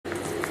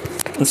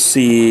Let's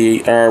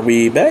see, are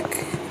we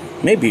back?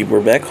 Maybe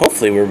we're back.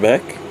 Hopefully we're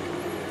back.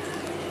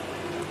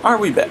 Are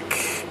we back?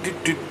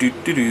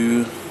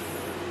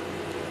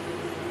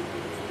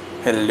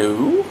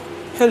 Hello?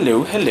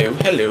 Hello, hello,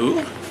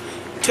 hello.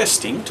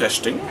 Testing,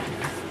 testing.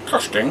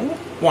 Testing.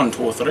 1,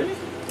 2, 3.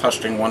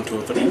 Testing, 1,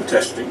 2, 3.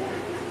 Testing.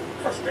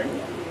 Testing.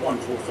 1,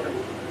 2, 3.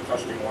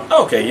 Testing, 1.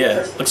 Okay,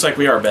 yeah. Looks like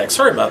we are back.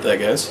 Sorry about that,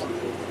 guys.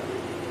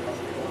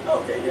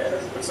 Okay, yeah.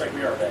 Looks like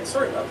we are back.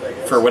 Sorry about that,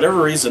 guys. For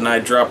whatever reason, I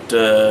dropped,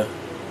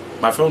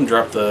 my phone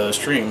dropped the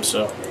stream,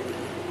 so...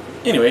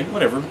 Anyway,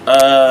 whatever.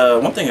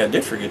 One thing I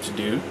did forget to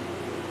do,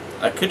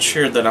 I could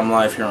share that I'm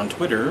live here on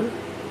Twitter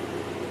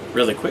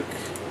really quick.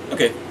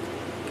 Okay.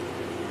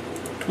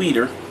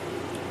 Tweeter.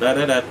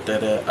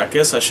 Da-da-da-da-da. I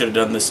guess I should have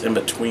done this in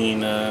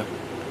between,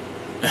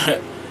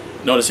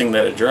 noticing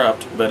that it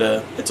dropped, but,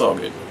 it's all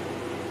good.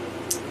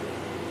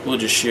 We'll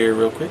just share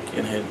real quick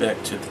and head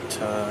back to the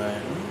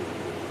time.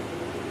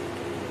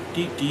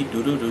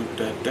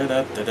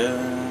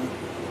 Dee-dee-doo-doo-doo-da-da-da-da-da.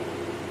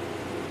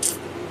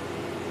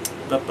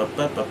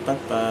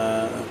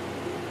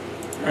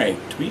 Alright,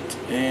 tweet,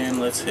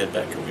 and let's head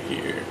back over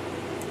here.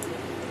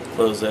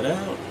 Close that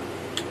out.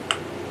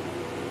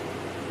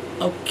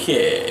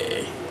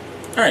 Okay.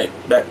 Alright,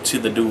 back to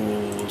the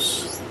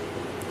duels.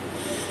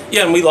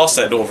 Yeah, and we lost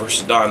that duel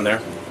versus Don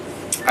there.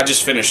 I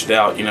just finished it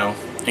out, you know,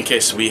 in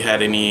case we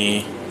had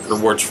any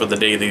rewards for the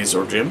dailies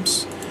or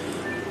gems.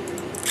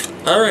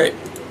 Alright.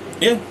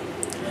 Yeah.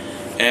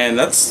 And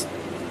that's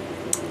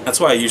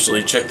why I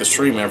usually check the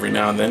stream every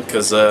now and then,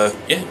 because,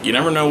 yeah, you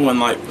never know when,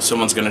 like,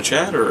 someone's going to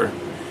chat, or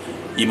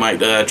you might,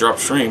 drop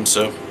stream,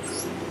 so...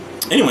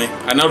 Anyway,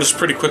 I noticed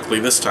pretty quickly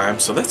this time,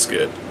 so that's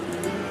good.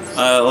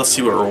 Let's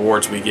see what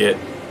rewards we get.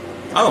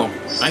 Oh,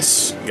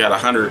 nice. Got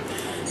 100.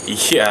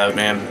 Yeah,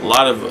 man, a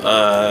lot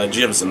of,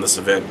 gems in this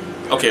event.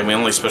 Okay, we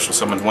only special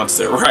summoned once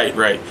there. Right,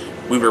 right.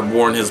 We were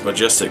born his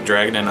majestic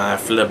dragon, and I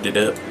flubbed it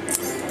up.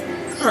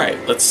 Alright,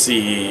 let's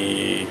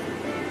see...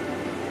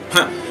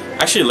 Huh.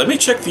 Actually, let me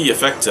check the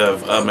effect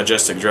of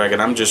Majestic Dragon.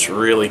 I'm just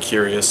really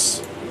curious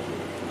if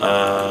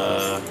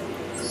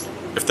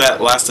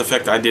that last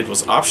effect I did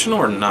was optional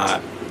or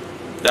not.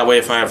 That way,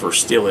 if I ever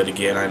steal it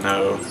again, I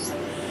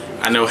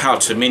know how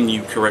to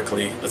menu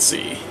correctly. Let's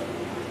see.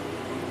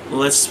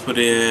 Let's put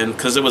in,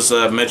 because it was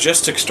a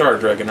Majestic Star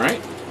Dragon,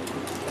 right?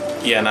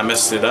 Yeah, and I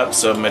messed it up.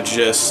 So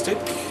Majestic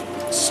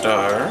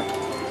Star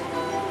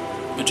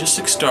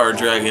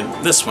Dragon.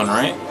 This one,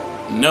 right?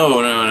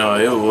 No,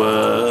 it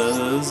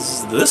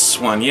was this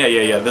one.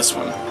 Yeah, this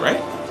one,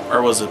 right?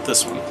 Or was it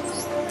this one?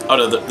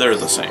 Oh, they're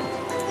the same.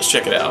 Let's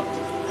check it out.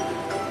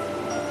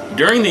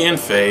 During the end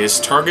phase,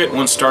 target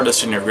 1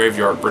 stardust in your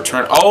graveyard.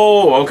 Return...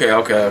 Oh, okay.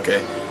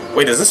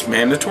 Wait, is this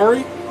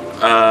mandatory?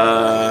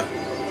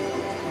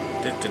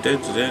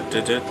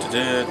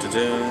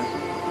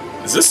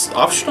 Is this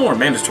optional or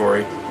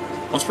mandatory?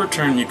 Once per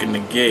turn, you can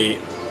negate...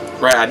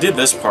 Right, I did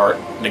this part.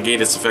 Negate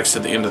its effects to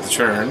the end of the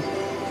turn.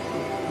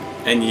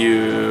 And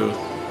you...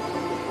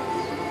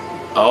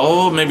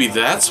 Oh, maybe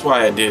that's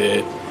why I did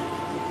it.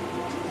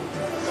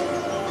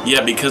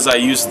 Yeah, because I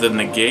used the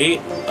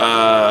negate,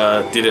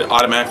 did it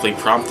automatically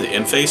prompt the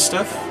in-phase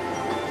stuff?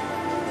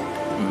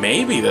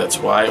 Maybe that's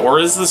why. Or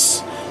is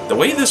this... The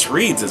way this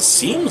reads, it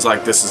seems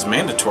like this is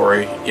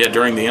mandatory. Yeah,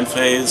 during the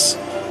in-phase,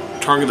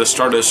 target a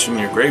stardust in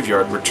your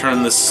graveyard.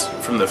 Return this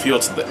from the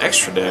field to the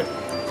extra deck.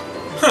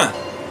 Huh.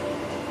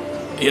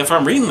 Yeah, if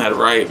I'm reading that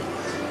right...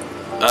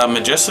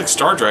 Majestic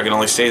Star Dragon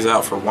only stays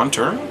out for 1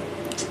 turn?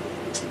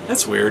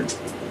 That's weird.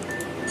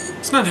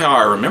 It's not how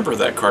I remember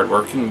that card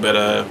working, but,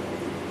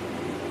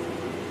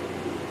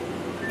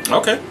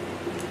 okay.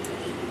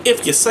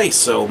 If you say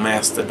so,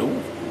 Master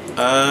Duel.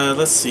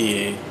 Let's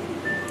see.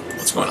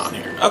 What's going on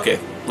here? Okay,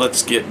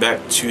 let's get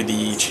back to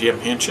the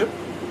championship.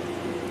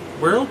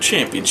 World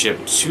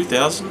Championship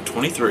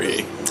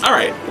 2023.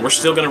 Alright, we're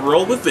still gonna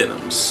roll with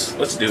Venoms.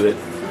 Let's do it.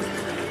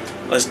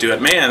 Let's do it.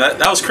 Man,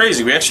 that was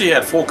crazy. We actually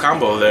had full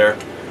combo there.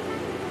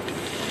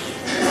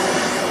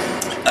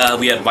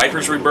 We had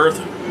Viper's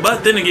Rebirth,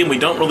 but then again, we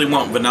don't really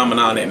want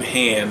Phenomenon in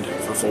hand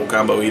for full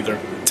combo either.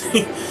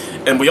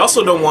 And we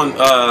also don't want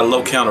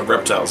low count of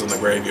reptiles in the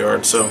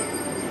graveyard, so...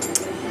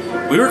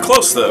 We were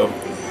close, though.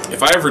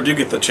 If I ever do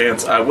get the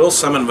chance, I will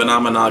summon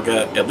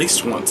Phenomenaga at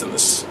least once in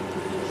this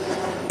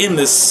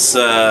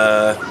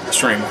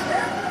stream.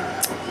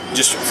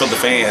 Just for the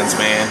fans,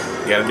 man.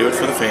 You gotta do it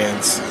for the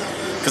fans.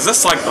 Because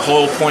that's like the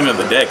whole point of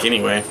the deck,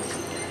 anyway.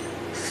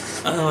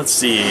 Let's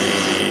see.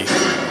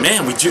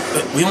 Man, we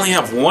only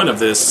have 1 of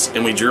this,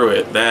 and we drew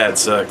it. That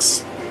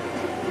sucks.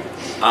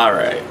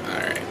 Alright.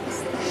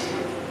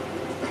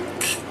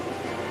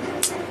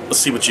 Let's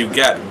see what you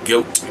got,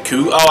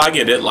 Goku. Oh, I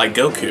get it, like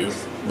Goku.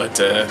 But,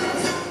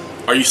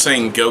 are you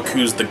saying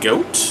Goku's the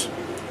goat?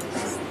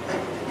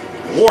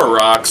 War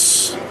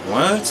Rocks.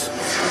 What?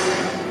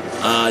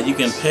 You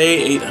can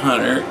pay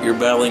 800. Your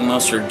battling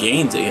monster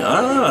gains a...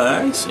 Oh,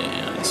 I see.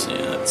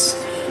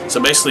 So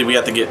basically, we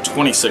have to get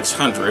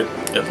 2,600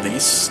 at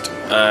least.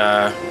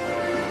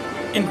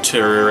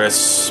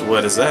 Interest.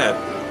 What is that?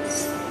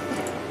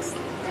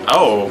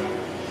 Oh.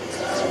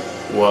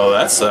 Well,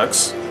 that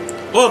sucks.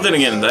 Well, then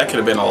again, that could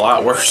have been a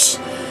lot worse.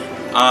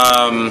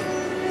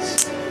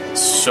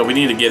 So we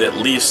need to get at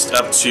least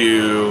up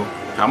to...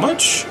 how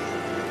much?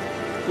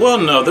 Well,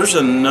 no, there's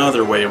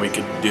another way we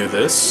could do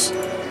this.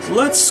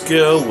 Let's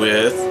go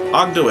with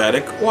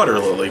Ogdoadic Water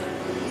Lily.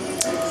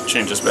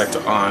 Change this back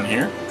to on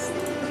here.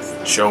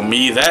 Show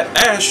me that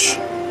Ash.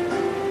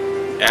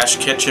 Ash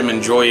Ketchum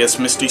and Joyous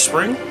Misty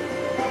Spring.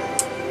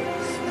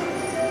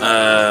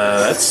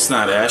 That's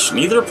not Ash.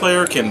 Neither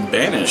player can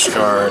banish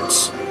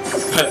cards.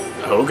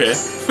 Okay.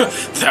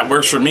 That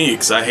works for me,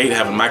 because I hate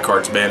having my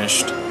cards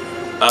banished.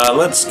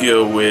 Let's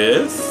go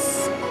with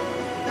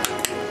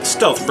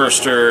Stealth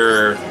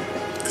Burster,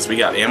 because we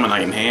got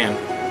Ammonite in hand.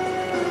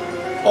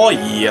 Oh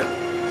yeah.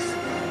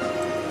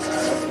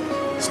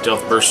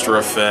 Stealth Burster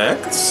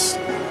effects.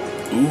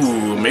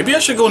 Ooh, maybe I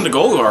should go into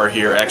Golgar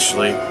here,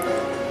 actually.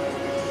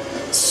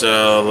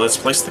 So, let's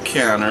place the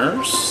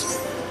counters.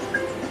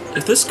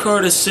 If this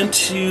card is sent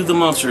to the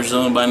monster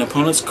zone by an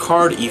opponent's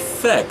card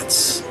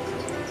effects...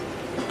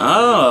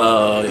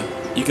 oh,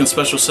 you can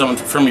special summon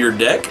from your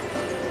deck?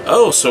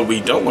 Oh, so we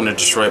don't want to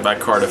destroy it by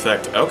card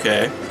effect.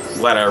 Okay,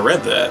 glad I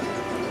read that.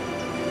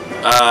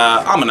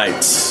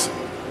 Ammonite.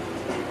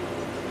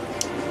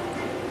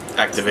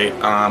 Activate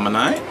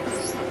Ammonite.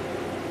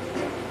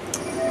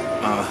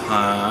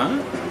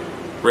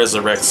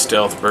 Resurrect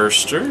Stealth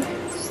Burster.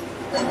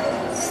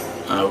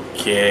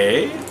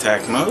 Okay,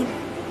 attack mode.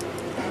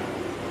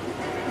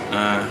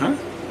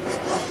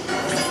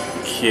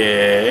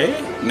 Okay,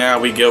 now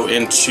we go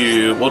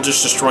into, we'll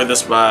just destroy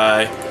this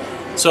by,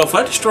 so if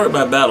I destroy it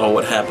by battle,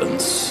 what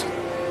happens?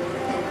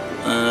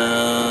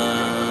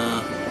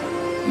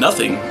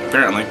 Nothing,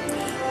 apparently.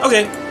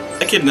 Okay,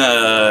 I can,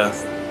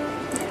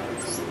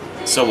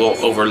 so we'll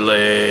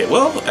overlay,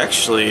 well,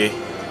 actually,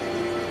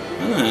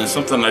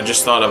 something I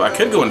just thought of, I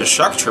could go into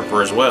Shock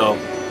Trooper as well.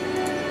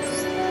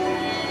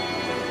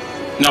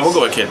 No, we'll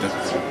go Echidna.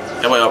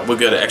 That way we'll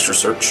go to Extra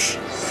Search.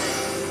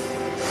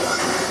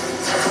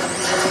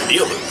 The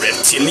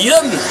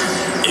reptilian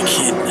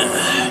Echidna.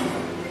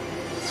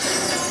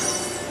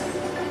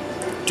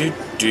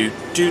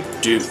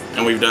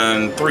 And we've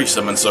done 3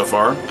 summons so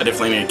far. I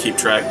definitely need to keep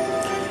track.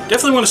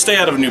 Definitely want to stay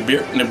out of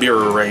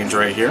Nibiru range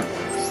right here.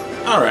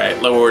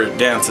 Alright, lower it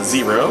down to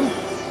 0.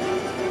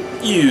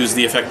 Use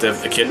the effect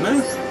of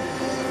Echidna.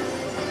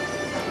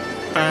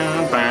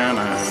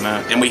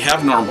 And we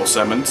have normal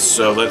summoned,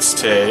 so let's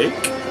take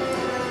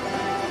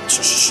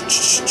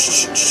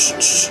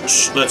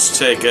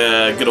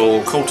a good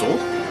old Kotal.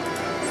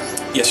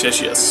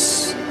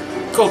 Yes.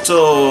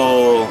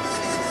 Kotal.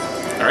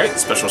 Alright,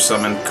 special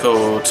summon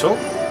Kotal.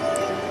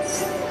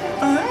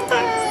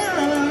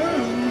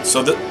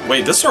 So,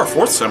 wait, this is our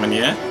 4th summon,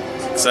 yeah?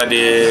 Because I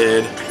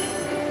did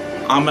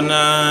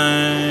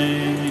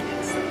Ammonite.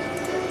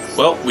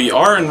 Well, we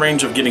are in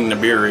range of getting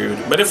Nibiru,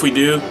 but if we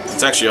do,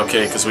 it's actually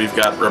okay because we've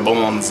got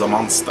Rabon the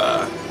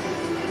Monster.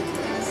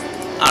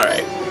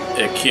 Alright,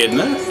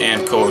 Echidna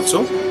and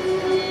Kotal.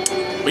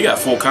 We got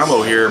full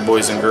combo here,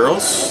 boys and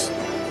girls.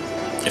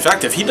 In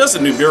fact, if he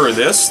doesn't Nibiru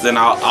this, then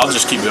I'll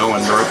just keep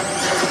going, bro.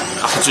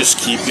 I'll just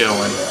keep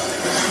going.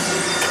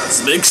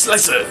 Big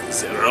Slicer,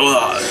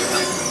 0.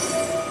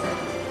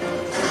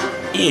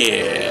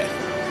 Yeah.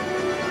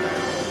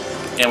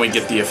 And we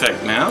get the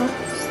effect now.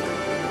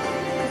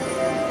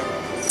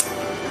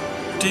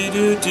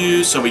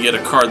 So we get a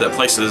card that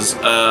places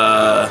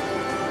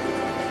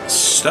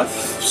stuff.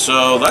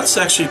 So let's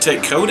actually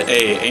take Code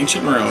A,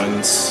 Ancient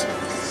Ruins.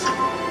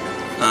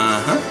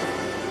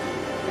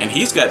 And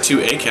he's got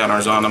 2 A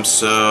counters on him,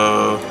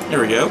 so here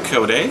we go,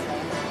 Code A.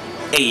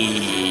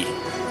 A.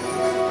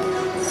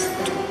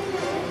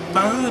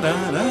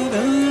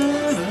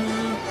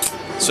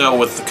 So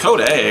with the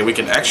Code A, we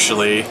can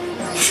actually...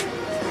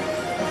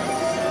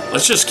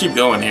 let's just keep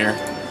going here.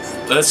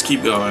 Let's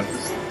keep going.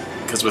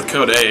 Because with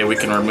Code A, we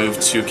can remove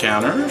 2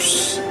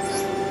 counters.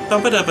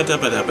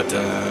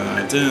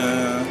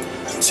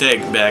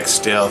 Take back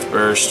Stealth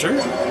Burster.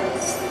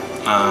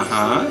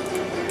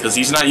 Because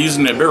he's not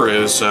using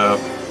Nibiru, so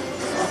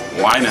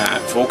why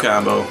not? Full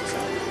combo.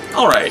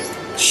 Alright,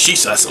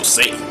 Shisasu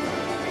Sei.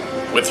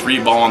 With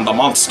Reborn the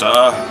Monster,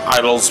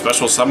 Idle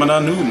Special Summon a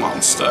new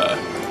monster.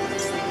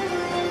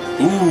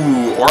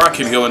 Ooh, or I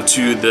could go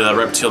into the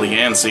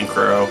Reptilian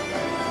Synchro.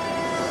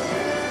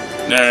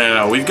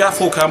 No. We've got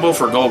full combo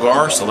for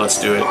Golgar, so let's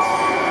do it.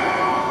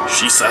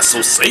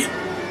 Shisasu Sei.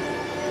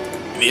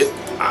 The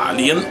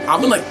Alien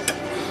Ammonite.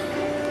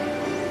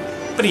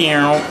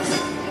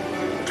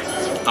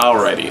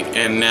 Alrighty,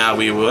 and now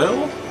we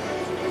will.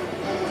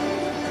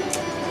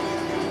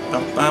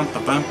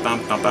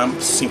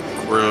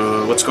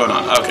 Synchro. What's going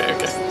on? Okay.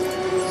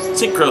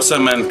 Synchro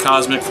summon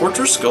Cosmic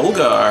Fortress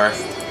Golgar.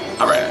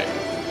 Alright.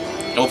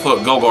 And we'll put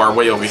Golgar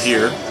way over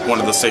here, one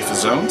of the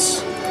safest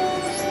zones.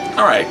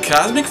 Alright,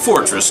 Cosmic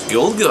Fortress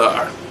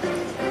Golgar.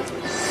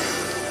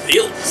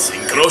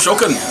 Synchro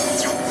Shoken.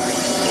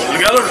 All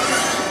together.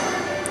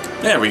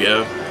 There we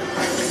go.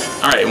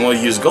 Alright, and we'll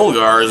use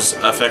Golgar's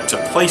effect to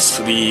place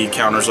the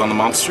counters on the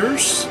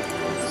monsters.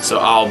 So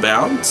I'll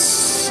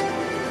bounce.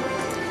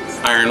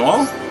 Iron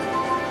Wall.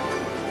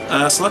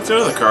 Select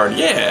another card.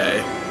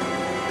 Yeah.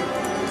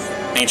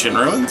 Ancient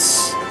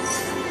Ruins.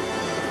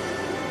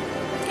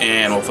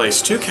 And we'll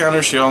place 2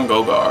 counters here on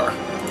Golgar.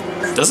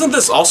 Doesn't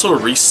this also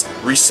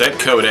reset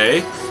Code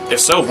A? If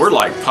so, we're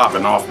like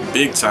popping off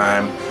big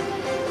time.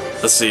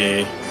 Let's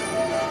see.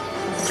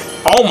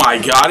 Oh my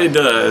god, it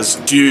does.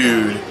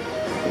 Dude.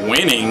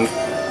 Winning.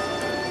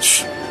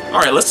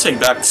 Alright, let's take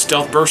back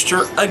Stealth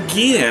Burster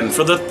again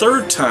for the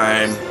 3rd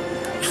time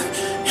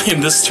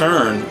in this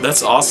turn.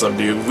 That's awesome,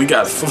 dude. We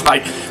got,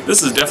 like,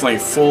 this is definitely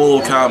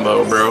full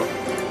combo, bro.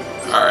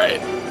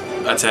 Alright.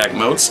 Attack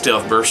mode,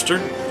 Stealth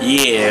Burster.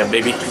 Yeah,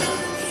 baby.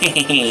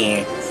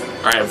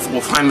 Alright,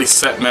 we'll finally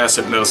set Mass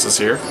Hypnosis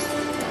here.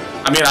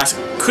 I mean, I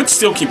could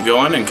still keep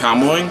going and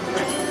comboing.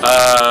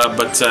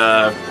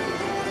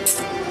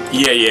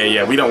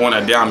 Yeah, we don't want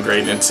to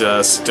downgrade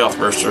into Stealth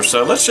Burster,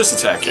 so let's just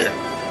attack here.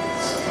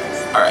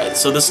 Alright,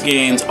 so this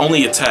gains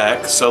only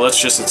attack, so let's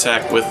just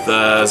attack with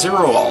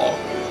 0 all.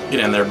 Get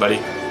in there, buddy.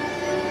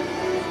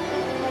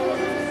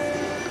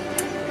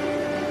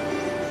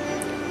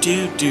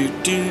 Do.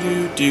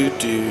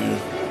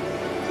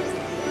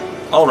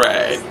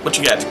 Alright, what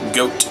you got,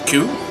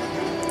 Goku?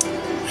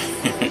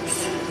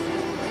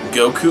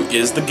 Goku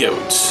is the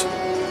goat.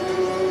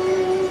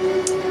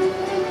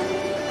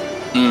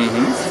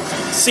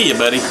 See ya,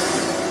 buddy.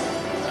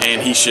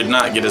 And he should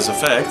not get his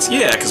effects.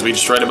 Yeah, because we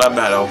destroyed it by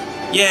battle.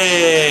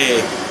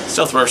 Yay!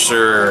 Stealth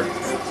Burster.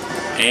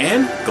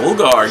 And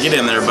Golgar, get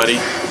in there, buddy.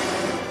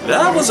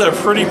 That was a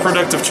pretty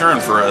productive turn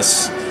for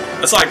us.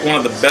 That's like one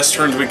of the best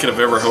turns we could have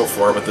ever hoped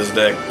for with this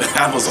deck.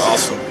 That was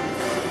awesome.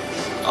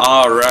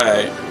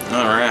 Alright.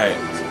 Alright.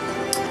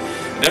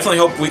 Definitely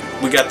hope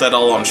we got that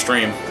all on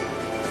stream.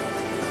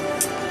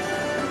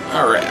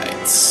 Alright.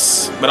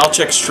 But I'll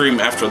check stream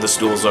after this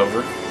duel's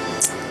over.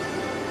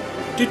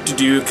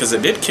 Because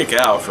it did kick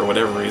out for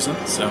whatever reason,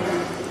 so.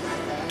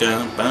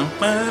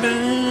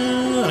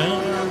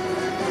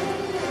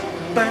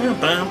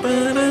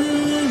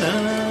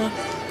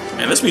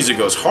 Man, this music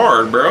goes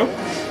hard, bro.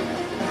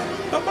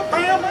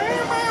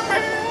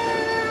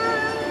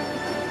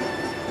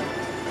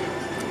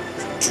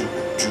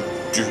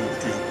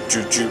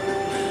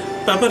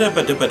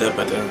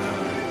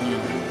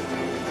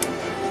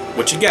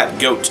 What you got,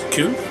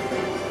 Goku?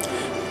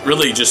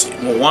 Really, just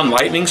one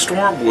lightning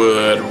storm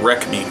would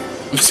wreck me.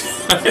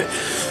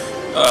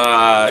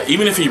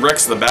 Even if he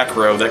wrecks the back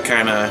row, that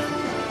kind of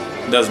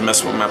does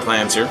mess with my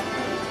plans here.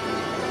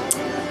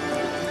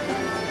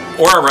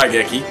 Or a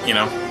Raigeki, you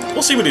know.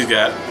 We'll see what he's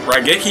got.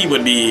 Raigeki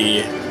would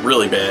be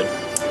really bad.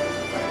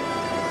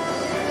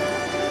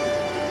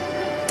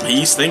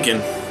 He's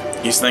thinking.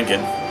 He's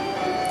thinking.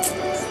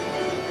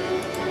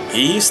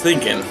 He's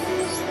thinking.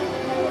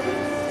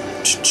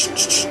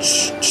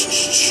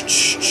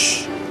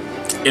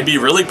 It'd be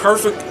really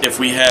perfect if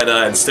we had,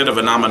 instead of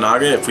a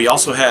Namanaga, if we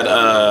also had,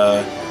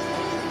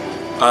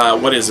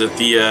 what is it,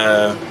 the,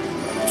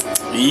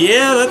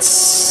 yeah,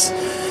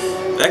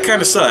 that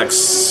kind of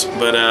sucks,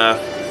 but,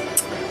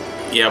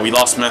 yeah, we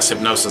lost Mass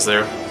Hypnosis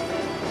there,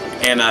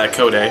 and,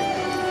 Code A.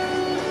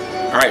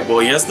 Alright, well,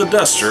 he has the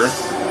Duster.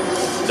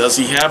 Does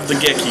he have the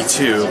Geki,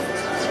 too?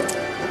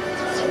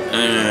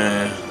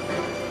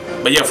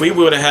 But yeah, if we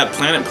would have had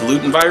Planet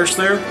Pollutant Virus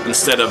there,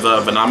 instead of,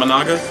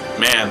 Vanamanaga,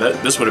 man,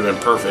 this would have been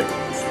perfect.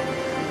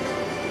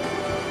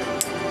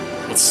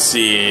 Let's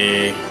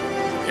see.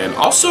 And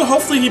also,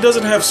 hopefully he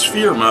doesn't have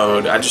Sphere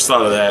Mode. I just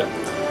thought of that.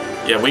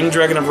 Yeah, Winged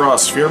Dragon of Ra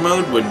Sphere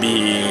Mode would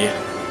be...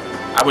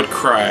 I would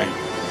cry.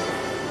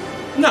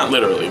 Not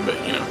literally, but,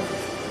 you know.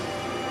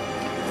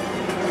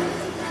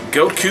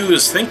 Goku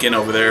is thinking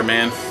over there,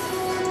 man.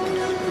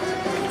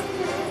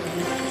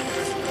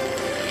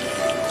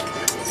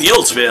 The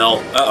old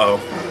spell.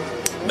 Uh-oh.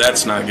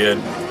 That's not good.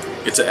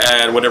 It's to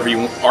add whatever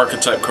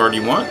archetype card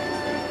you want.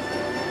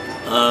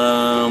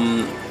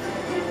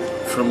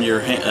 From your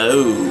hand.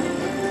 Oh.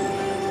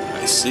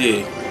 I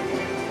see.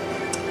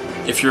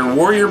 If your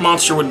warrior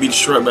monster would be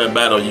destroyed by a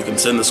battle, you can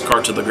send this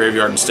card to the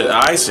graveyard instead.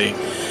 I see.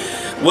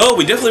 Well,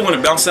 we definitely want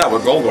to bounce that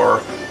with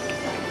Golgar.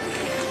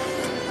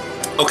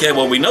 Okay,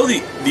 well, we know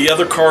the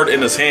other card in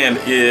his hand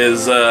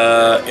is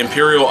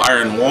Imperial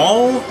Iron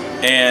Wall,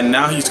 and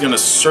now he's going to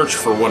search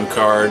for one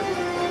card.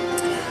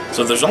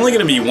 So there's only going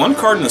to be one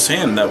card in his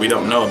hand that we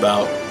don't know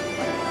about.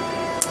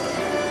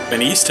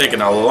 And he's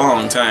taking a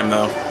long time,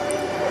 though.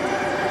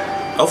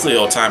 Hopefully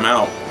he'll time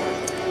out.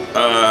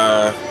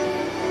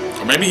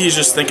 Or maybe he's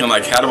just thinking,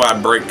 like, how do I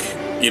break,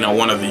 you know,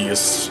 one of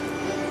these?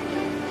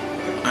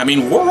 I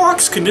mean, War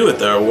Rocks can do it,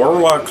 though.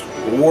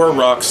 War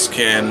Rocks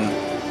can...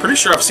 Pretty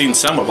sure I've seen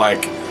some with,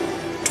 like,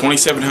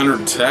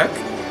 2700 attack.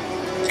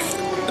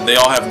 They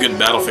all have good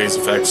battle phase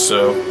effects,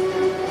 so...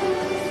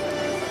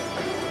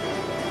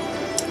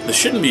 This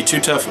shouldn't be too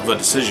tough of a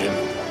decision.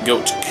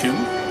 Goku.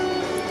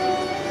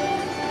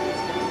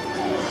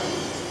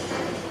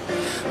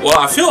 Well,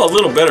 I feel a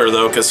little better,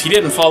 though, because he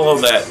didn't follow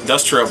that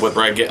Duster up with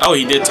right. Oh,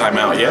 he did time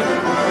out, yeah?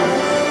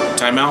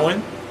 Timeout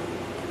win?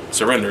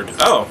 Surrendered.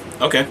 Oh,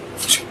 okay.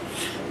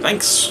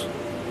 Thanks.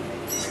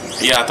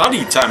 Yeah, I thought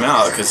he'd time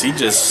out, because he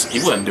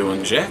wasn't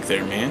doing jack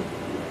there, man.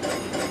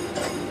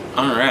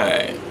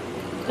 Alright.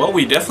 Well,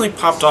 we definitely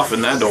popped off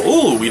in that door.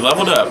 Ooh, we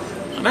leveled up.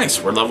 Nice,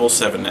 we're level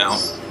 7 now.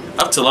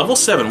 Up to level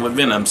 7 with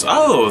Venoms.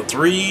 Oh,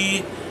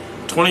 3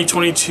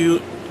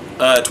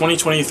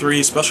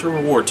 2023 special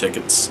reward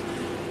tickets.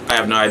 I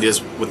have no ideas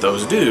what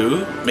those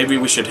do. Maybe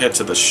we should head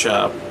to the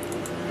shop.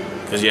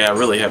 Because, yeah, I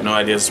really have no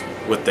ideas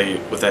what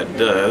that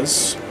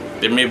does.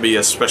 There may be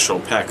a special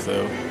pack,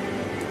 though.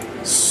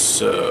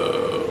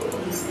 So,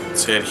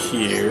 let's head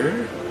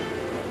here.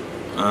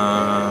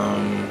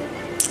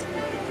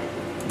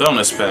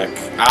 Bonus pack.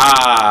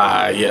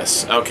 Ah,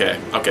 yes. Okay,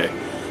 okay.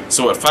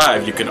 So at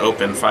 5, you can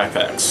open 5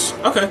 packs.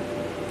 Okay.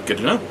 Good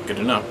to know. Good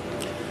to know.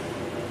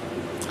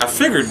 I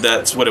figured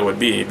that's what it would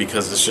be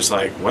because it's just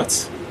like,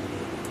 what?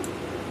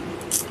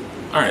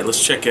 Alright,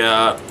 let's check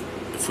out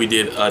if we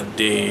did a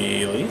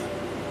daily.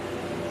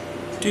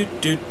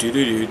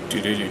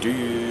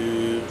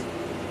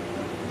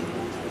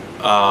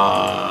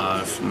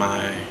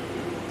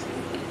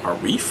 Are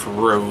we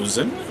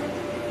frozen?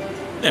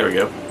 There we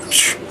go.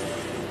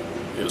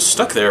 It was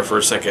stuck there for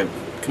a second.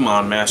 Come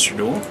on, Master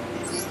Duel.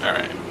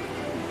 Alright.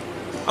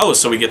 Oh,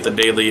 so we get the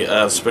daily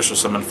Special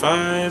Summon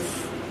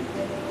 5.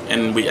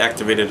 And we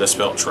activated a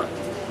spell trap.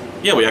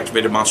 Yeah, we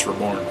activated Monster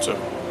Reborn, so.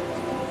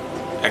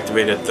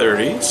 Activated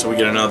 30, so we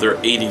get another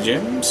 80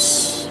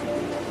 gems.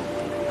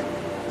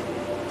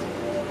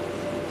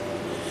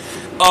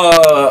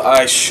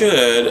 I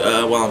should,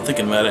 while I'm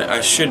thinking about it,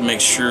 I should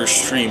make sure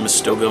stream is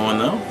still going,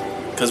 though.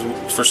 Because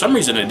for some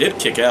reason it did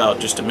kick out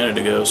just a minute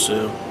ago,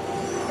 so...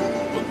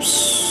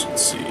 Whoops.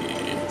 Let's see.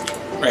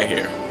 Right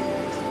here.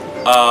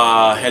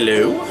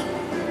 Hello.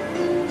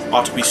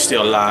 Ought to be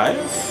still live.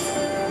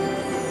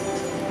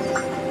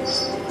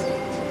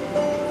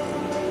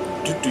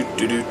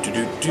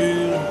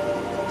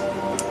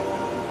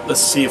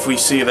 Let's see if we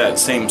see that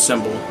same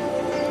symbol.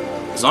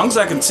 As long as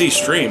I can see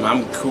stream,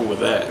 I'm cool with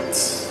that.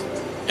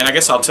 And I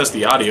guess I'll test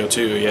the audio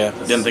too, yeah.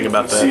 Didn't think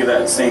about that. See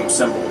that same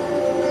symbol.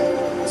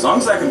 As long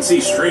as I can see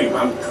stream,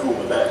 I'm cool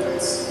with that.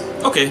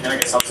 Okay. And I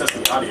guess I'll test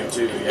the audio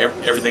too, yeah.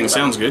 Everything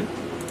sounds good,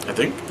 I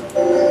think.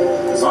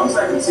 As long as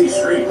I can see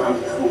stream,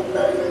 I'm cool with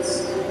that.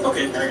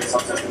 Okay. And I guess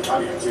I'll test the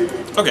audio too.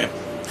 Okay.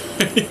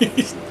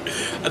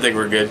 I think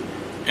we're good.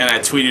 And I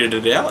tweeted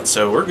it out,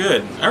 so we're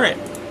good. Alright.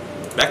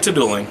 Back to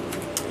dueling.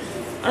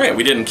 Alright,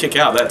 we didn't kick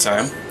out that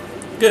time.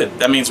 Good.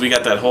 That means we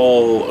got that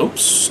whole...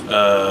 Oops.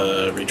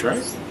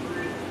 Retry.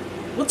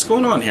 What's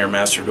going on here,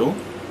 Master Duel?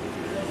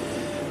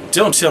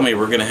 Don't tell me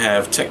we're going to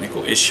have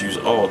technical issues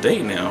all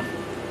day now.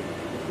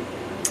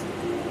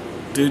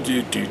 There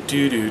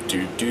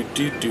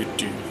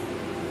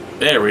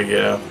we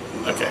go.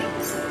 Okay.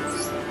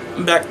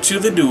 Back to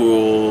the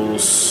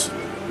duels.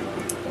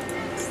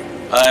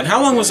 And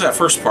how long was that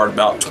first part?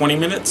 About 20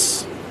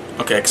 minutes?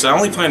 Okay, because I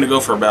only plan to go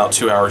for about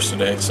 2 hours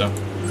today, so...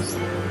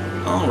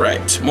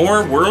 Alright,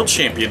 more World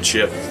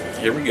Championship.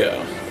 Here we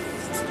go.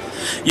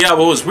 Yeah,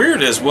 what was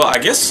weird is, well, I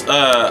guess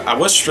I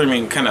was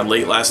streaming kind of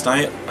late last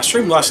night. I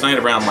streamed last night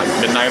around, like,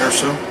 midnight or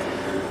so.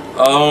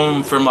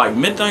 From, like,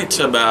 midnight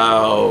to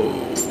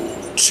about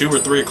 2 or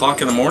 3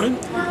 o'clock in the morning.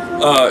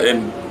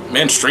 And,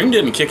 man, stream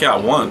didn't kick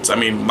out once. I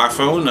mean, my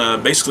phone,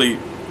 basically,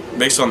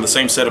 based on the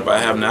same setup I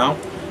have now,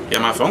 yeah,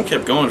 my phone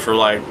kept going for,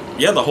 like,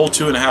 yeah, the whole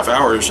 2.5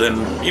 hours.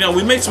 And, you know,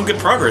 we made some good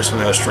progress in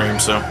that stream,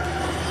 so...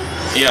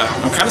 Yeah,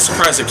 I'm kind of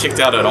surprised it kicked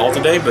out at all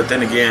today, but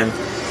then again,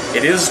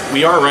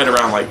 we are right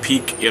around, like,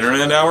 peak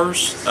internet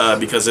hours,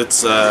 because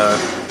it's, well,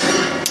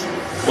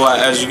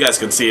 as you guys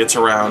can see, it's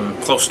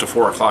around close to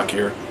 4 o'clock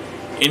here.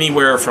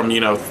 Anywhere from, you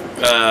know,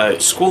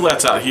 school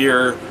lets out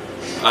here,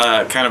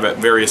 kind of at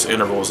various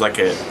intervals, like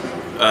at,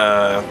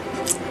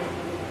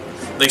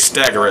 they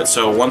stagger it,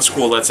 so one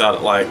school lets out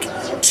at, like,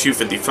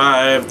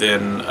 2:55,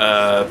 then,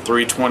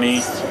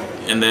 3:20,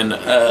 and then,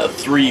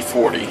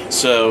 3:40,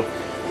 so...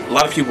 A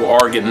lot of people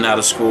are getting out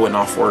of school and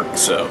off work,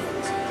 so...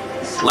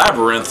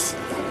 Labyrinth.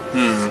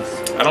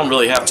 I don't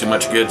really have too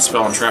much good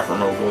spell and trap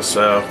removal,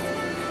 so...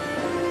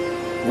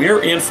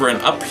 We're in for an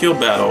uphill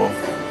battle.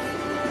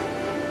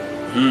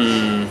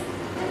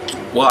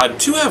 Well, I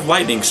do have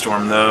Lightning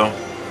Storm, though.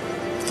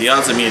 The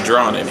odds of me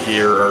drawing it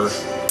here are...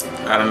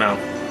 I don't know.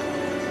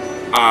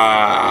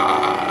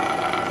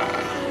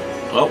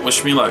 Well,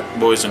 wish me luck,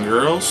 boys and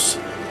girls.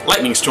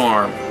 Lightning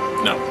Storm.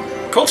 No.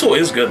 Kotal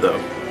is good, though.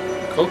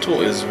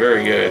 Kotal is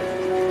very good.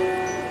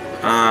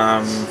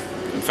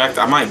 In fact,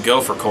 I might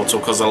go for Kotal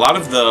because a lot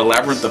of the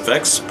Labyrinth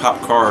effects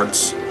pop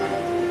cards.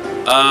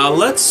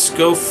 Let's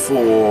go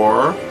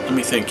for... Let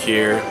me think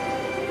here.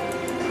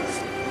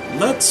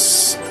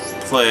 Let's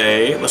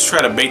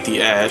try to bait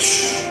the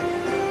Ash.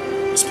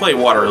 Let's play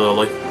Water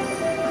Lily.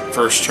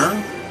 First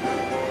turn.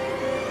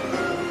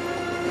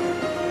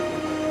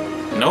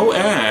 No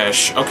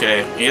Ash.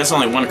 Okay, he has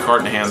only one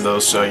card in hand though,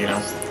 so you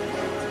know.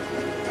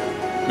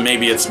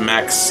 Maybe it's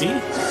Maxi.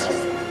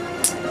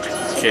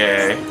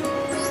 Okay.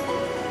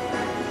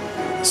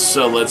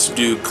 So let's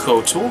do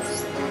Kotal.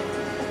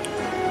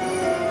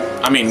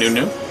 I mean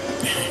Nunu.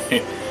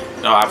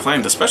 No, I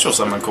plan to special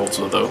summon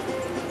Kotal though.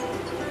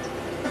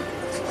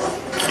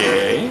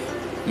 Okay.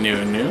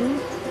 Nunu.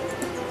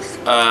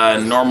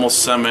 Normal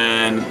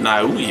summon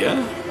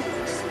Nauya.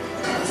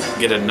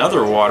 Get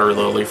another water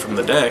lily from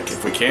the deck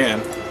if we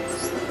can.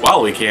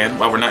 While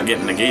we're not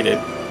getting negated.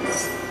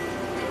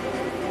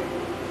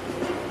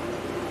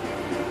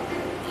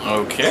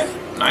 Okay,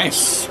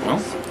 nice. Well,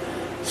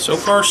 so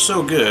far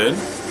so good.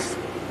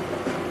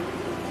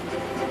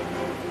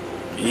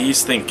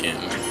 He's thinking.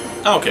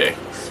 Okay.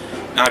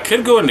 Now I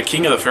could go into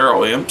King of the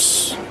Pharaoh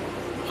Imps.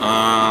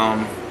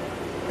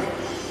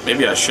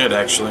 Maybe I should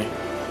actually.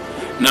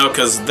 No,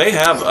 because they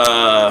have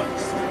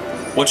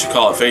what you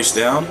call it, face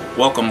down.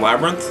 Welcome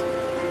Labyrinth.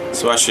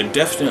 So I should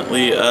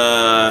definitely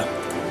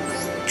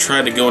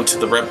try to go into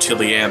the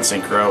Reptilian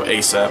Synchro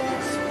ASAP.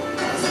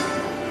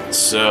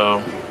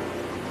 So,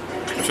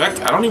 in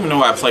fact, I don't even know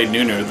why I played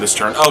Nunu this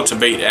turn. Oh, to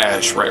bait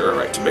Ash.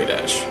 Right, to bait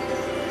Ash.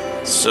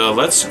 So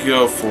let's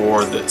go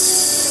for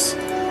this.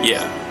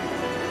 Yeah.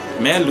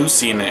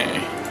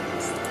 Melusine.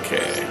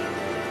 Okay.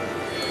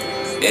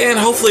 And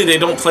hopefully they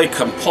don't play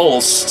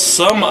Compulse.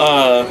 Some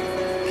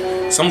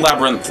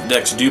Labyrinth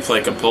decks do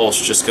play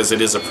Compulse just because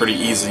it is a pretty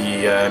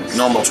easy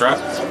normal trap.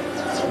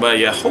 But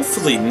yeah,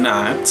 hopefully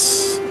not.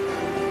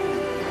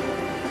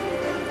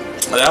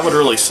 That would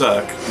really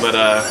suck. But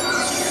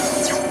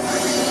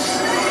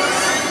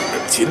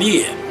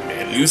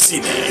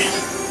Melusine.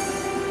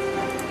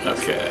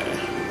 Okay.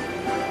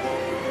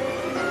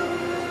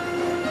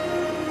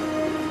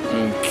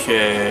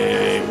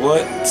 Okay,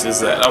 what is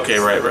that? Okay,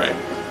 right.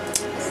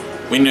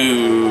 We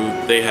knew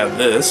they had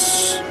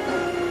this.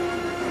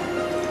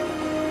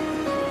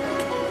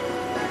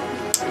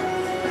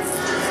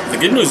 The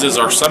good news is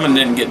our summon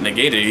didn't get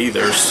negated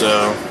either,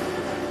 so...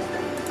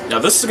 Now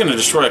this is going to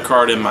destroy a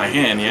card in my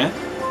hand, yeah?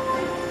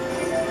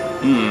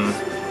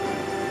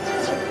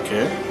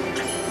 Okay.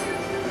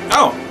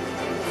 Oh!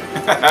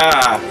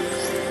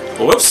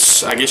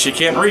 Whoops, I guess you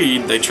can't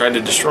read. They tried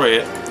to destroy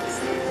it.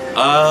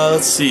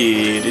 Let's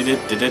see.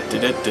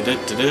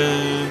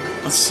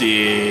 Let's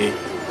see.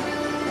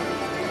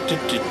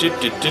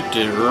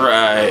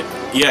 Right.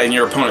 Yeah, in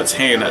your opponent's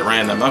hand at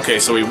random. Okay,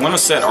 so we want to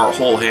set our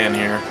whole hand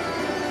here.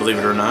 Believe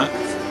it or not.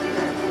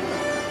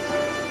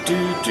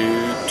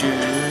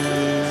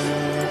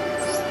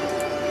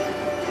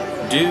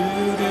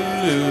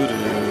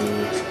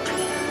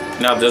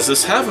 Now, does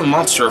this have a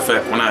monster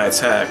effect when I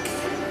attack?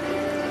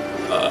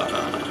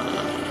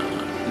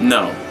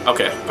 No.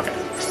 Okay.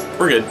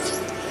 We're good.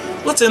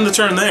 Let's end the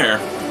turn there.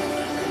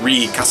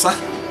 Rikasa.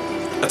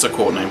 That's a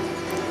cool name.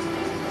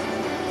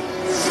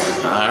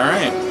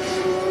 Alright.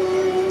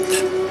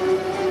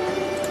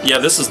 Yeah,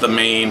 this is the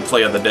main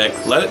play of the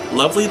deck.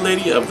 Lovely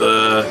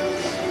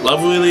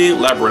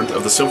Labyrinth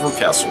of the Silver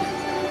Castle.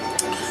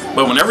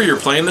 But whenever you're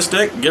playing this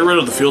deck, get rid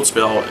of the field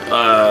spell,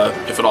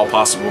 if at all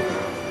possible.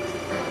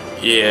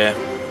 Yeah.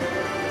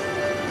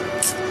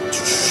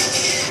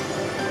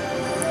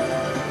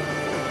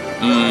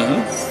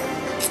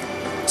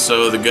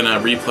 So they're gonna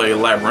replay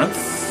Labyrinth.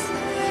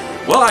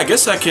 Well, I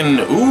guess I can...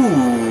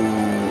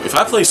 Ooh... If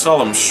I play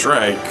Solemn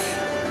Strike...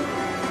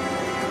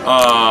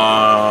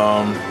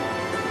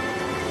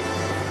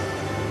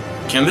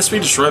 Can this be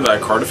destroyed by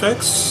card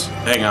effects?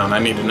 Hang on, I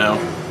need to know.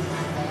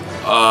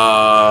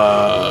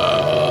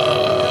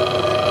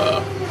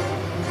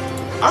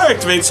 I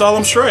activate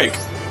Solemn Strike.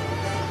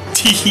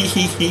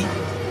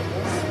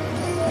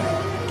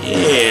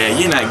 Yeah,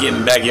 you're not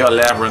getting back your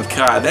Labyrinth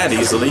card that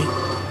easily.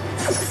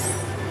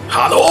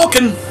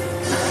 Hadouken!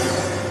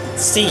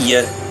 See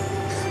ya.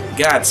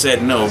 God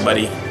said no,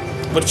 buddy.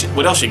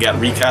 What else you got,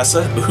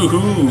 Rikasa?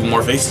 Ooh,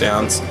 more face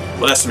downs.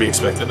 Well, that's to be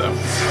expected, though.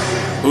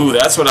 Ooh,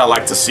 that's what I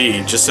like to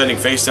see. Just setting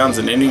face downs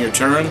and ending your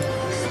turn.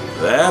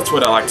 That's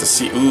what I like to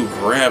see. Ooh,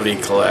 Gravity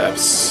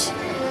Collapse.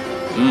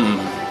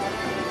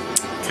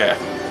 Okay.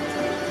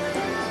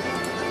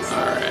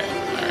 Alright.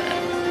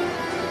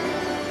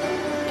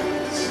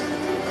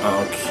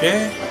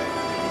 Okay.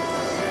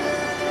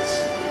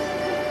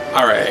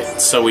 Alright,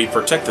 so we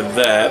protected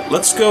that.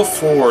 Let's go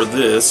for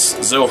this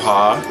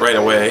Zoha right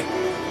away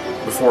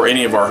before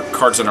any of our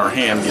cards in our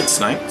hand get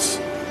sniped.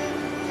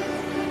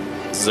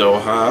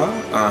 Zoha,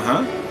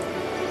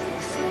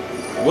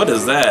 What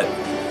is that?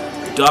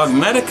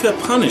 Dogmatica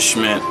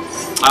Punishment.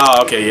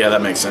 Oh, okay, yeah,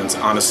 that makes sense,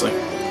 honestly.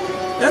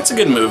 That's a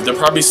good move. They'll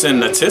probably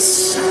send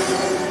Natis.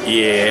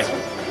 Yeah.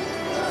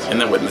 And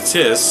then with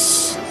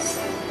Natis,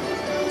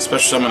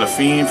 special summon a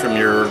fiend from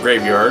your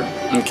graveyard.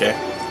 Okay.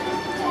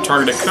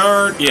 Target a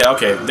card. Yeah,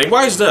 okay. They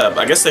wised up.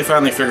 I guess they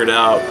finally figured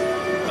out,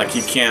 like,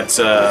 you can't,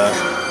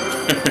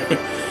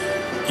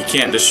 you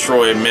can't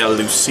destroy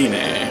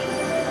Melusine.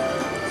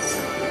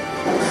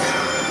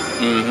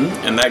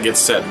 And that gets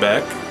set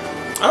back.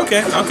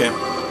 Okay.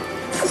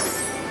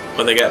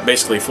 Well, they got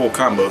basically full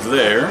combo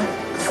there.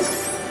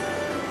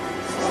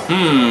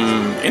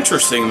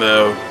 Interesting,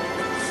 though.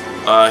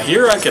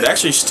 Here I could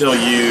actually still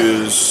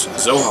use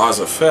Zoha's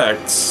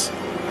effects.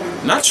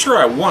 Not sure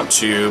I want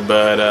to,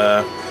 but,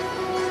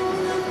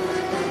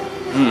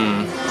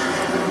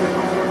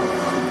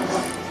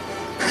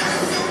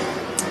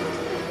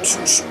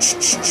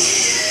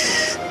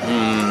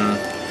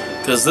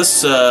 Because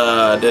this,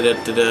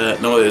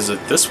 no, is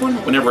it this one?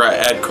 Whenever I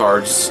add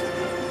cards,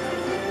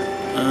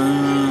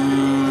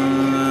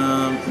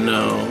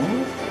 No.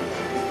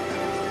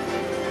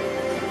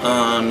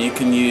 You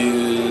can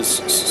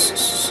use...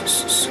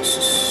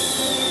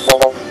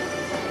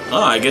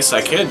 Oh, I guess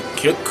I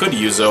could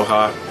use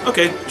Zoha.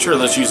 Okay, sure,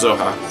 let's use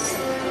Zoha.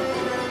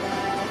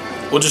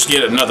 We'll just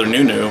get another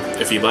Nunu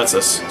if he lets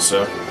us,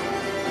 so...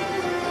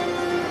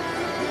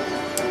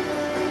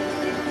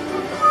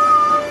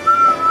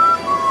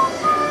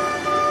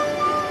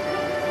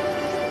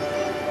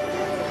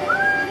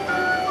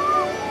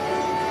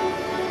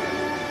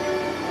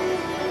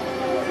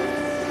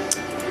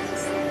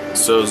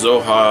 So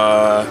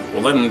Zoha,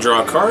 we'll let him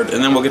draw a card,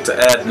 and then we'll get to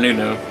add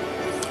Nunu.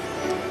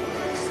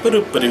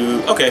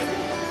 Okay.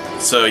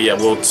 So yeah,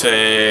 we'll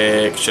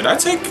take... Should I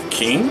take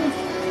King?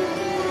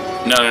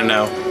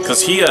 No.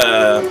 Because he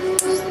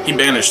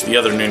banished the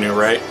other Nunu,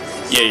 right?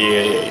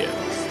 Yeah.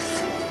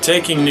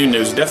 Taking Nunu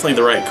is definitely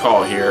the right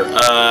call here.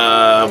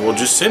 We'll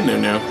just send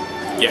Nunu.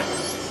 Yeah.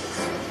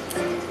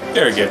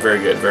 Very good.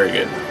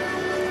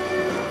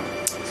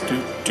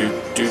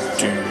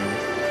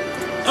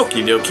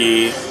 Okie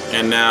dokie.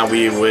 And now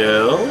we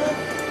will...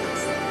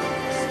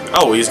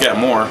 Oh, he's got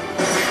more.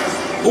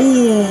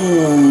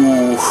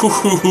 Ooh,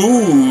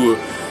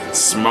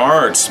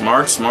 smart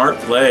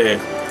play.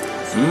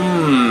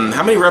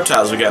 How many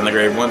reptiles we got in the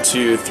grave? 1,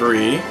 2,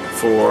 3,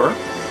 4.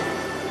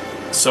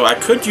 So I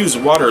could use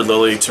Water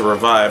Lily to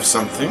revive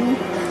something.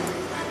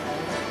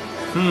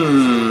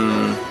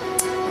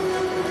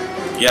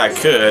 Yeah, I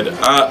could.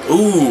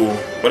 Ooh,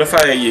 what if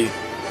I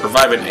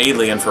revive an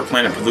alien for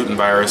Planet Pollutant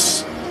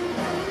Virus?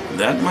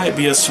 That might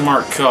be a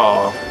smart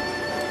call.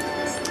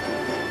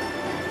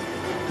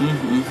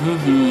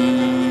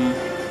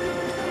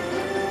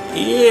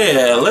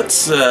 Yeah,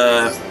 let's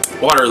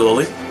Water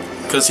Lily,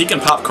 because he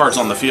can pop cards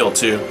on the field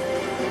too.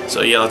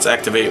 So yeah, let's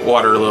activate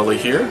Water Lily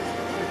here.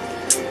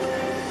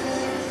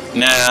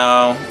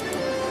 Now,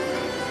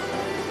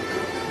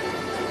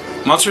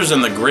 monsters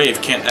in the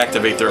grave can't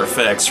activate their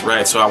effects,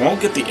 right? So I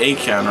won't get the A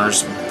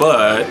counters,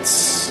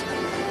 but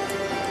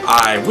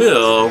I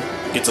will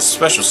get to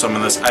special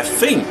summon this, I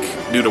think,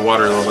 due to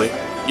Water Lily.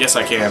 Yes,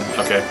 I can.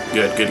 Okay,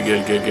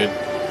 good.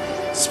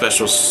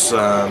 Special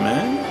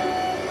summon.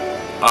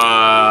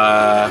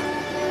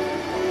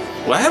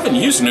 Well, I haven't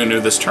used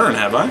Nunu this turn,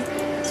 have I?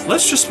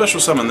 Let's just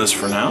special summon this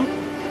for now.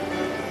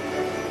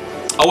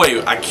 Oh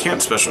wait, I can't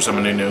special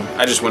summon Nunu.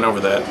 I just went over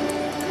that.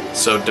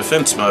 So,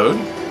 defense mode.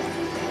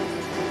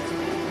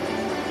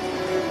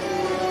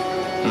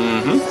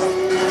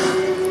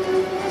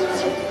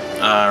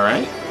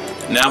 Alright.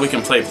 Now we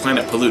can play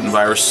Planet Pollutant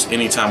Virus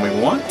anytime we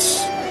want.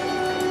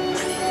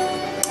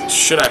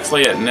 Should I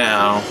play it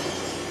now?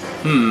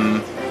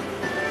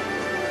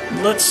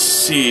 Let's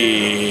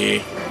see.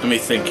 Let me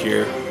think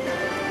here.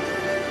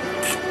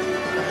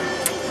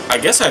 I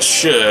guess I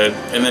should,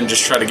 and then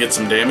just try to get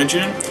some damage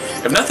in.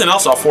 If nothing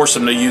else, I'll force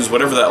him to use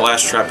whatever that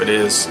last trap it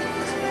is.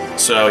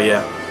 So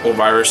yeah, we'll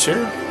virus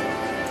here.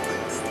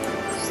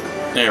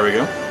 There we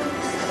go.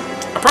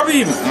 I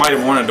probably might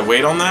have wanted to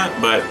wait on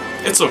that, but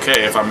it's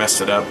okay if I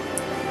messed it up.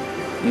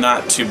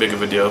 Not too big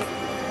of a deal.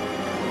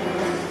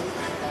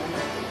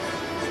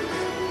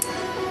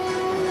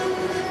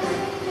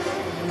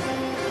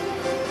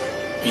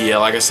 Yeah,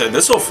 like I said,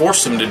 this will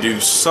force him to do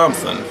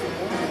something.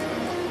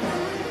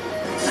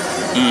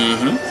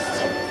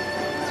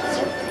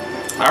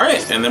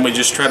 Alright, and then we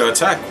just try to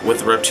attack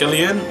with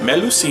Reptilian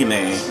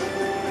Melusine.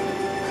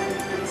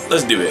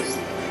 Let's do it.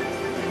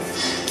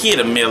 Get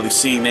a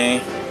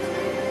Melusine.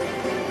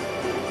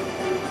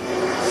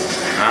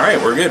 Alright,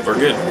 we're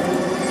good.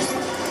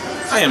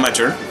 I am my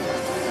turn.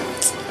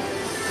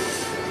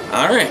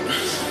 Alright.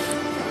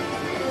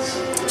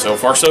 So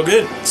far, so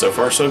good.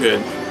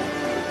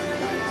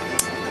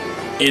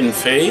 In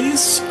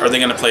phase, are they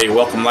going to play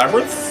Welcome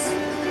Labyrinth?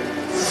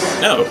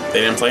 No,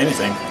 they didn't play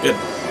anything. Good.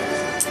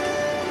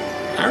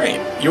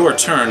 Alright, your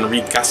turn,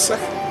 Rikasa.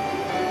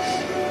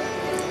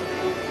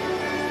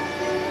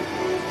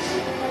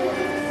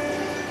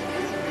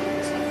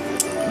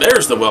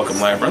 There's the Welcome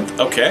Labyrinth.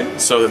 Okay,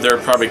 so there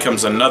probably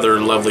comes another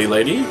lovely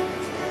lady.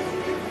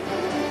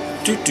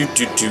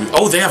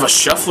 Oh, they have a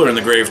shuffler in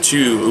the grave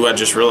too. Ooh, I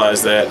just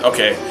realized that.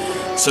 Okay,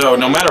 so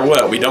no matter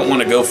what, we don't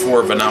want to go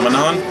for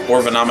Phenomenon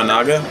or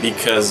Phenomenaga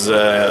because,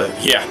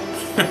 yeah,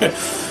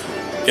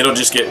 it'll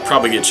just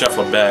probably get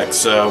shuffled back.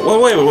 So,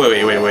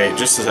 wait,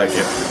 just a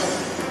second.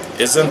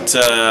 Isn't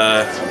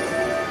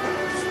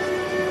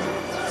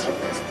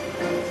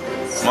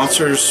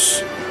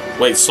monsters?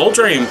 Wait, Soul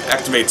Drain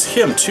activates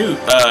him too.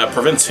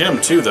 Prevents him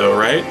too, though,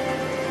 right?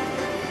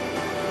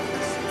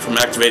 From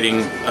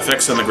activating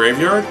effects in the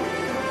graveyard.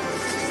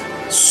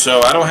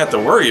 So I don't have to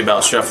worry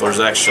about shufflers,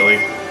 actually.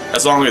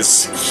 As long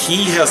as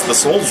he has the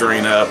Soul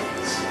Drain up,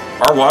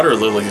 our Water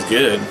Lily is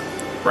good.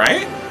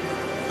 Right?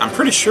 I'm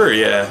pretty sure,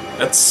 yeah.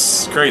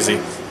 That's crazy.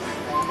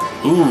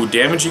 Ooh,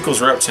 damage equals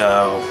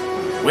reptile.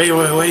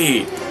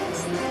 Wait.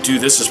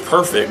 Dude, this is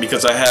perfect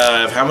because I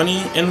have how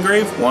many in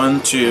grave?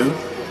 1, 2,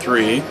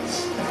 3,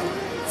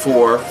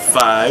 4,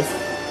 5.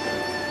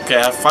 Okay,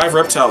 I have 5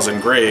 reptiles in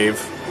grave.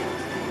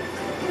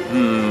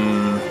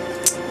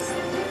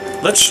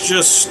 let's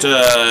just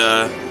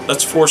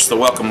let's force the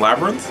welcome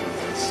labyrinth,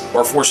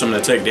 or force him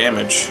to take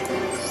damage.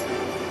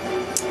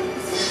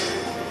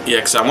 Yeah,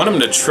 because I want him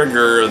to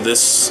trigger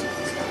this.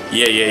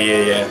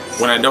 Yeah.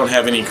 When I don't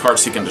have any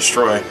cards he can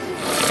destroy.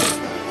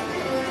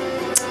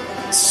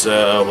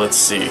 So let's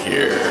see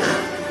here.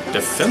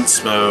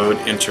 Defense mode,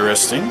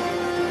 interesting.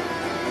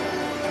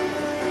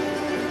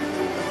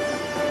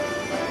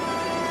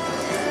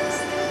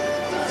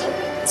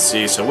 Let's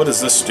see. So what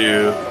does this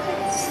do?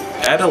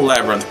 Add a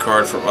labyrinth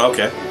card from.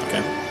 Okay.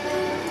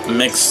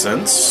 Makes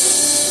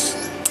sense.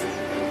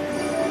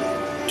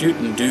 He's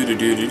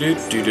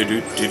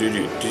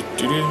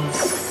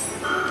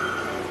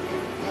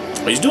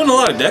doing a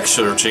lot of deck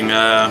searching.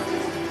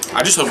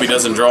 I just hope he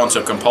doesn't draw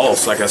into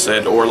Compulse, like I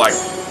said, or like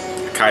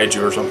a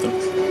Kaiju or something.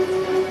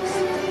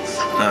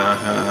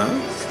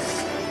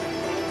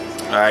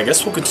 I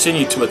guess we'll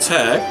continue to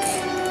attack.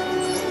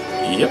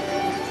 Yep.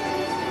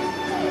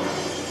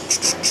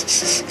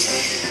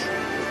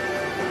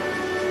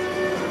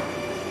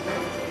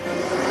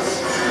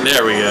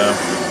 There we go.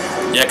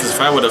 Yeah, because if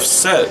I would have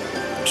set,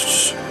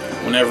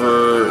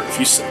 if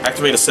you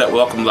activate a set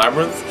Welcome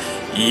Labyrinth,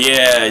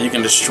 yeah, you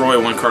can destroy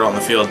one card on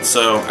the field.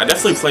 So I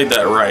definitely played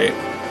that right.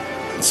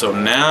 So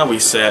now we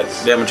set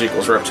damage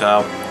equals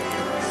reptile.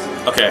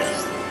 Okay.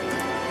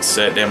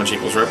 Set damage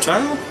equals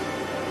reptile.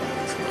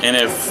 And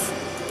if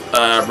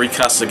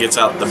Rikasa gets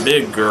out the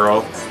big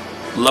girl,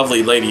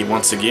 lovely lady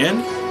once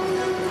again,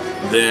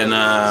 then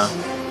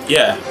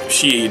yeah, if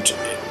she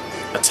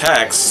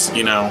attacks,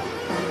 you know,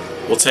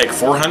 we'll take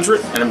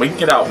 400, and then we can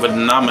get out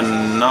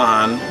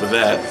Phenomenon with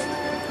that.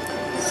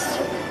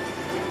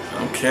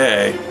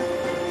 Okay.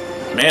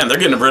 Man, they're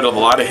getting rid of a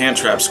lot of hand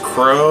traps.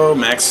 Crow,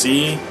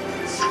 Maxi.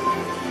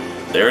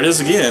 There it is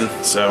again.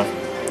 So,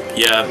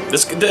 yeah,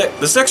 this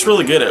deck's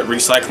really good at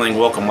recycling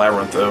Welcome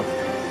Labyrinth, though.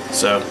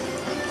 So,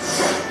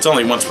 it's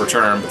only once per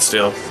turn, but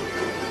still.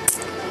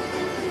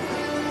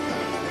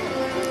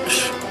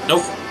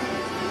 Nope.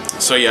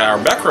 So, yeah, our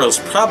back row's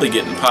probably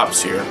getting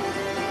pops here.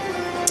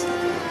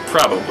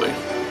 Probably.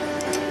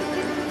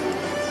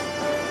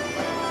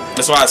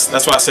 That's why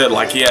I said,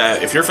 like, yeah,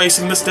 if you're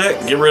facing this deck,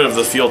 get rid of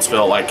the field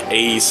spell, like,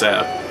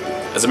 ASAP.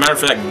 As a matter of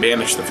fact,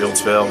 banish the field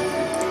spell,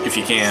 if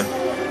you can.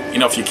 You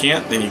know, if you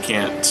can't, then you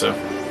can't, so.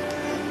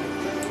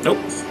 Nope.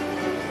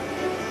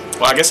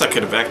 Well, I guess I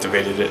could have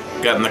activated it.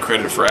 Gotten the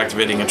credit for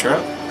activating a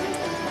trap.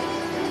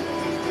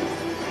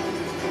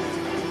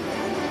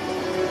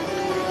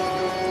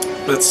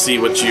 Let's see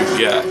what you've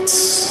got.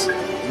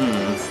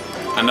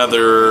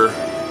 Another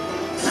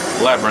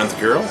Labyrinth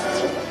girl.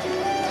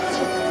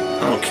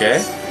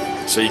 Okay.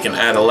 So you can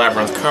add a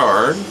Labyrinth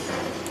card.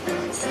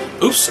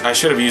 Oops, I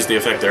should have used the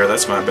effect there.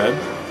 That's my bad.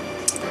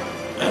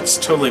 That's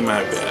totally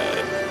my bad.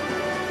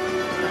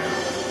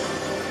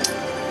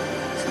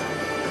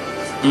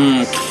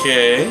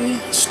 Okay.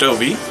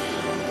 Stovey.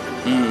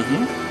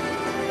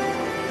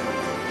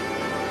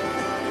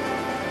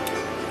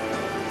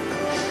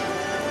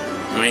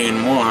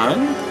 Main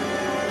one.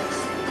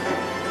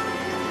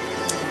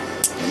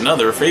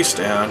 Another face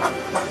down.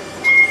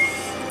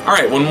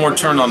 Alright, one more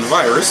turn on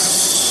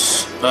Virus.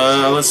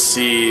 Let's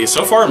see.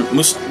 So far,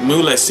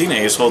 Mulesine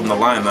is holding the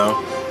line, though.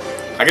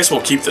 I guess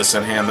we'll keep this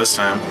in hand this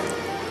time.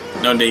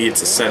 No need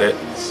to set it.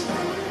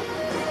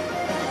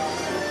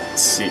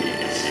 Let's see.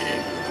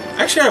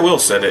 Actually, I will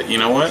set it. You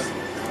know what?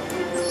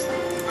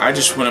 I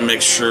just want to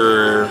make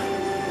sure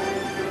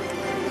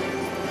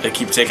they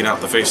keep taking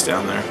out the face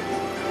down there.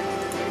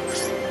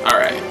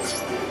 Alright.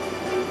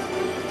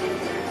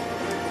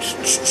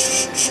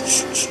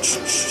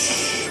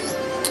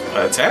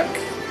 Attack.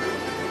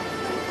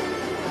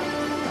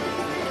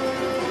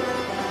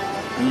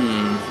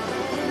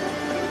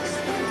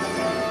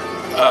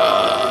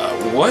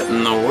 What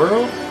in the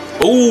world?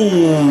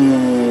 Ooh.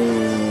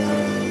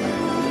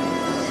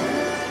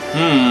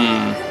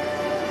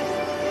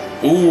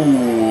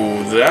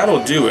 Ooh,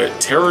 that'll do it.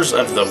 Terrors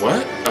of the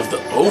what? Of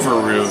the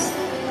Overroot.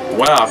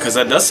 Wow, because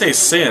that does say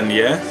sin,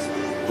 yeah?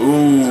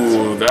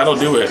 Ooh, that'll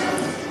do it.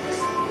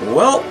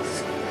 Well,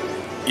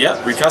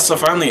 yeah, Rikasa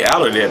finally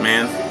outed it,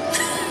 man.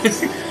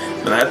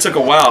 That took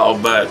a while,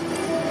 but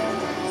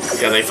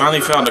yeah, they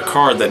finally found a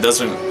card that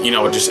doesn't, you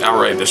know, just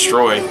outright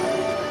destroy.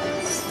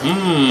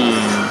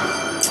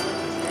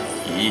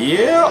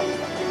 Yeah.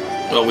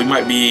 Well, we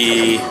might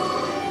be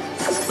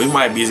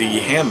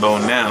hand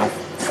bone now.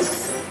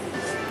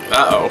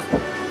 Uh-oh.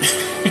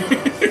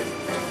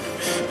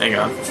 Hang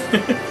on.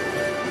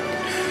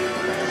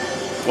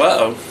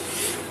 Uh-oh.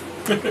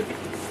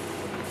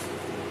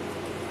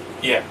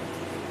 Yeah.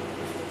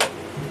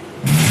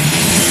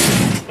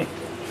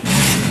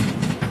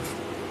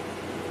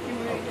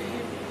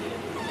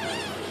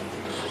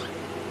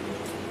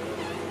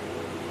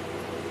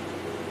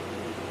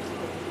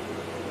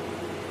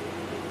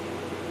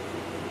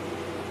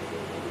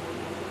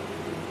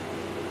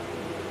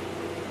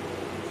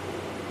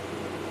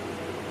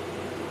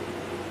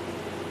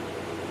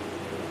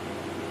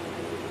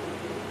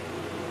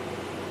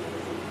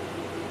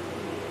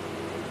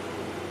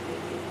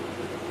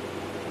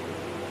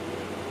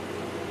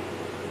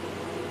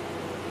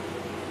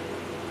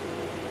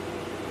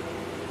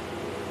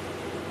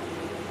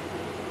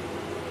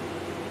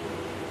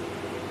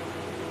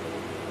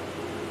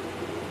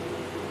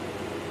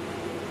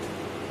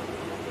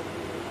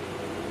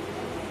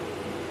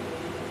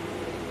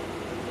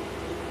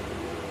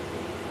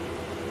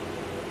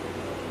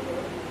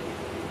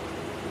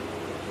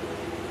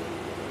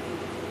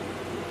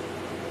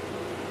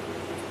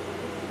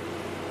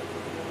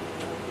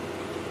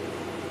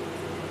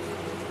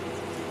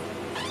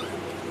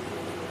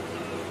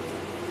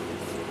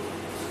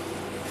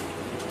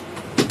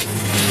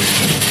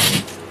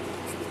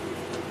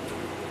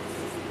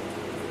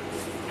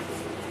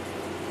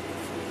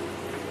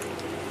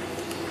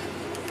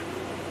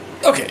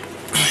 Okay,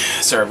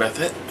 sorry about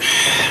that.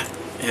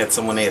 I had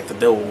someone at the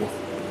door.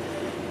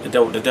 The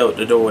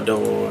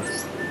door.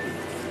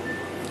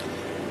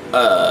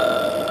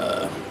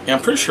 Yeah,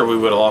 I'm pretty sure we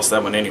would have lost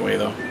that one anyway,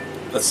 though.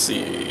 Let's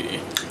see.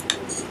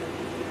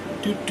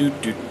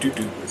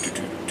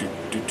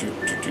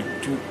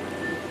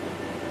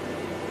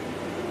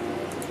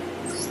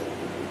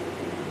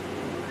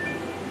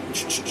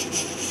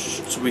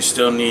 So we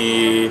still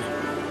need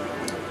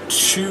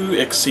 2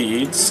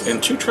 exceeds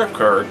and 2 trap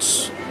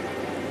cards.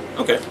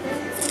 Okay.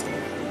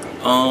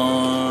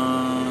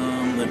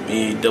 Let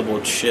me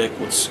double check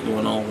what's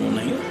going on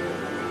here.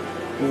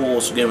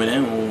 What's going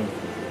on?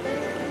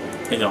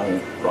 You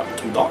know, right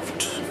to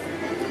dart.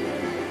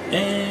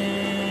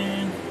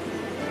 And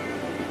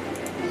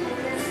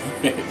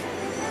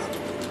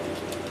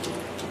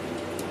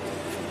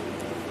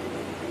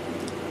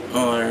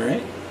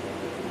alright.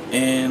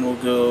 And we'll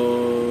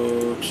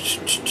go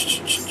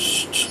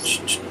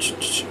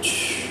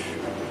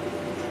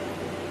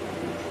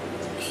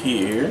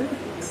here.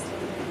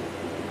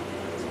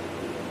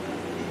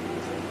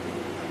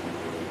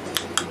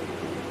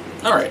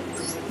 Alright,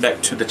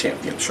 back to the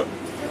championship.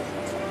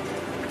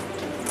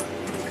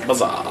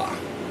 Bazaar.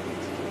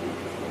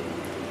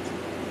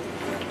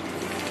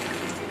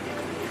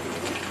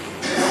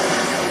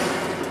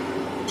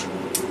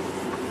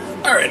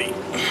 Alrighty.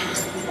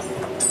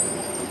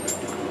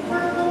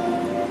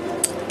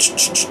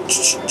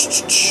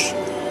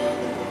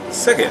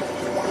 Second.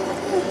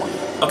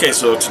 Okay,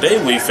 so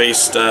today we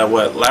faced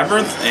what,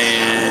 Labyrinth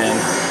and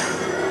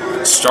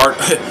Sword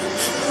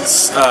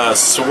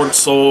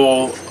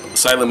Soul,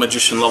 Silent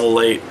Magician level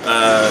 8,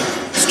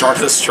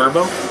 Stardust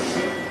Turbo.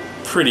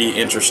 Pretty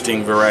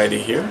interesting variety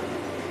here.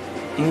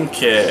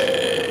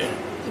 Okay,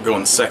 we're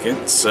going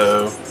second,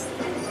 so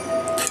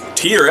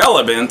tier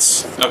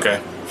elements.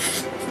 Okay.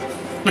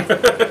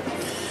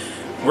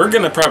 We're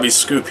gonna probably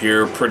scoop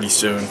here pretty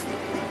soon.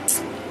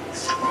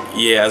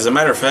 Yeah, as a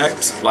matter of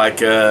fact,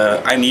 like,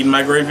 I need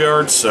my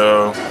graveyard,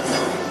 so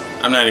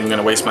I'm not even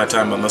gonna waste my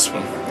time on this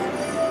one.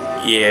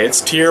 Yeah,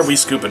 it's tier, we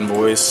scooping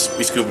boys.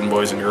 We scooping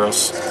boys and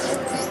girls.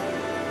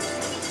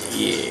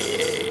 Yeah.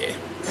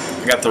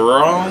 I got the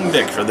wrong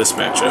deck for this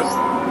matchup.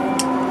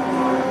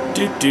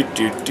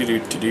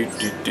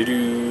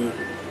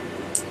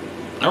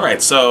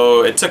 Alright,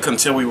 so it took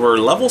until we were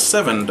level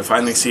 7 to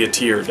finally see a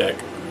tier deck.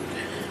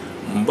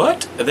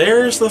 But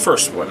there's the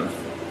first one.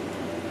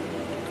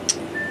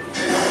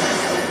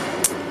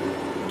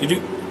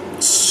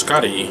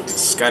 Scotty.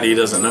 Scotty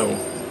doesn't know.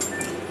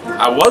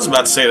 I was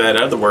about to say that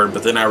other word,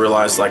 but then I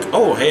realized, like,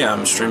 oh, hey,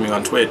 I'm streaming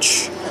on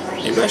Twitch.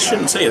 Maybe I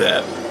shouldn't say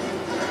that.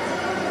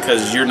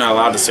 Because you're not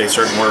allowed to say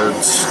certain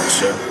words,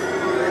 so.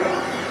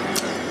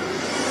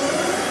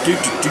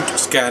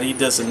 Scotty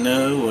doesn't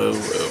know.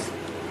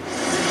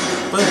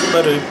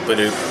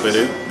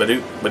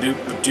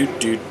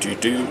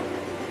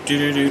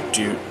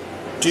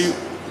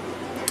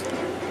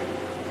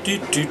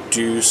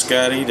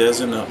 Scotty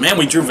doesn't know. Man,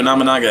 we drew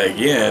Venamanaga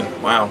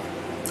again. Wow.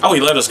 Oh,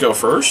 he let us go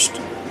first?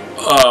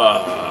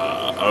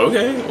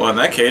 Okay. Well, in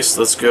that case,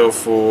 let's go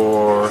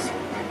for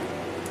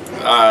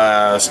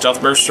Stealth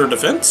Burster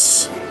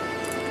Defense.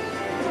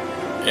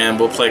 And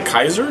we'll play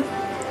Kaiser.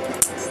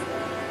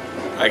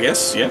 I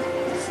guess, yeah.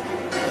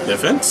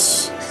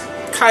 Defense.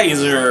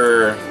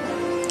 Kaiser.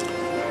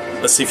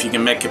 Let's see if you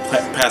can make it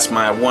past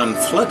my 1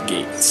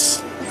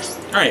 floodgates.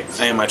 Alright,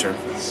 I am my turn.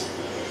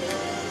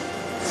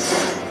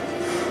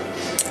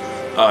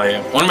 Oh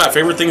yeah. One of my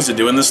favorite things to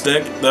do in this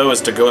deck, though,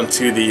 is to go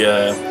into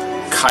the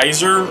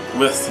Kaiser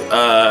with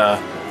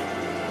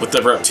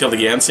the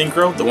Reptilian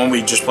Synchro, the one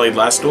we just played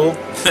last duel.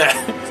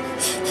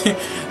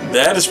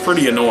 That is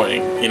pretty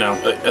annoying, you know,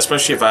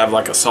 especially if I have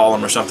like a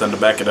Solemn or something to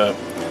back it up.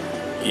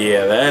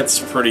 Yeah, that's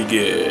pretty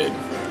good.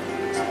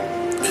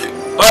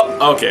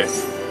 Oh, okay.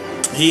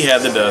 He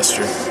had the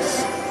duster.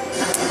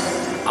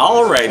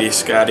 Alrighty,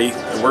 Scotty.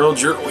 The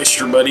world's your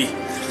oyster, buddy.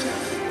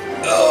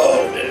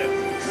 Oh, man.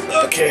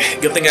 Okay,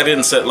 good thing I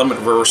didn't set limit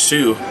verse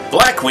 2.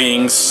 Black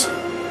Wings.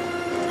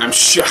 I'm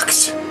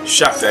shocked.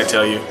 Shocked, I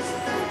tell you.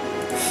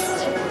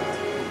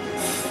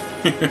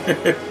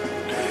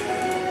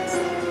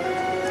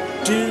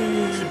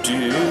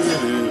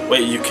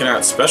 Wait, you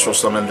cannot special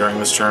summon during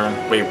this turn.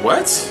 Wait,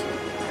 what?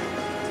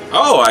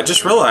 Oh, I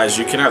just realized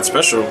you cannot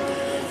special.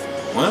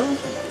 Well,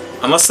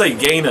 unless they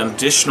gain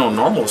additional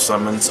normal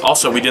summons.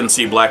 Also, we didn't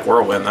see Black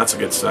Whirlwind. That's a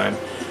good sign.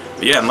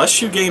 But yeah,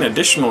 unless you gain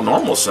additional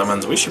normal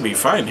summons, we should be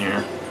fine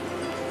here.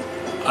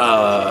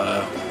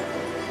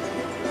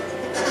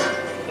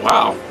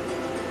 Wow.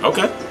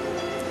 Okay.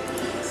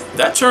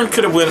 That turn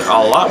could have went a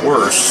lot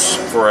worse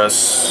for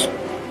us.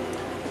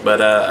 But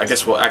I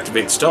guess we'll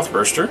activate Stealth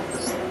Burster.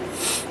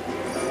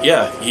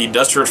 Yeah, he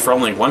dustered for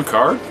only 1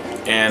 card.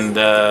 And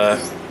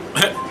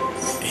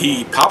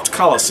he popped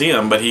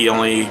Colosseum, but he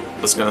only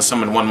was going to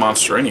summon 1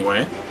 monster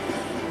anyway.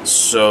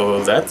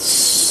 So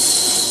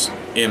that's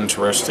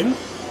interesting.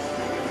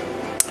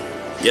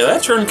 Yeah,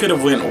 that turn could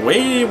have went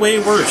way, way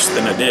worse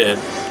than it did.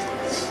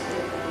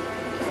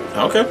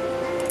 Okay.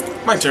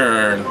 My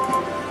turn.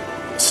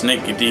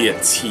 Snake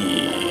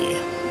Deity.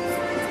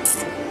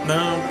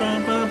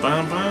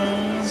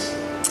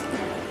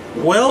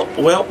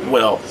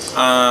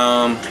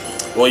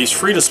 Well, he's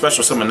free to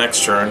special summon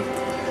next turn.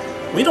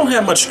 We don't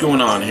have much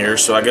going on here,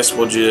 so I guess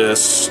we'll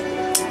just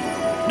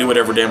do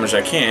whatever damage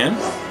I can.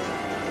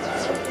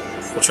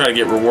 We'll try to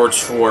get rewards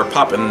for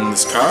popping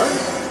this card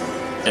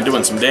and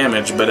doing some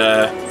damage, but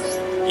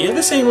yeah,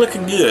 this ain't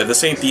looking good.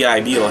 This ain't the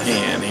ideal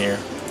hand here.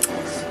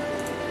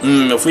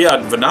 If we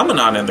had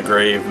Phenomenon in the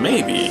grave,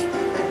 maybe.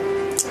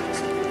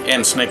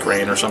 And Snake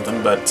Rain or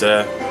something, but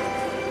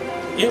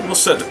yeah, we'll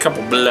set a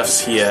couple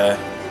bluffs here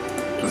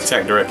and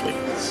attack directly.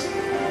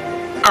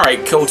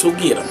 Alright, Koto,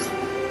 get him.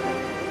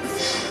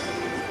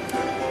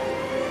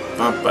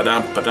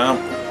 Bum-ba-dum-ba-dum.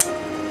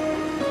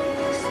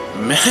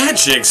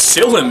 Magic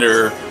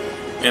Cylinder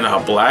in a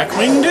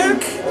Blackwing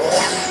deck?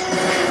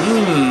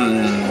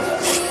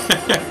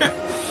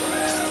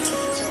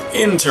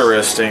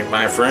 Interesting,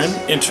 my friend.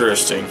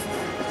 Interesting.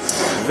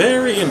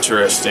 Very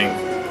interesting.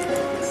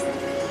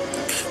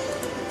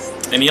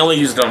 And he only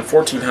used it on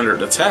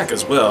 1400 attack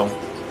as well.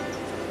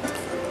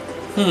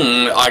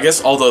 I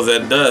guess although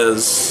that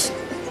does,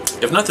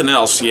 if nothing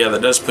else, yeah,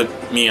 that does put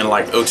me in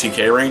like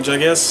OTK range, I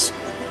guess.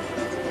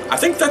 I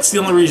think that's the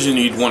only reason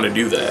you'd want to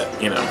do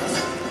that, you know.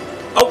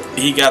 Oh,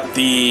 he got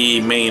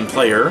the main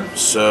player,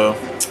 so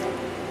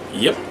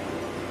yep.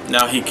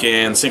 Now he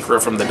can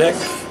synchro from the deck.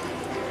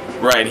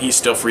 Right, he's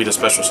still free to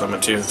special summon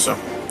too, so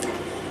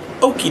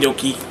okie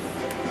dokie.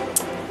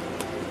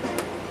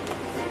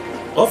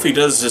 Well, if he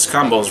does his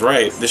combos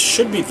right, this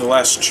should be the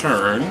last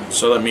turn.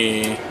 So let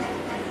me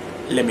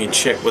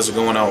check what's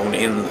going on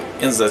in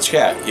the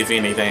chat, if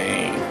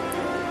anything.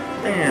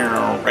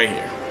 Right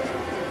here.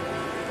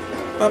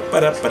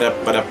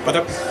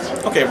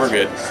 Okay, we're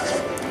good.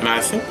 And I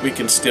think we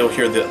can still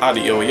hear the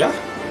audio, yeah?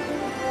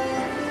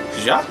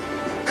 Yeah?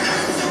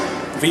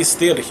 We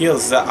still hear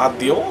the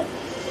audio?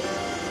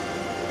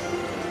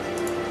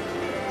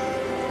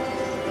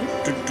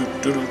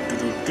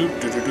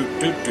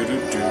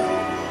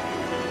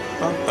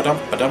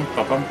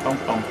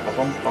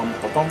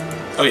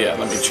 Oh yeah,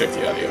 let me check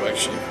the audio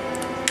actually.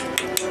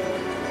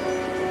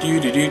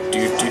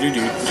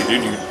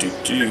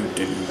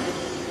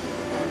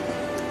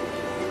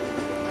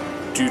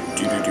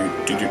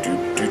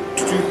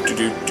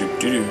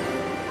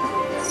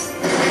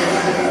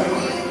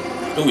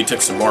 Oh, we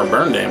took some more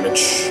burn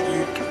damage.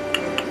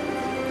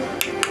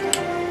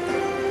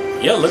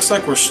 Yeah, looks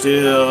like we're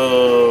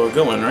still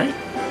going, right?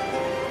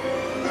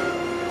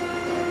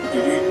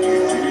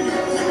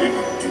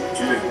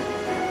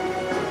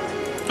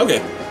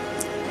 Okay.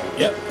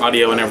 Yep,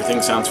 audio and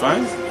everything sounds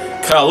fine.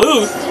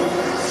 Kalu!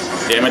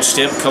 Damage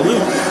tip, Kalu.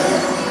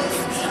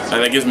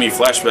 And that gives me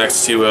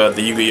flashbacks to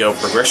the Yu-Gi-Oh!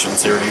 Progression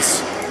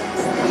series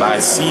by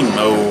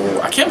Simo.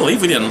 I can't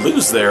believe we didn't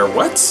lose there.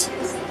 What?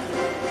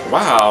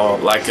 Wow,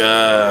 like,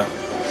 I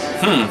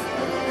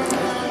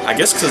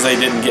guess because they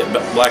didn't get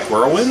Black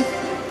Whirlwind?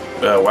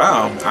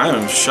 Wow, I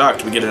am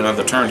shocked we get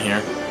another turn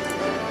here.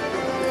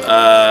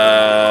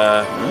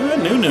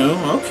 Nunu,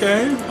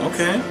 okay.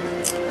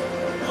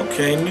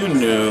 Okay,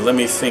 Nunu, let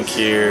me think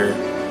here.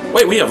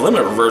 Wait, we have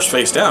Limit Reverse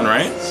face down,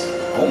 right?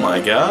 Oh my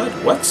god,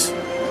 what?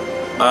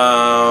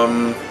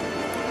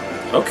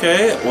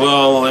 Okay,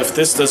 well, if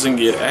this doesn't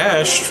get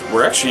ashed,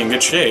 we're actually in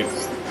good shape.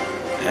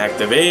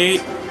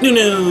 Activate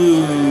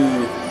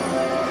Nunu!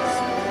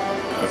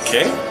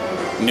 Okay.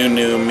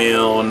 Nunu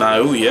Mil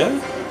Nauya.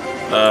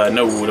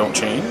 No, don't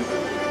chain.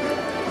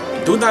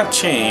 Do not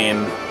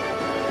chain.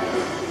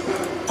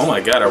 Oh my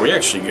god, are we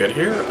actually good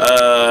here?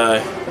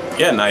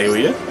 Yeah,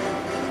 Nauya.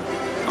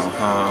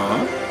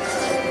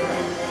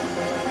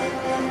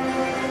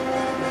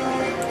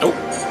 Oh.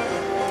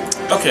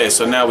 Okay,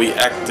 so now we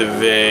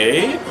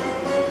activate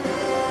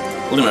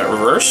Limit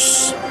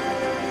Reverse.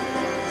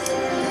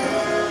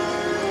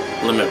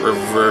 Limit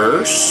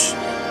Reverse.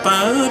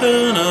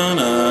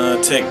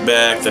 Ba-da-na-na. Take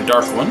back the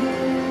dark one.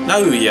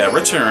 Nauya,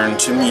 return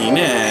to me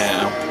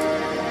now.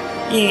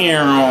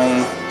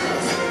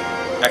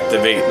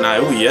 Activate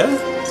Nauya.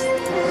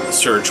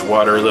 Search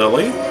Water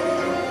Lily.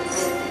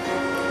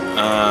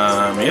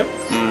 Yep.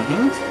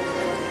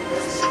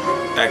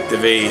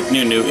 Activate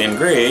Nunu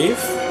Engrave.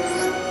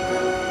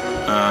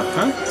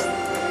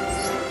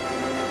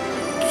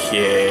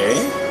 Okay.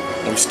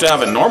 We still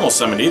haven't normal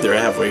summoned either,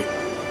 have we?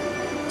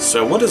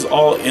 So what is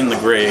all in the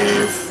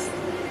grave?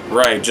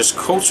 Right, just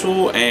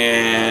Kotal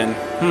and...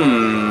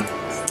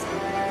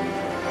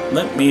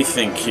 Let me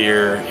think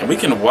here. And we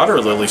can Water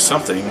Lily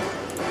something.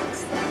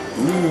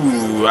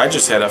 Ooh, I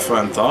just had a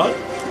fun thought.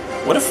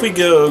 What if we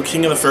go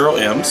King of the Pharaoh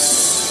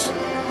Imps?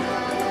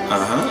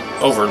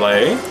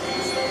 Overlay.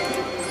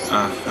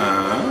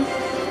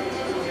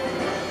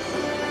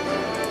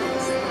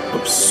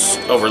 Oops.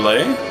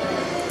 Overlay.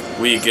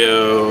 We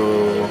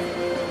go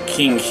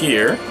King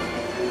here.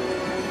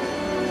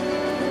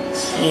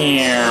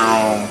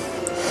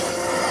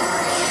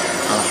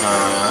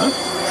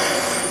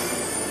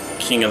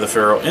 King of the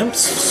Pharaoh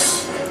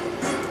Imps.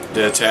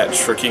 Detach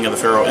for King of the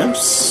Pharaoh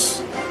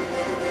Imps.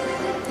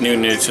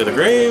 New to the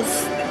grave.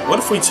 What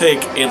if we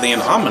take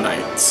Alien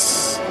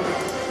Ammonites?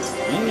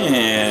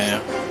 Yeah.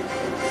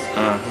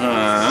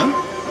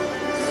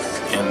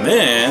 And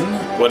then,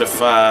 what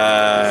if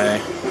I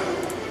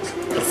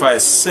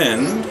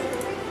send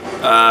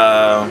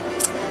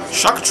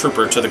Shock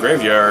Trooper to the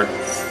graveyard?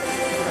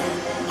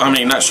 I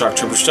mean, not Shock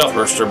Trooper, Stealth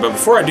Burster. But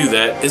before I do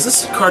that, is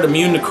this card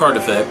immune to card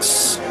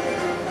effects?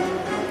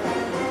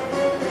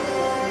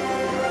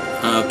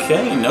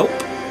 Okay, nope.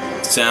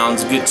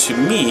 Sounds good to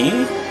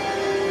me.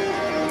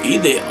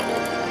 Ideal.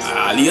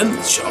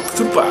 Alien Shock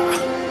Trooper.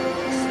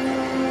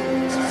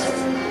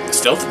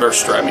 Stealth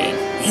Burster, I mean.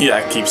 Yeah,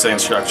 I keep saying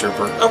Shock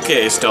Trooper.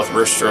 Okay, Stealth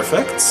Burster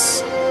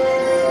effects.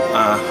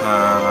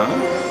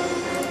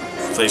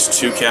 Place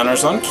 2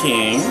 counters on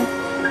King.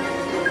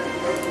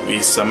 We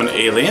summon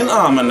Alien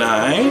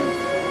Ammonite.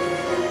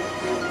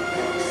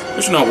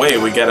 There's no way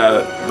we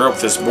broke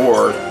this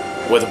board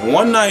with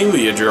 1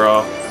 YUGIOH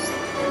draw.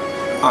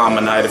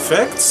 Ammonite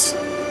effects.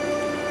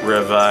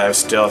 Revive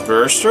Stealth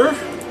Burster.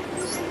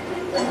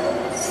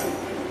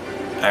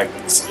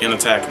 Acts in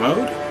attack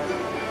mode.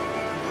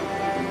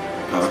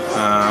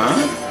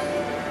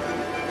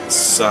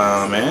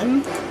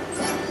 Summon.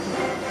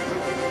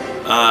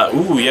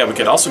 Ooh, yeah, we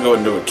could also go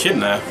into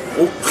Echidna.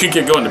 Oh, we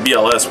could go into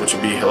BLS, which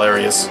would be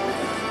hilarious.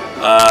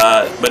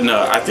 But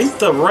no, I think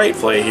the right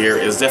play here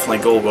is definitely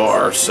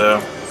Golgar,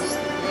 so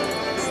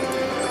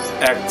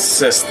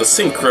access the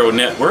Synchro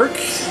network.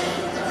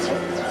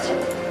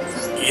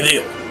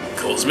 Ideal.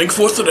 Cosmic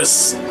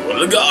Fortress.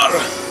 Golgar.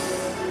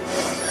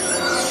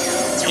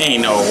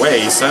 Ain't no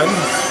way, son.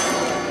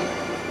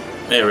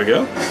 There we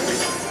go.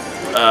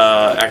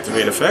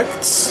 Activate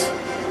effects.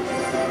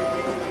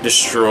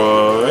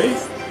 Destroy.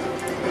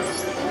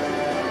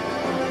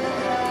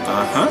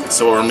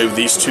 So we'll remove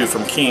these 2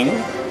 from King.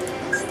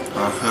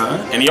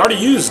 And he already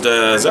used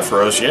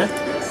Zephyros, yeah?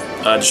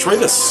 Destroy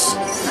this.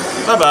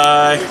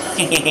 Bye-bye.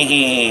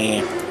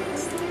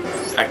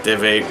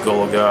 Activate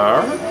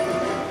Golgar.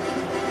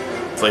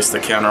 Place the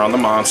counter on the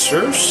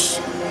monsters.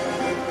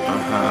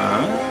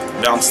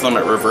 Bounce them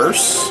at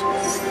reverse.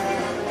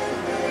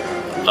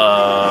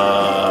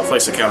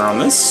 Place a counter on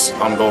this,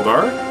 on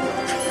Golgar.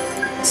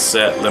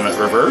 Set limit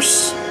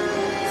reverse.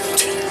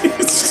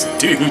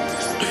 Dude.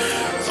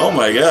 Oh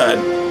my god.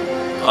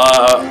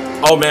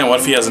 Oh man, what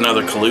if he has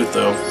another Kalut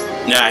though?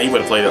 Nah, he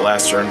would have played it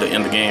last turn to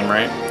end the game,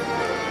 right?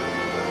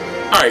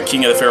 Alright,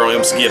 King of the Pharaoh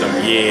Imps, get him.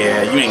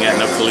 Yeah, you ain't got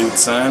no Kalut,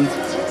 son.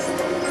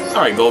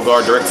 Alright,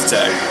 Golgar, direct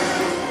attack.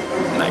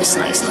 Nice,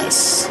 nice,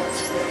 nice.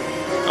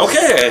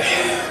 Okay.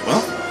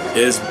 Well,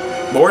 his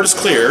board is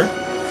clear.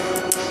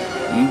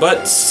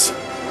 But,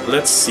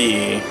 let's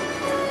see.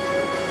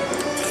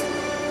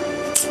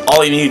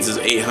 All he needs is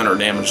 800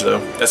 damage, though.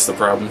 That's the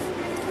problem.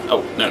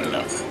 Oh, no, no,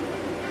 no.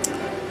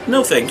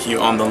 No thank you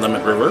on the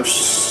limit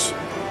reverse.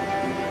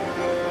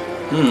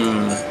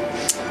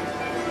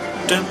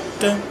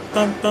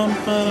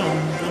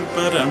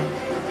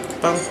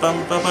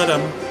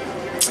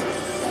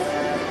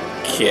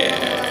 Okay.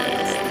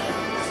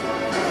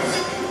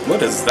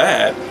 What is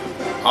that?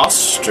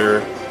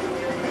 Oster.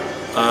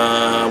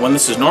 When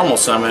this is normal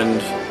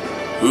summoned,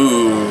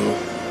 ooh,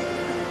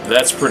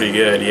 that's pretty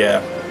good,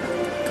 yeah.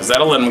 Because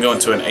that'll let him go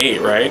into an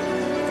 8, right?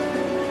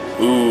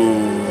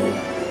 Ooh.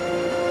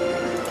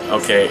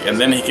 Okay, and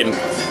then he can...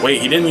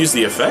 Wait, he didn't use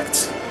the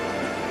effect?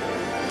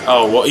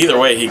 Oh, well, either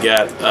way, he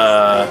got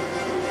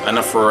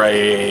enough for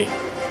a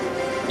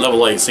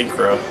level 8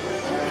 Synchro.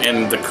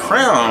 And the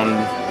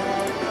crown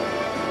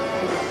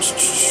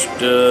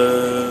does...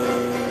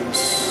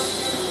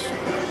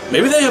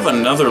 Maybe they have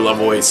another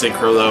level 8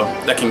 Synchro, though,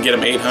 that can get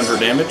him 800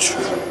 damage.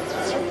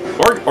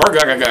 Or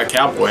Gaga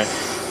Cowboy.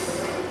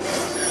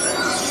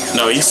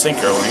 No, he's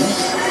Synchroing.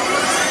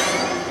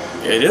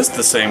 It is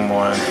the same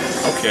one.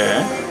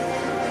 Okay.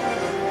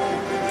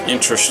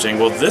 Interesting.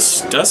 Well,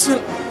 this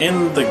doesn't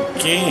end the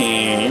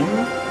game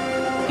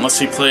unless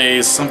he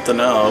plays something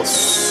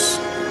else.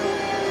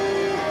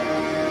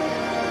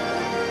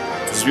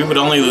 Because we would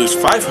only lose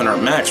 500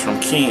 max from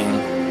King.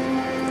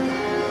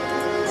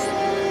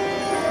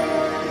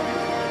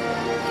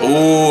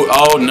 Ooh,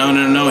 oh, no,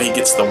 no, no. He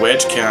gets the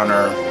wedge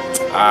counter.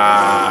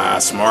 Ah,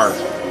 smart.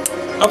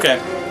 Okay.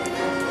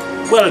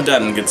 Well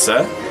done, good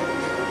sir.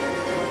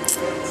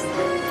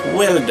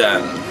 Well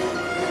done.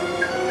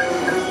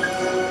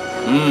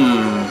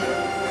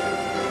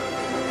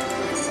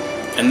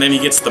 And then he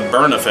gets the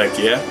burn effect,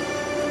 yeah?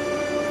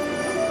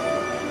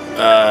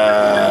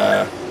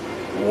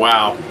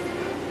 Wow.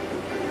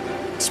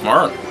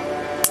 Smart.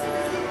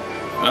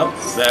 Well,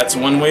 that's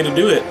one way to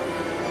do it.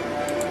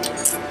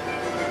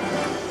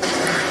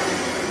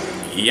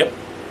 Yep.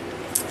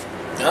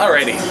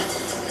 Alrighty.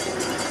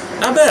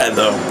 Not bad,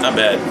 though. Not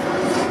bad.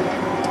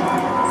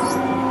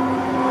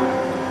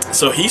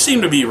 So he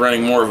seemed to be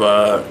running more of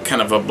a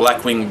kind of a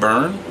Blackwing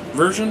Burn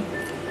version.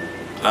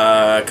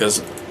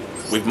 Because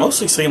we've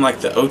mostly seen like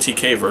the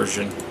OTK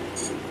version.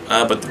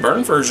 But the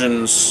Burn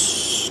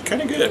version's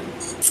kind of good.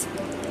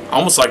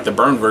 Almost like the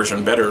Burn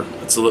version better.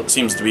 It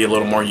seems to be a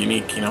little more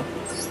unique, you know.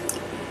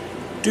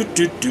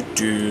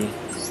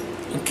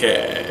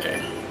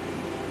 Okay.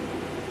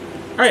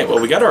 Alright, well,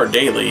 we got our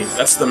daily.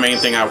 That's the main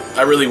thing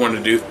I really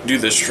wanted to do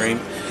this stream.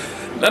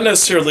 Not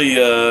necessarily,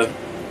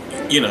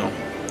 you know,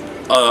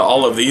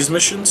 all of these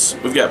missions.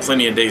 We've got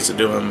plenty of days to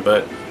do them,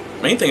 but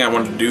main thing I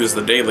wanted to do is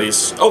the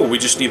dailies. Oh, we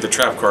just need the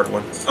trap card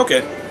one.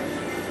 Okay.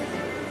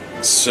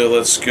 So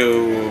let's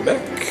go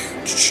back.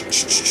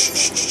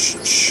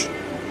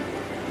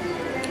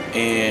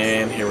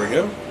 And here we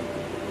go.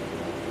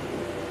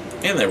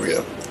 And there we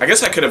go. I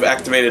guess I could have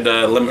activated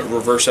limit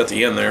reverse at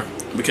the end there.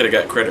 We could have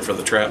got credit for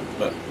the trap,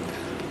 but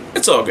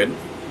it's all good.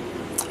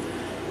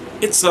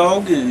 It's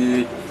all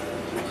good.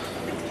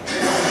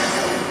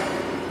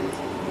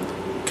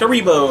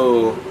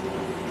 Kuriboh.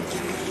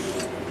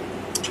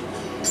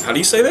 How do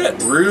you say that?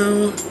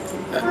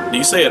 Do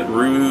you say it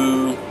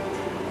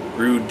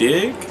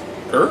dig?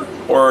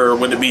 Or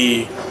would it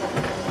be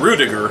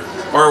Rudiger?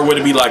 Or would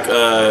it be like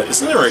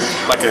isn't there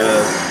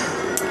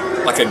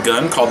like a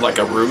gun called like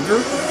a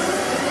Ruger?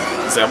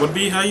 Is that would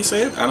be how you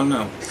say it? I don't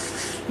know.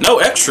 No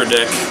extra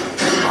deck.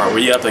 Are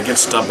we up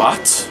against a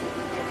bot?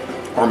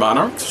 Or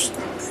monarchs?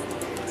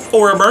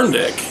 Or a burn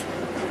deck?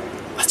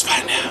 Let's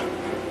find out.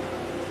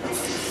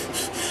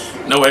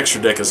 No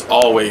extra deck is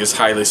always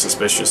highly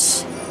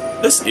suspicious.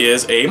 This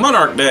is a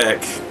monarch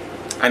deck.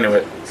 I knew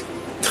it.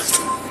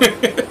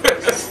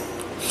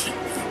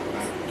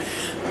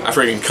 I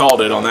freaking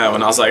called it on that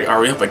one. I was like, are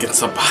we up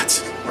against a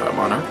bot or a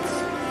monarch?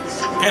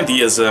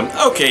 Pantheism.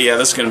 Okay, yeah,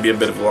 this is going to be a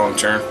bit of a long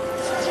turn.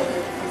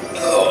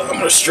 Oh, I'm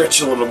going to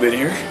stretch a little bit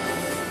here.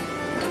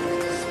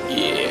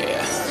 Yeah.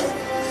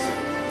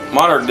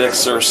 Monarch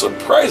decks are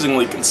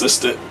surprisingly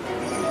consistent.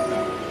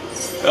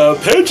 A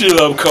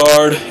pendulum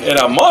card in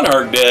a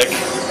monarch deck?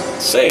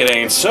 Say it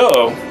ain't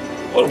so.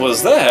 What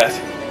was that?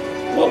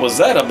 What was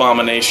that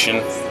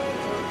abomination?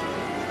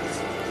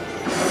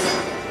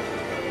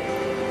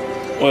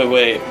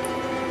 Wait.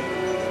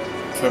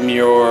 From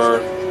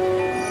your...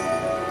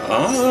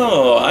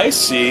 Oh, I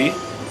see.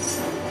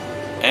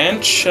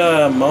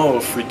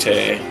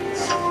 Anchamofrite.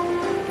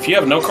 If you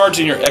have no cards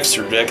in your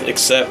extra deck,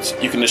 except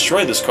you can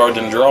destroy this card,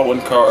 then draw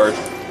one card,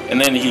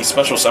 and then he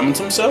special summons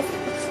himself?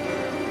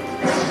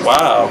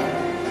 Wow.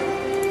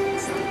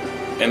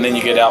 And then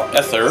you get out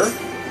Ether.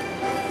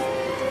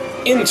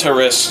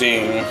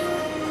 Interesting.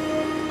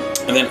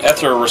 And then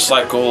Ether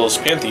recycles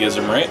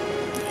Pantheism, right?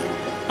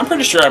 I'm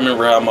pretty sure I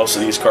remember how most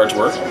of these cards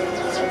work.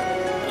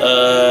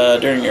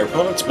 During your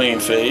opponent's main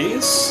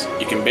phase,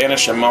 you can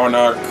banish a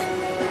monarch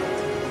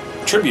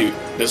tribute.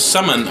 This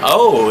summon.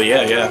 Oh,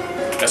 yeah.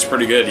 That's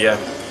pretty good, yeah.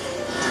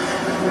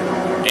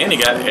 And you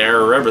got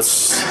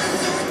Erebus.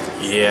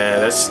 Yeah,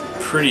 that's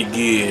pretty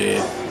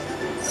good.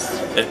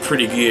 That's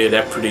pretty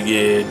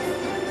good.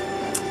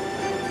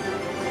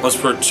 Once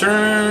per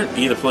turn,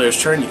 either player's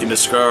turn, you can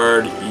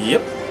discard,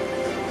 yep,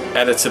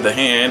 add it to the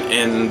hand,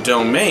 and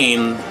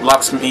domain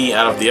locks me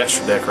out of the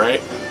extra deck,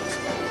 right?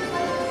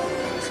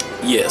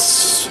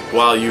 Yes.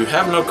 While you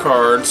have no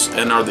cards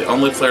and are the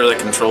only player that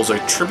controls a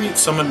tribute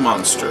summoned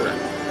monster.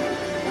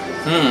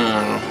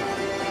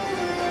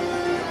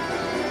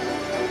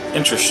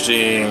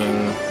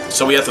 Interesting.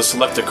 So we have to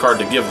select a card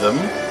to give them.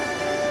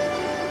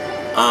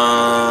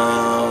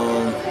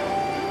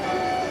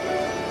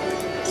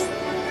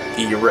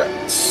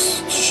 Erupt.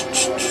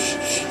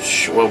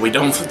 Well, we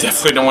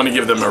definitely don't want to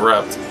give them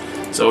Erupt,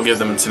 so we'll give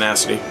them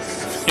Tenacity.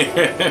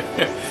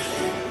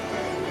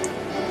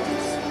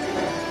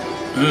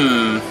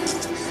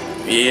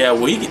 Yeah,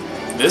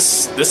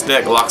 this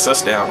deck locks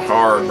us down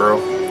hard,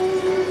 bro.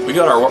 We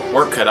got our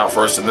work cut out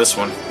for us in this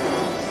one.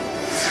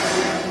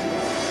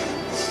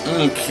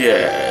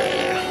 Okay.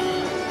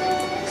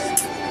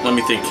 Let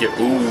me think here.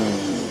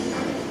 Ooh.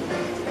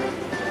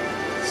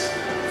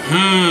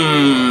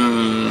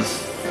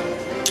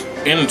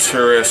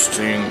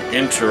 Interesting.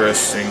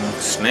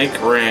 Snake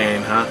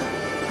Rain, huh?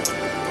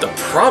 The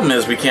problem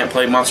is we can't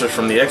play monsters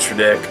from the extra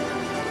deck.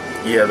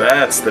 Yeah,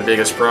 that's the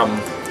biggest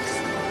problem.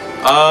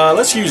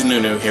 Let's use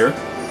Nunu here.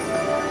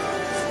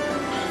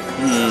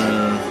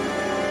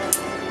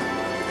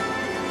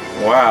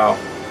 Wow.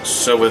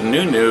 So with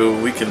Nunu,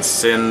 we can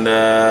send,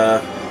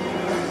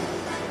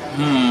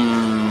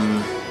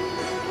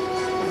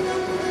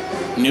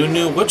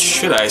 Nunu, what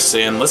should I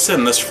send? Let's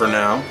send this for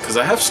now, because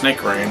I have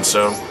Snake Rain,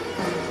 so...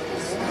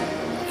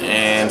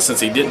 And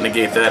since he didn't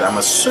negate that, I'm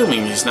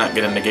assuming he's not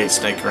going to negate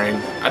Snake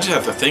Rain. I just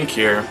have to think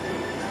here.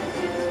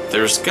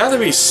 There's got to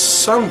be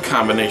some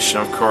combination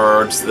of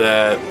cards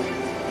that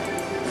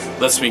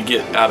lets me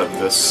get out of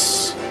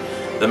this.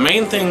 The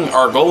main thing,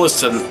 our goal is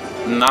to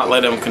not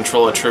let him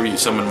control a tribute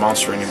summon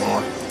monster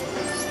anymore.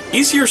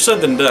 Easier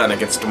said than done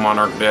against a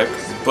Monarch deck,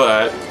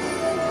 but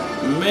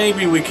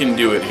maybe we can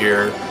do it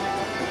here.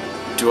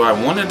 Do I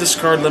want to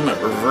discard Limit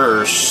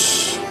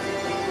Reverse?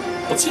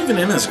 What's even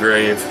in his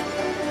grave?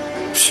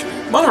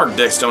 Monarch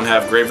decks don't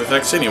have grave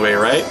effects anyway,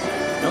 right?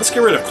 Now let's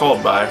get rid of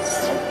Called By.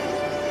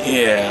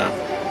 Yeah.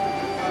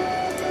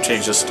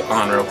 Change this to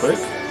on real quick.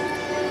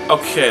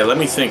 Okay, let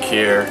me think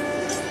here.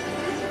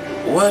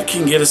 What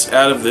can get us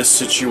out of this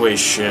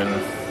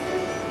situation?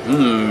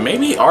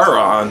 Maybe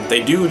Aron.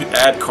 They do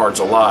add cards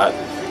a lot.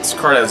 This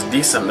card has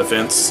decent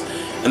defense.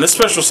 And this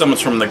special summons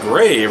from the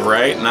grave,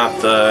 right?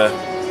 Not the...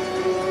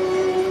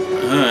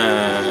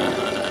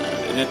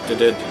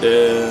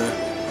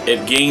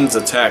 It gains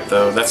attack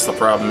though. That's the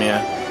problem,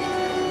 yeah.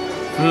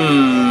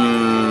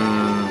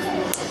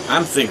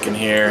 I'm thinking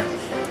here.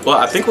 Well,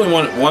 I think we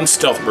want one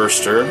stealth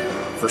burster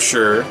for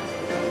sure.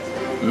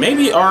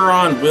 Maybe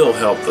Aron will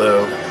help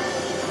though.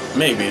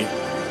 Maybe.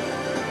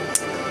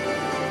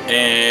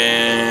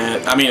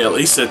 And I mean, at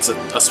least it's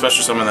a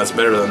special summon that's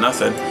better than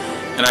nothing.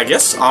 And I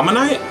guess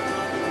Ammonite,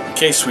 in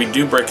case we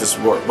do break his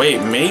ward.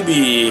 Wait,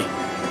 maybe.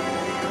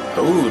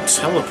 Ooh,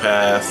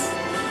 telepath.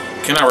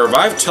 Can I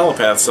revive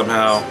telepath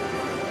somehow?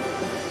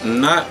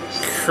 Not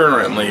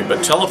currently,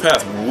 but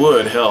telepath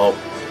would help.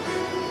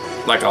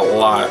 Like a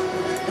lot.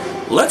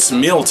 Let's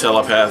mill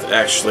telepath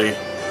actually.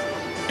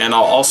 And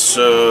I'll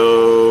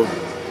also.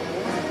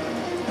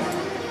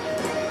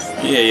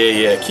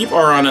 Yeah. Keep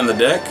Aron in the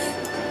deck.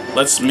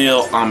 Let's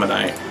mill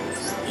Ammonite.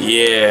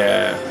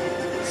 Yeah.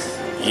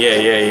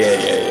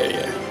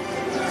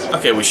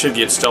 Okay, we should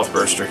get Stealth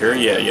Burster here.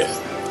 Yeah.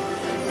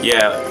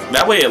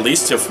 That way, at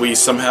least if we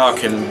somehow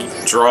can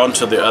draw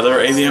into the other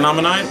Alien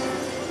Ammonite,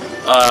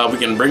 we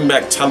can bring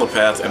back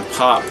Telepath and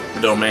pop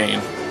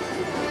Domain.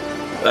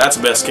 That's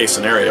best case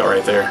scenario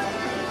right there.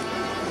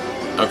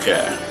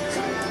 Okay.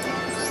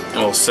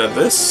 And we'll set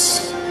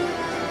this.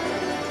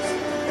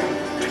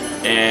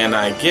 And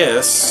I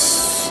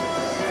guess...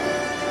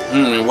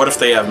 what if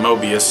they have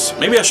Mobius?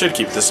 Maybe I should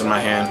keep this in my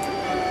hand.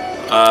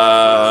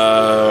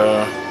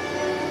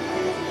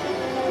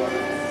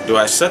 Do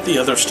I set the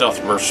other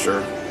Stealth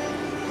Burster?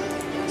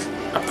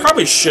 I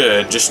probably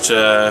should, just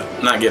to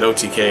not get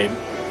OTK'd.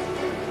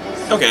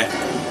 Okay.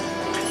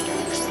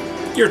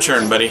 Your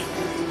turn, buddy.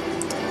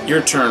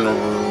 Your turn,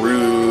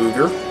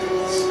 Ruger.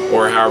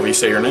 Or however you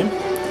say your name.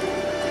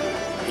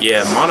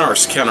 Yeah,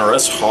 Monarchs counter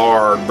us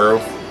hard, bro.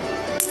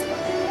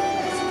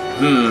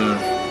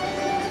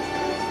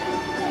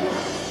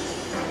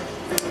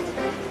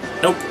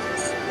 Nope.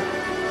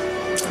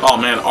 Oh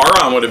man,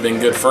 Aron would have been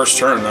good first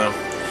turn though.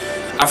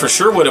 I for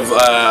sure would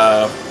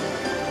have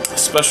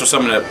special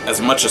summoned it as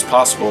much as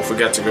possible if we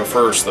got to go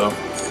first though.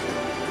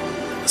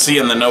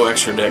 Seeing the no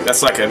extra deck,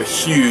 that's like a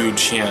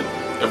huge hint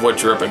of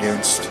what you're up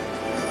against.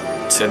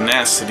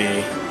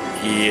 Tenacity,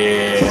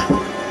 yeah.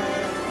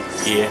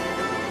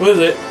 Who is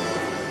it?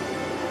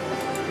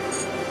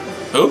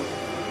 Who?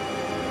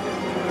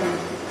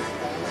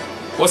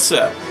 What's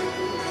that?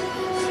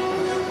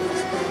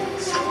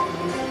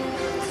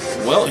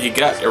 Well, he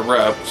got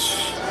Erupt.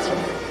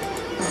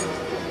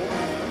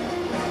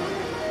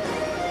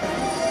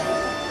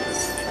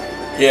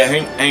 Yeah,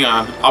 hang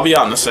on. I'll be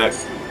out in a sec.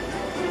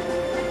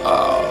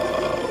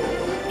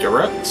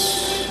 Erupt.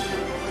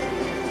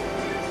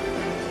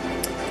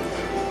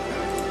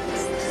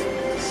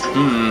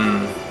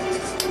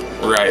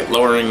 Right,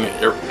 lowering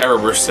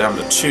Ereburst down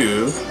to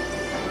 2.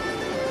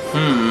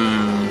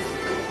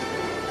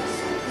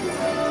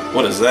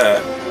 What is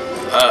that?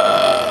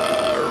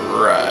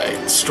 Right.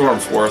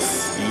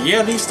 Stormforth.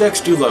 Yeah, these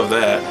decks do love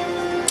that.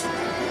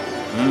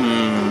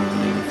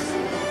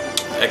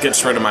 That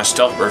gets rid of my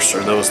Stealth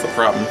Burster, though, is the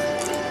problem.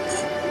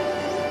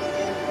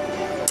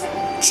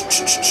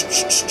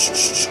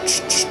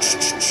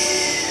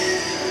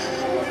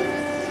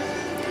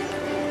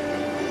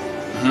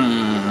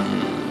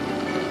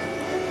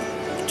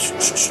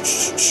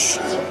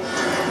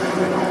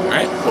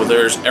 Alright, well,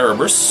 there's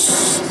Erebus.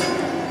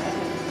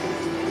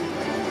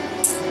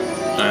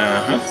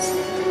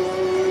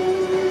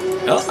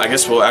 Well, I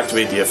guess we'll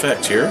activate the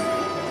effect here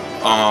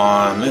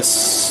on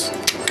this.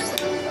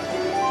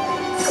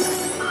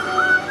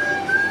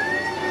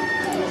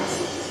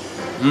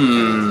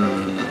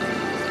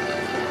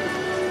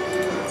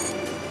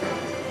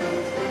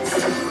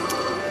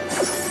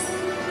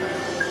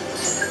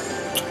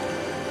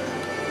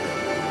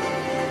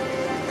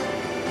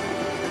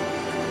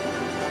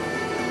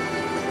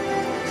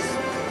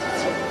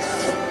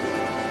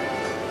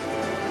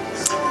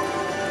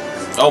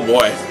 Oh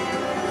boy.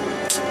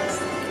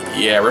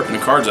 Yeah, ripping the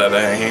cards out of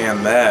that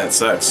hand, that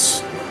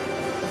sucks.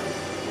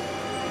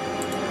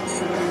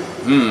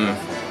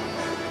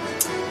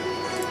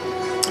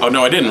 Oh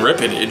no, I didn't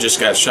rip it, it just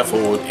got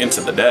shuffled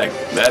into the deck.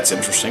 That's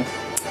interesting.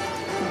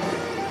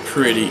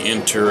 Pretty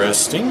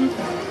interesting.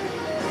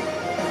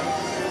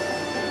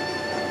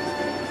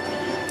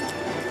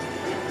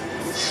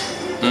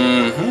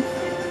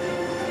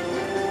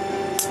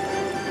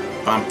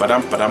 Bum ba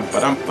dum ba dum ba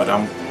dum ba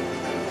dum.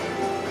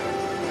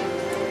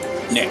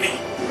 Nah.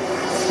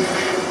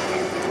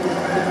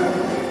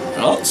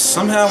 Well,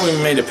 somehow we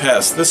made it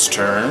past this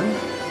turn.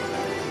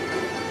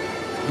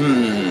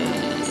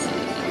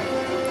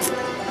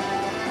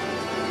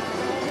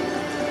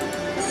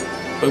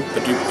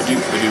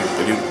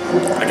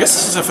 I guess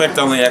this effect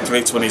only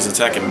activates when he's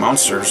attacking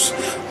monsters.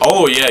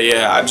 Oh,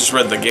 yeah. I just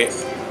read the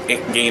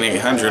gain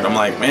 800. I'm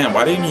like, man,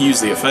 why didn't you use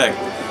the effect?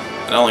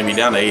 I'd only be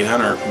down to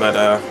 800, but,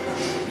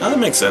 no, that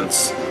makes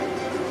sense.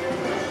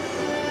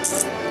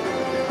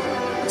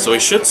 So we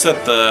should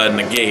set the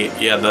negate.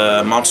 Yeah,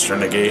 the monster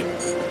negate.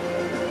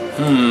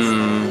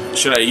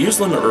 Should I use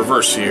limit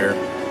reverse here?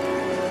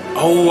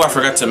 Oh, I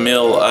forgot to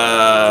mill,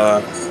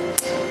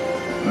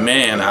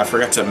 Man, I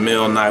forgot to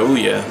mill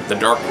Nauya, the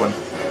dark one.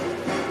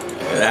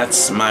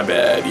 That's my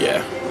bad,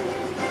 yeah.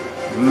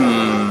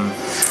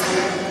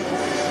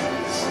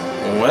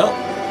 Well,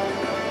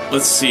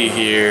 let's see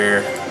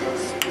here.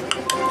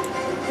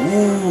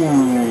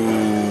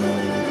 Ooh.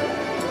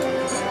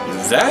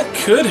 That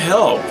could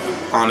help,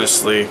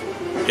 honestly,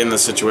 in the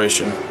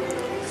situation.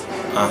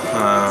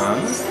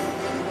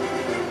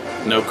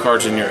 No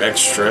cards in your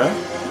extra.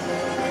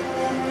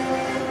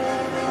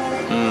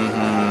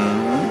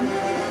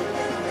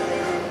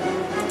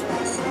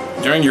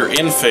 During your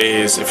end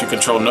phase, if you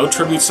control no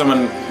tribute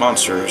summon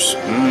monsters.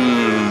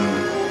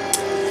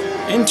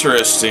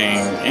 Interesting.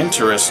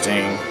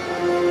 Interesting.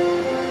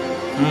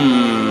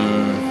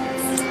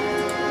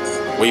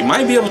 We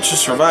might be able to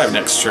survive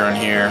next turn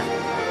here.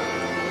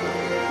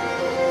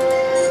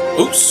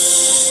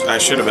 Oops. I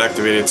should have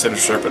activated Cinder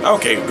Serpent.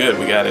 Okay, good.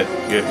 We got it.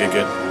 Good, good,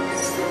 good.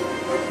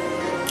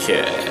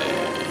 Okay.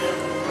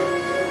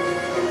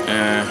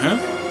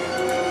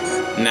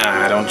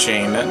 Nah, I don't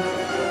chain that.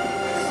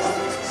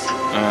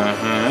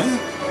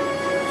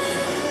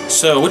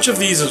 So, which of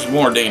these is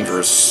more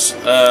dangerous?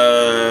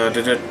 If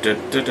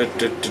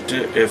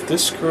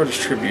this card is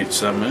tribute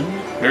summon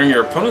during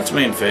your opponent's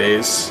main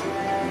phase.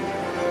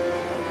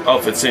 Oh,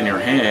 if it's in your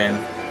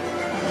hand.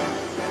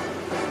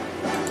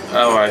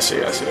 Oh, I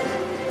see, I see.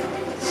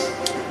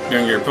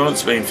 During your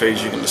opponent's main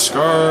phase, you can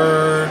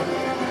discard.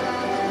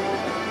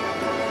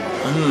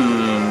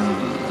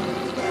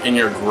 In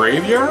your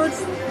graveyard?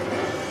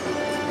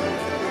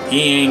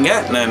 He ain't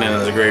got none in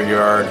the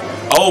graveyard.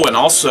 Oh, and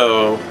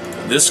also,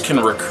 this can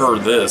recur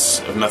this,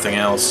 if nothing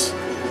else.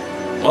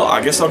 Well,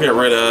 I guess I'll get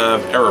rid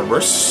of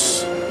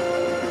Erebus.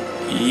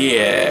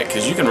 Yeah,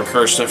 because you can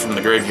recur stuff from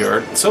the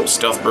graveyard. So,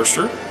 Stealth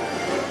Burster.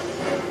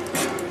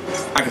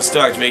 I can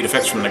still activate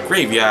effects from the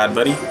graveyard,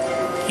 buddy.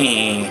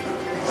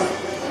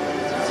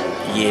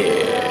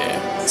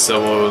 Yeah.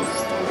 So, we'll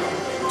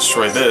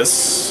destroy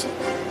this.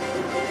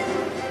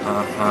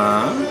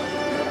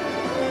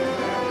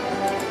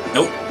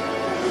 Nope.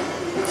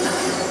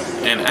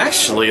 And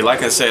actually,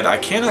 like I said, I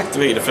can't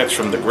activate effects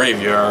from the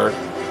graveyard.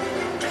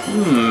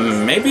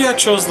 Maybe I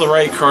chose the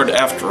right card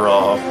after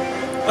all.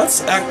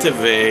 Let's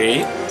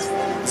activate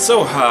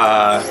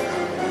Zoha.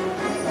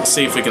 Let's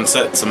see if we can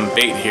set some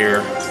bait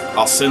here.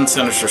 I'll send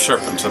Sinister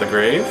Serpent to the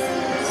grave.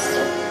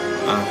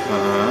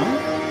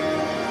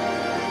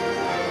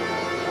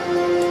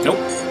 Nope.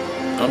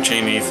 Don't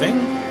chain anything.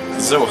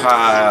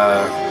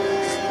 Zoha.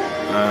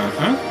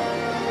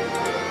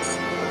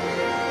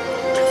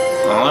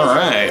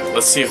 Alright,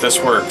 let's see if this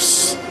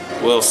works.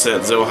 We'll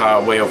set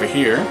Zoha way over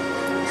here.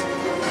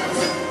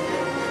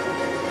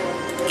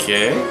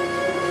 Okay.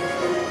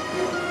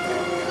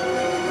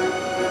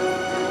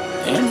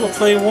 And we'll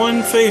play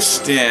one face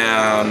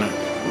down,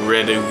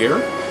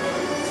 Reduger.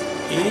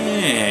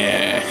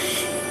 Yeah.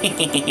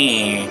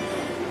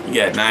 You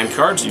got 9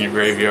 cards in your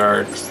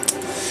graveyard.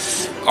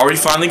 Are we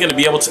finally going to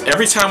be able to...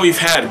 Every time we've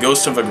had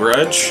Ghost of a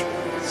Grudge,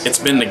 it's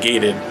been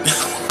negated.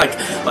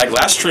 like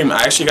last stream,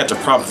 I actually got to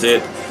prompt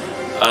it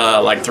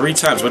like 3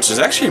 times, which is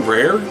actually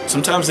rare.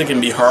 Sometimes it can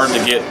be hard to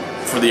get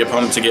for the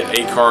opponent to get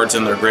 8 cards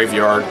in their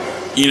graveyard,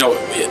 you know,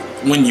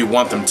 when you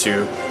want them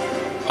to,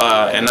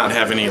 and not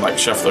have any like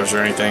shufflers or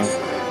anything.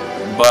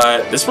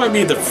 But this might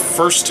be the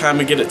first time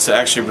we get it to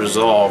actually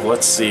resolve.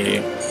 Let's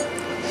see.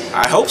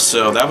 I hope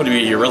so. That would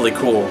be really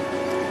cool.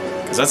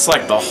 Because that's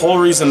like the whole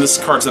reason this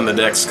card's in the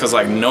decks, because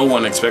like no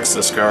one expects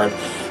this card.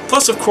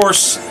 Plus, of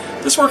course,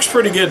 this works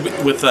pretty good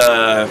with,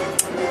 let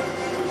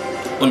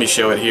me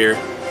show it here.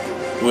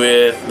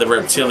 With the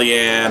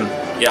Reptilian,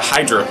 yeah,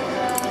 Hydra.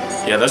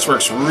 Yeah, this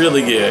works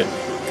really good.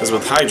 Because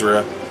with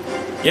Hydra,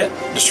 yeah,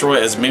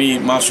 destroy as many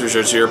monsters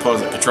as your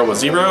opponent control with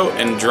 0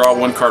 and draw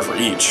 1 card for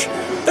each.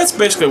 That's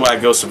basically why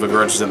Ghost of a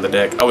Grudge is in the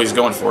deck. Oh, he's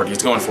going for it.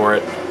 He's going for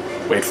it.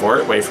 Wait for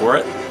it. Wait for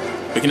it.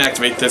 We can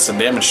activate this in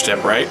damage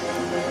step, right?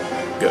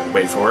 Good.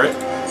 Wait for it.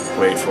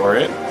 Wait for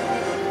it.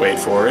 Wait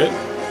for it.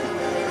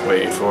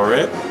 Wait for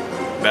it.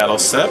 Battle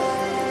step.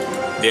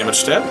 Damage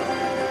step.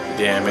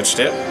 Damage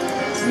step.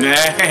 Nah.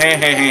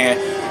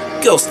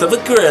 Ghost of a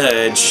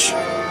Grudge.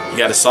 You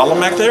got a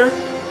Solomach there?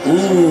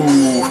 Ooh.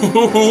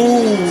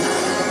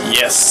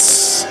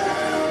 Yes.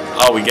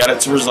 Oh, we got it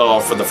to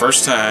resolve for the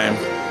first time.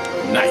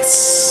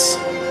 Nice.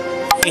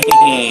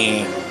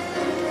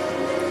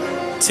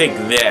 Take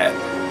that.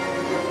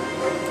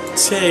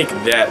 Take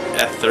that,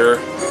 Ether.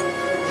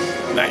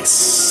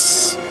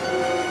 Nice.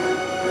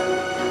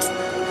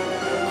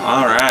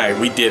 Alright,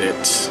 we did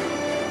it.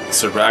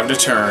 Survived a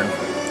turn.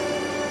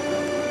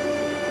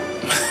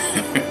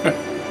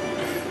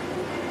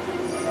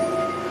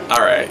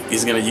 Alright,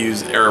 he's gonna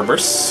use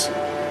Erebus.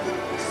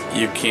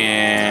 You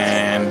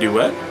can do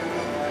what?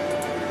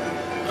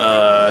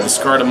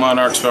 Discard a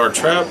Monarch's Power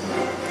Trap.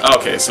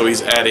 Okay, so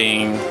he's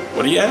adding...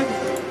 What did he add?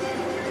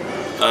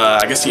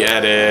 I guess he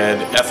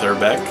added Ether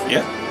back,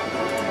 yeah.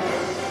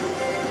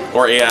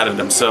 Or he added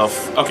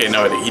himself. Okay,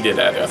 no, he did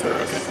add Ether,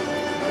 okay.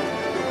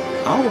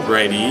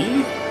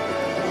 Alrighty.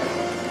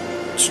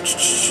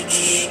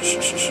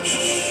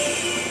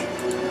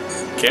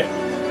 Okay.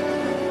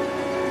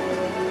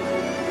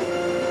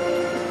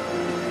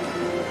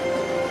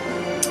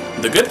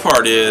 The good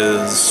part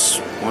is...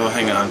 Well,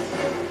 hang on.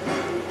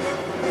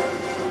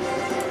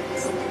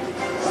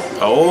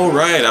 Oh,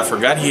 right. I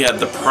forgot he had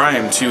the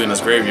prime, too, in his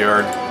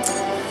graveyard.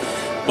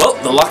 Well,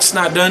 the luck's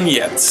not done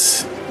yet.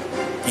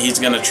 He's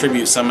going to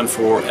tribute summon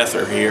for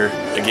Ether here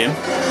again.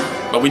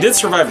 But we did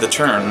survive the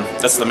turn.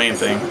 That's the main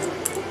thing.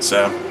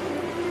 So...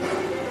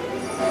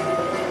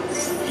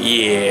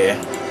 Yeah.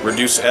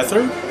 Reduce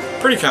Ether.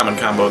 Pretty common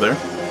combo there.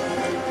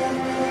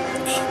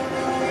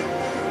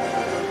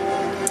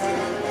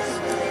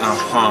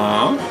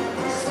 Uh-huh.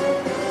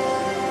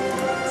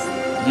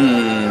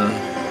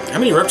 How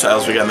many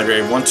reptiles we got in the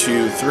grave? 1,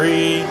 2,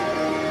 3,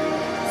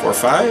 4,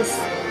 5?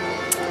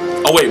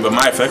 Oh wait, but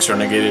my effects are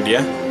negated,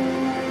 yeah?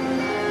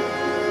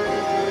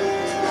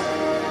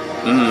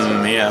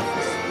 Yeah.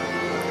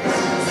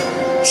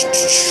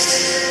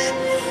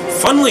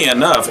 Funnily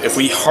enough, if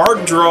we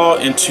hard draw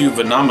into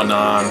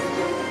Phenomenon,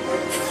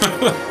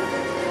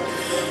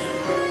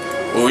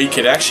 we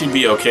could actually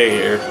be okay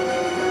here.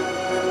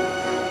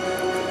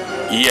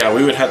 Yeah,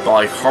 we would have to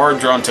like hard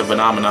draw into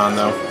Phenomenon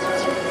though.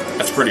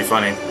 That's pretty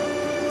funny.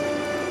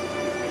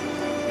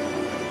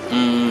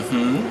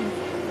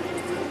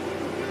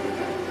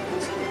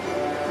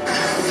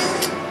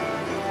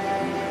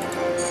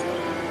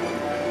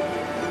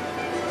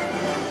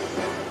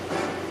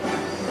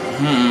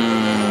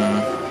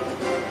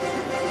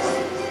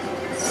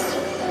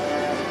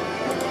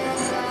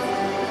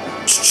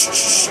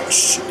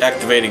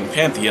 Activating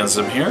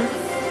Pantheism here.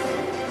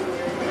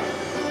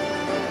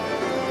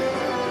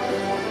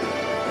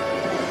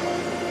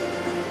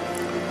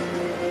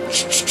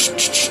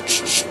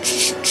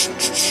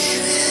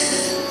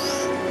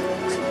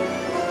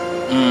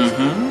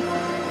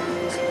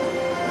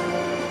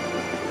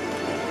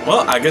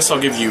 Well, I guess I'll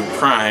give you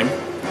Prime.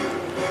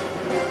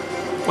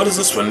 What does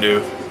this one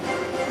do?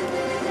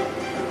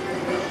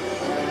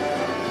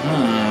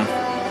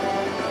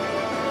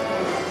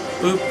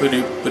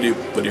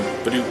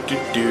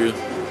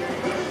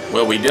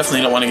 Well, we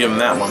definitely don't want to give him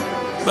that one.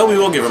 But we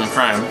will give him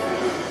Prime.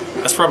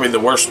 That's probably the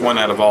worst one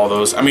out of all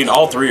those. I mean,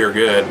 all three are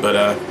good,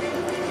 but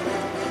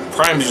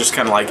Prime is just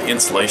kind of like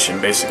insulation,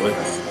 basically,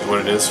 is what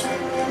it is.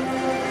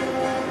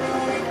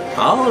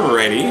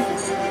 Alrighty.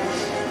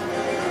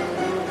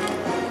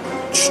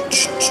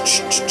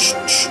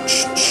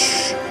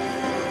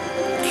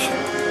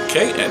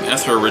 Okay, and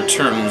Ether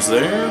returns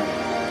there.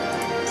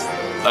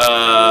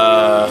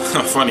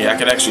 Funny, I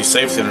could actually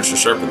save Sinister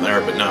Serpent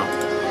there, but no.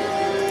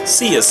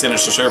 See ya,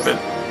 Sinister Serpent.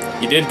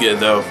 You did good,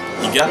 though.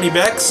 You got me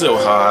back,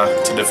 Zoha,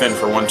 to defend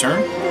for one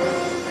turn.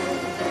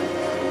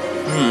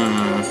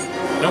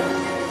 Nope.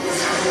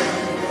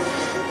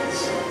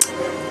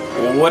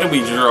 What do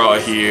we draw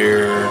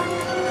here?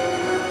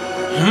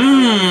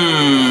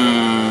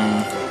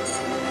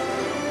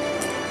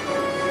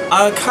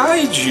 A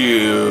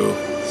kaiju.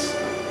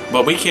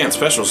 But we can't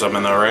special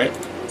summon, though, right?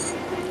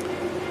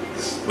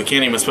 We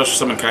can't even special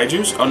summon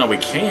kaijus? Oh, no, we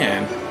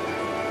can.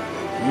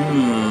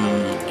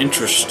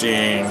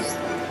 Interesting.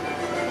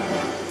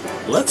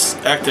 Let's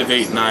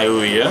activate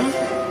Naoya.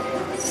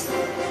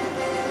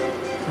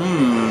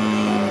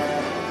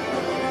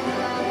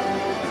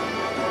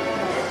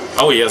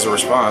 Oh, he has a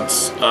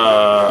response.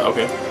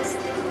 Okay.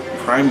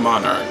 Prime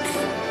Monarch.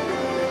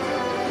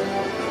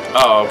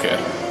 Oh, okay.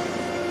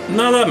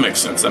 No, that makes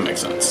sense. That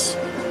makes sense.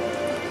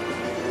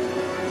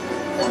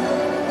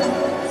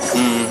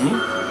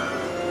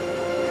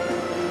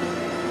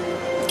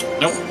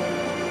 Nope.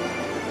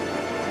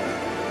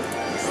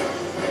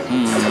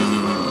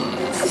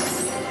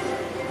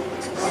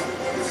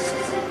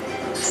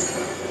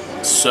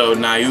 So,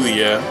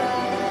 Naoya.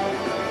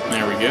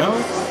 There we go.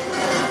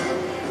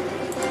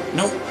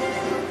 Nope.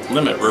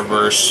 Limit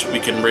reverse. We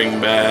can bring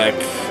back...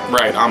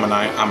 Right,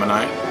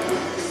 Ammonite.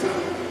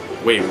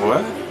 Wait,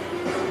 what?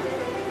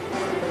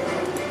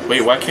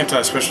 Wait, why can't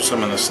I special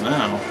summon this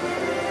now?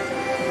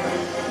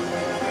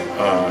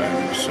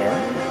 I'm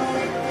sorry.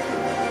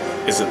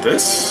 Is it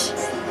this?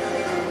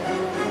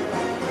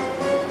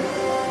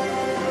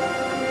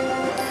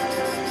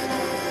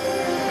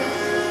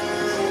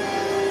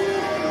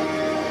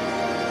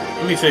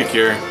 Let me think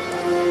here.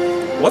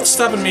 What's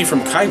stopping me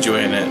from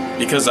kaijuing it?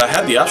 Because I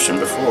had the option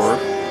before.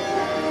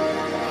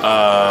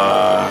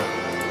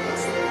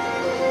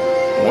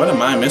 What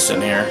am I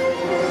missing here?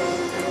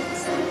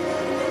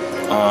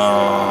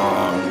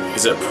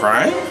 Is it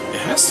Prime?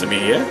 It has to be,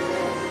 yeah?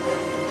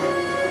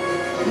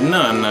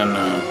 No.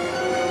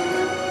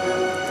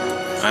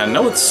 I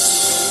know it's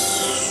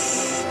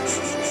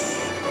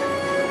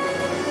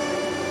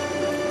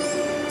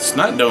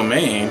not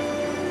domain.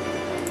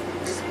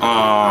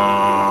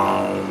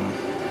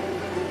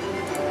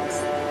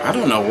 I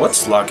don't know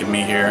what's locking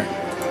me here.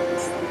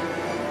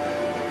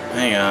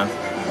 Hang on.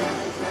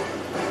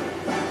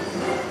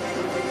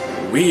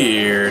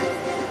 Weird.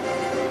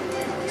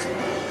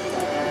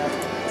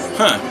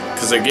 Huh,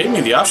 because it gave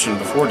me the option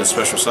before to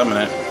special summon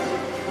it.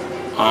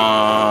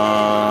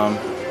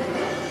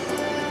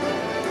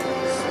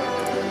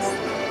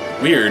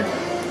 Weird.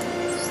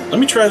 Let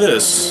me try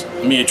this.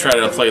 Let me try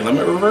to play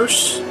Limit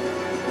Reverse.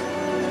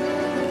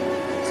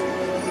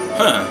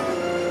 Huh.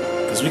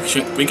 Because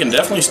we can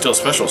definitely still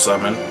special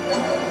summon.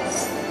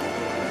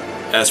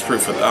 As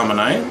proof with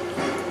Ammonite.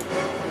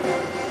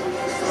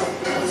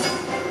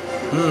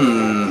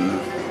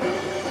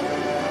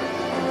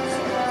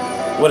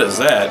 What is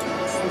that?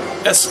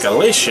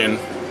 Escalation?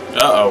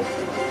 Uh-oh.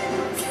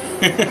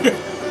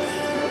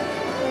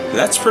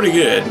 That's pretty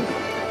good.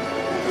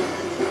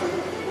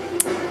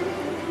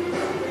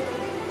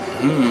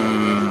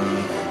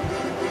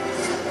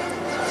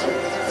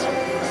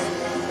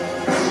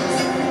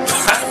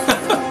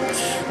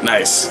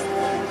 Nice.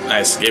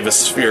 Nice. Gave us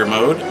sphere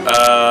mode.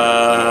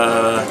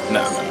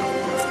 No.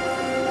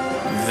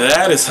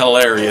 That is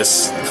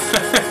hilarious.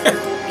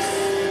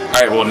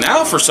 Alright, well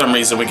now for some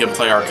reason we can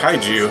play our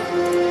kaiju.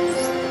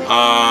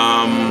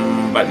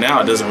 But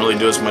now it doesn't really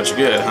do as much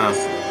good, huh?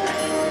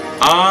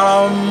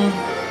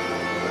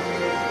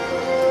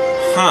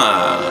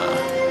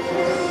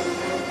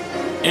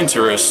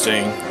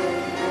 Interesting.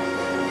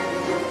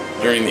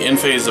 During the end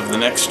phase of the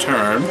next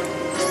turn.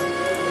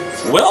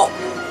 Well,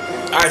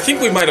 I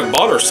think we might have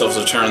bought ourselves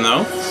a turn,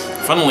 though.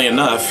 Funnily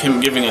enough, him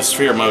giving us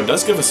sphere mode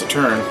does give us a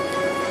turn.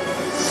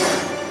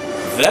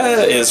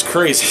 That is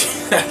crazy.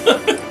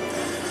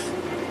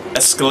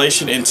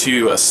 Escalation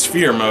into a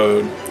sphere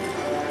mode.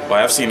 Well,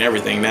 I've seen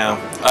everything now.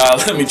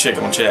 Let me check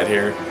on chat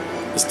here.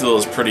 This duel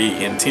is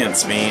pretty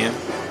intense, man.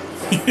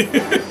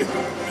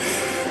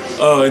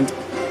 Oh, and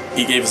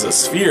he gave us a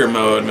sphere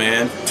mode,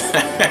 man.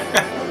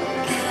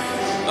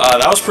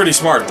 That was pretty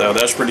smart, though.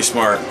 That was pretty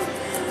smart.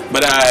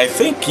 But I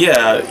think,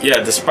 yeah,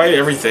 despite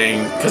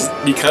everything,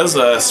 because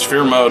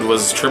sphere mode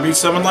was tribute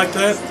summon like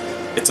that,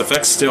 its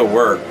effects still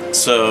work.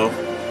 So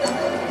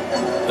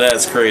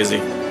that's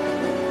crazy.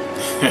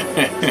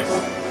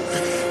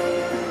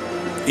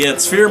 Yeah,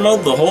 it's sphere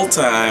mode the whole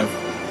time.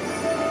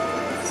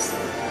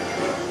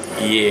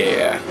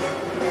 Yeah.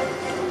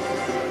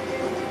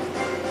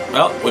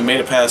 Well, we made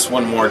it past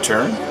one more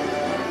turn.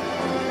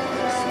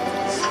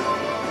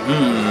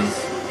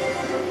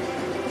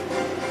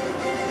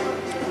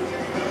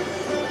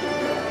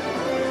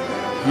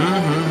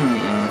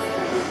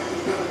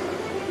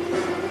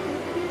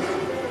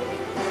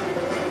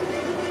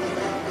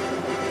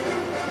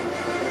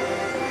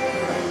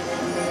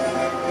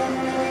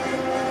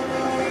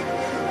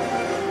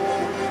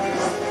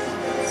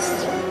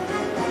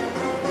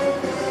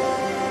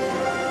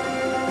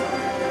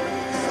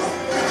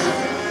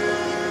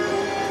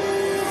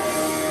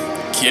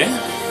 Yeah.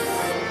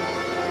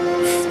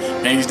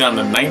 And he's down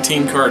to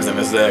 19 cards in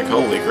his deck.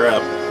 Holy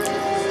crap.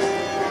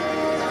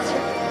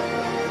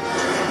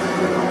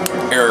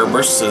 Error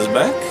Burst is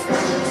back.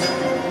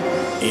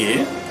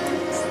 Yeah.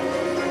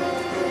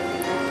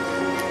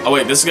 Oh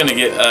wait, this is gonna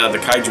get the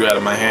kaiju out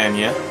of my hand,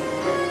 yeah?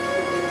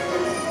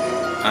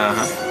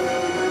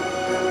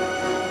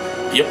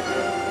 Yep.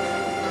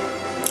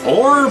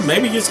 Or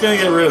maybe he's gonna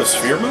get rid of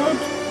sphere mode?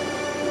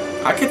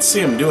 I could see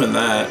him doing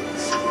that.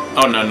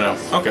 Oh, no.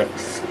 Okay.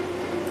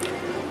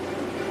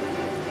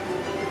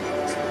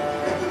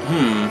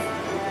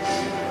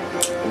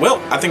 Well,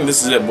 I think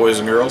this is it, boys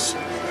and girls.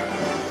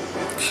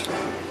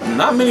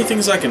 Not many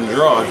things I can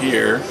draw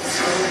here.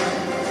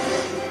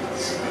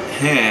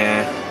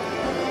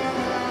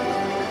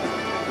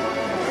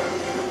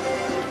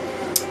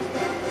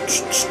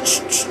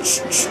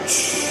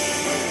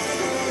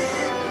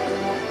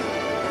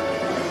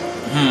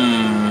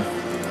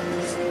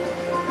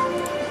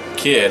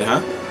 Kid,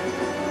 huh?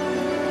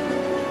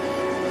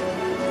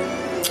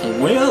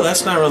 Well,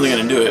 that's not really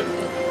gonna do it.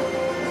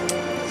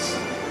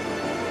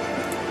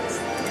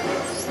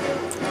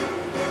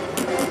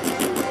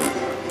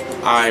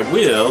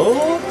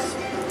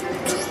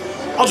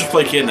 I'll just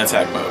play Kid in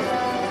attack mode.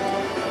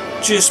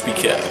 Just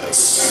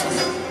because.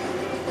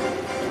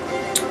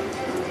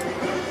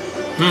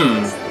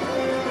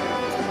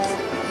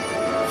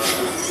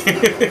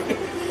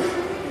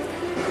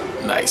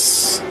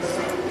 Nice.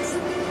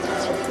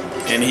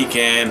 And he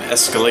can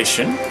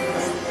escalation.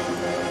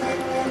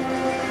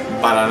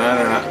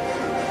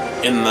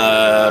 In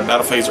the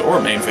battle phase or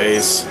main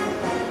phase.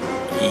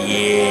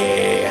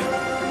 Yeah.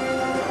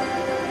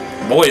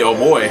 Boy, oh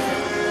boy.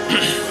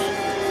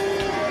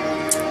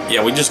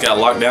 Yeah, we just got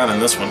locked down in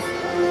this one.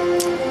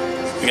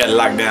 We got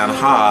locked down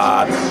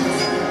hard.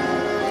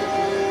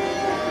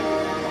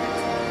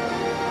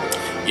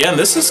 Yeah, and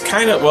this is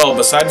kind of, well,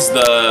 besides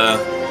the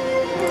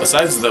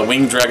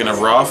Winged Dragon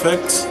of Ra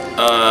effect,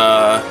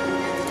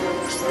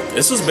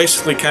 this is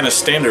basically kind of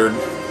standard.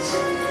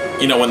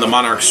 You know, when the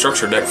Monarch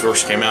structure deck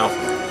first came out,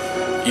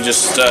 you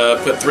just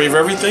put 3 of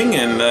everything,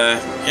 and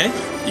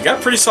yeah, you got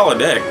a pretty solid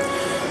deck.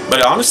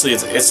 But honestly,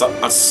 it's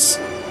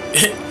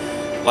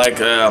like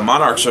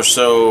Monarchs are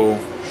so.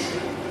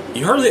 I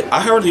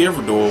hardly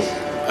ever duel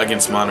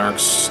against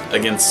Monarchs,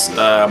 against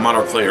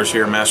Monarch players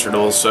here in Master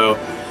Duels. So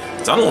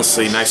it's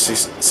honestly nice to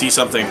see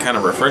something kind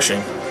of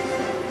refreshing.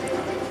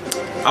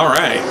 All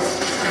right,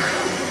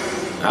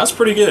 that's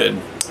pretty good.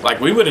 Like,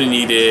 we would have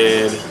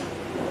needed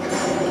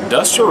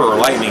Duster or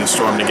Lightning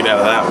Storm to get out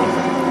of that one,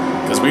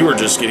 because we were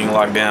just getting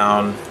locked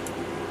down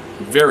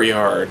very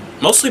hard,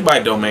 mostly by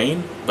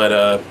domain.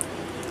 But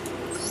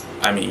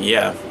I mean,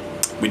 yeah.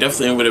 We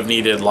definitely would have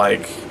needed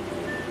like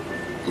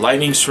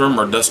lightning storm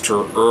or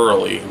duster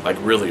early, like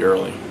really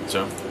early.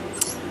 So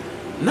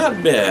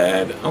not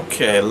bad.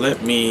 Okay,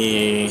 let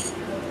me.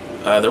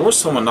 There was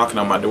someone knocking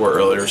on my door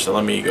earlier, so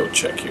let me go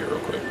check here real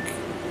quick,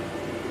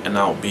 and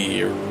I'll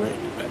be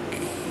right back.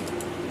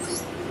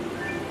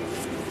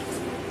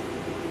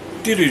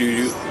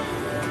 Doo-doo-doo-doo.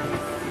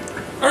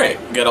 All right,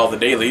 got all the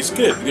dailies.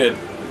 Good, good.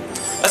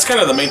 That's kind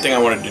of the main thing I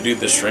wanted to do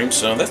this stream,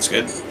 so that's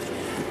good.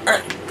 All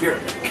right, be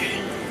right back.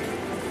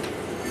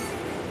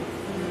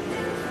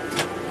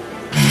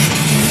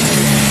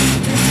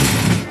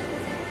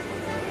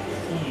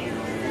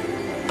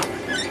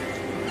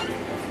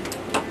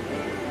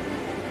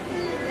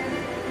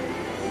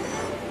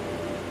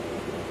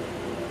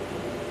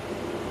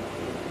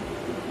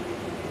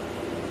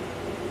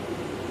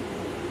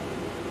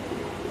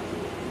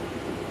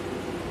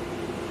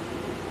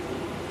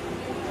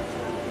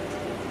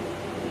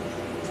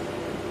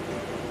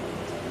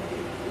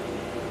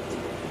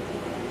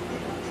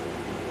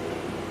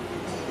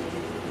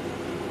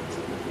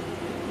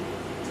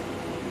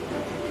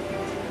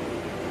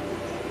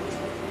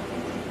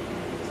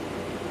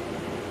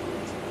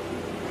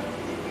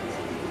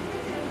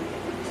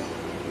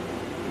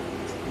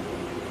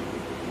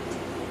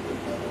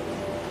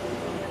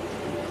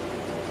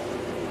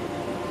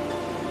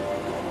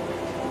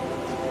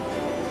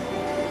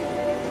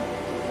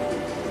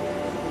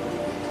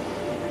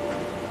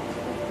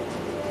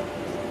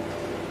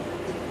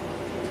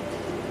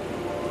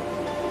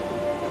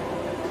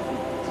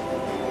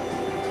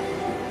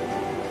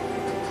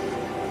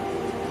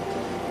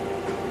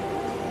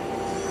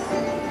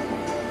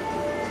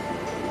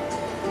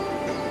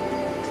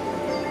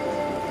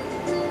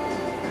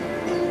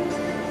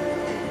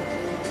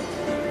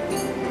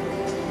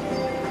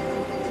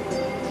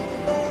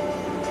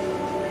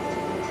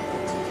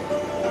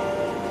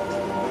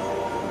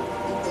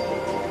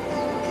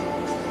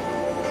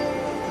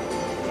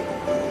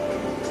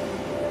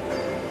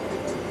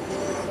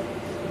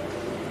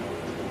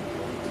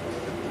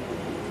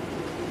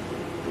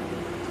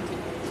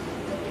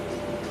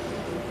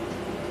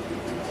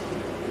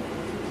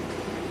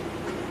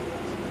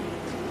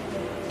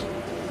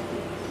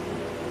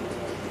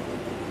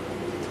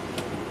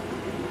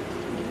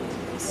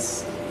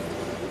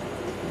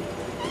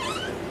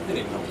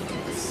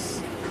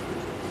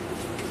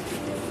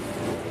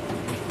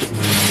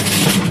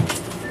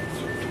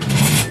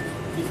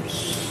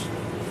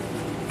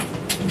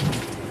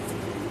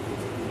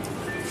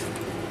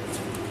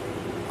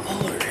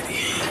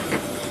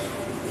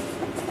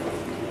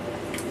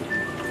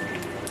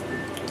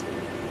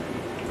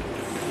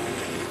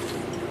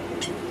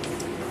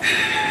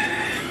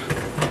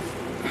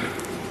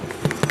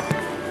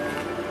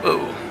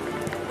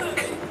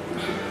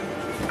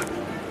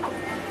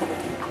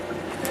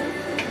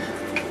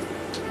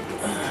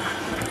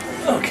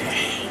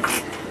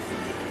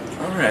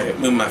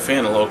 Move my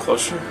fan a little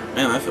closer.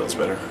 Man, that feels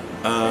better.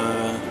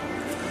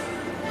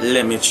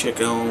 Let me check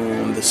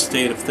on the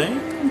state of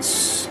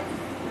things.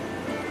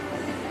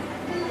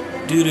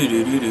 Do do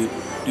do do do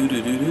do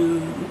do do do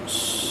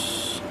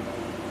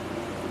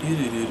do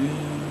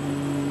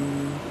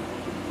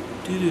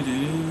do do do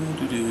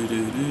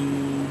do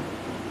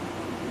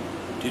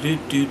do do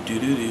do do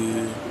do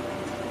do.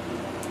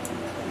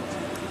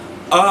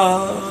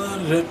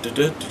 Da da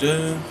da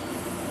da.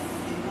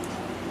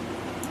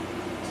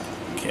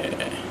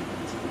 Okay.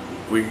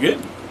 We good?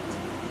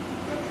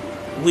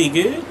 We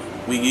good?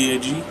 We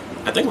good, G?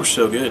 I think we're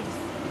so good.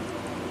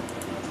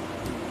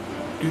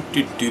 Do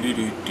do do do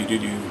do do do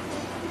do.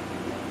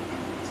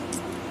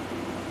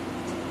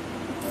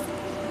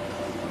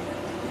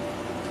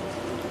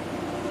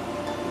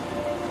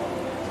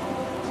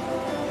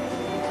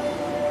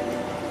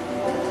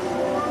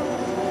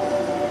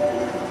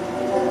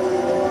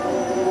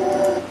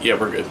 Yeah,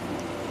 we're good.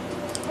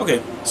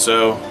 Okay,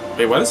 so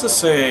wait, why does it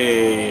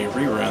say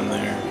rerun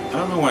there? I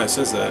don't know why it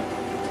says that.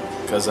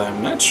 Because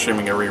I'm not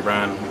streaming a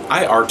rerun.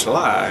 I art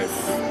live.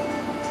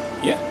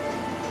 Yeah.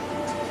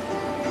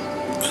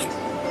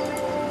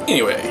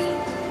 Anyway.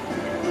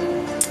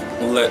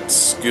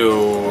 Let's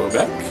go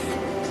back.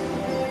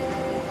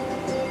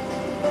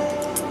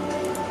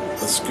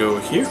 Let's go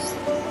here.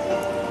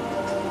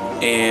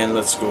 And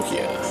let's go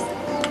here.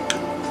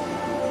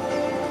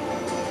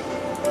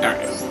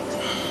 Alright.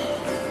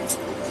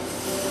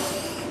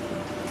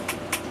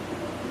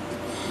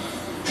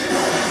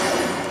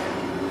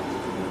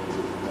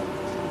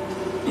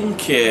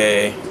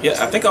 Okay,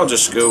 yeah, I think I'll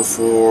just go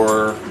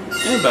for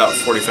about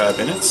 45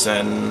 minutes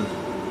and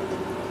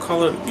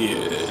call it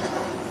good.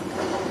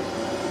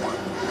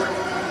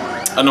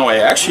 Oh no,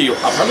 I'll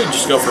probably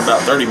just go for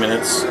about 30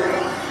 minutes.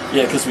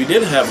 Yeah, because we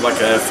did have like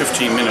a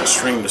 15-minute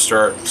stream to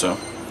start, so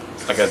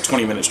like a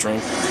 20-minute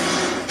stream.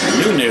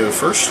 New,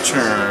 first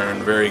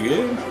turn, very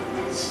good.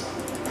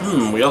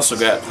 We also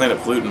got Planet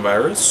Pollutant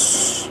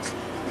Virus.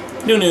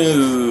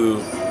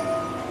 New.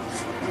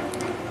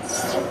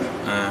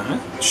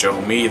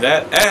 Show me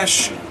that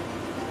ash.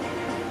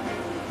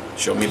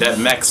 Show me that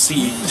Max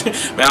C.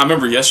 Man, I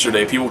remember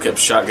yesterday people kept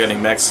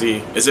shotgunning Max C.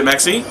 Is it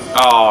Max C?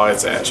 Oh,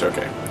 it's Ash.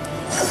 Okay.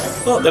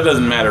 Well, that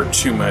doesn't matter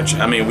too much.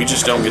 I mean, we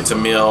just don't get to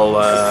mill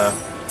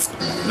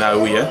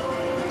Naoya.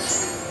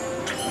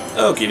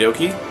 Okie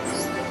dokie.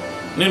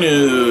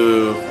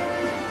 No.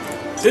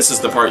 This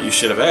is the part you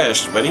should have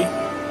asked, buddy.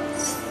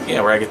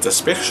 Yeah, where I get the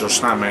special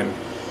summon.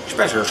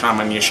 Special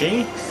summon, you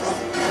see?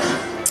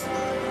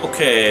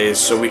 Okay,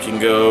 so we can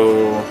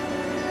go...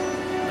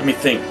 Let me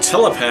think.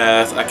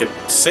 Telepath. I could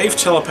save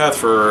Telepath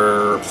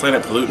for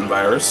Planet Pollutant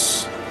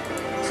Virus.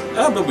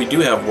 But we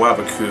do have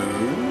Wabaku.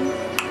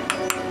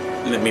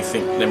 Let me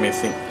think.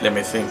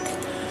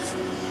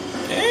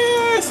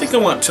 I think I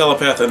want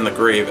Telepath in the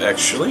grave,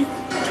 actually.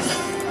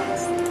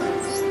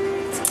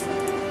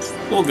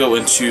 We'll go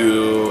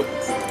into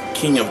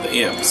King of the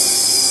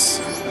Imps.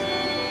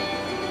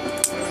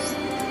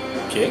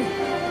 Okay.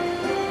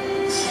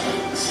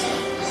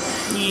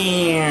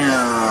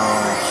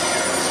 Yeah.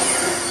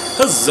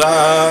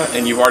 Huzzah!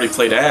 And you've already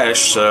played Ash,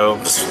 so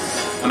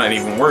I'm not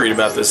even worried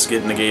about this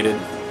getting negated.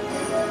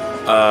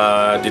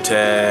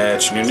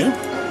 Detach Nunu.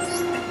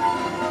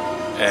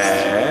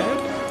 Add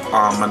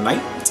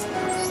Ammonite.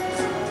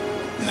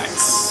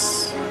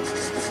 Nice.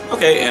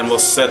 Okay, and we'll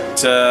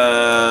set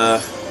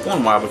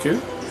one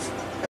Wabaku.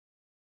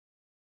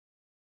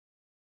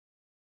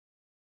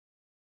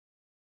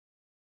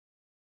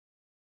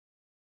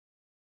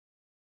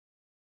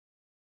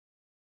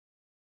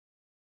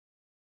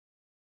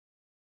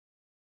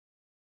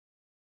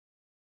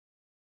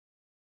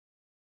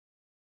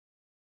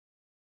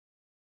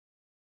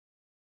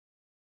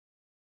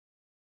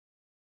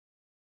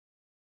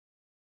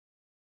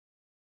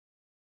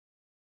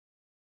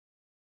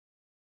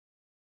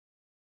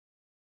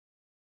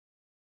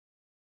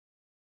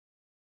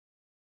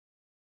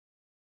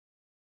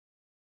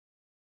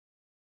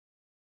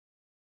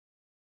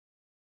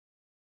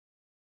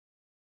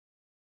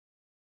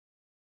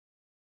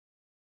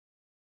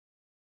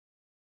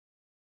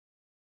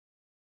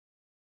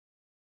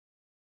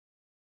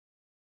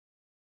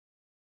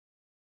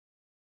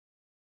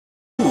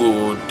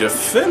 Ooh,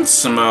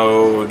 defense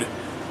mode.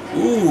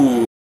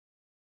 Ooh.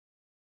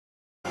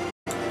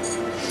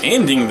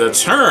 Ending the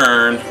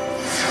turn.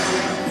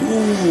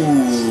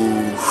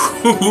 Ooh.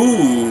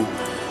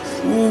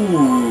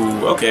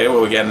 Ooh. Okay,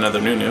 well, we got another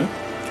Nunu.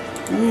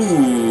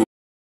 Ooh.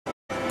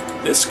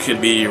 This could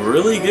be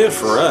really good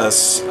for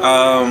us.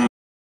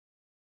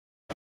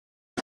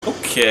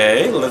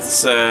 Okay,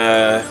 let's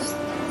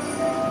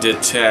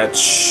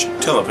detach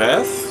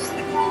Telepath.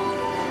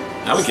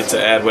 Now we get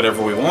to add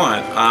whatever we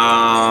want.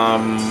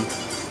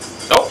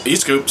 Oh, he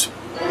scooped.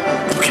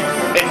 Okay.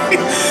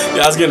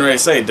 Yeah, I was getting ready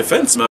to say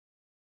defense mode.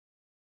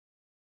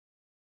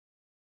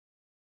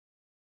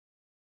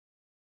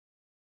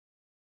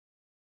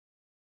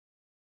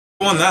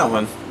 Won that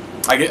one.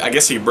 I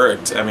guess he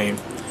bricked. I mean,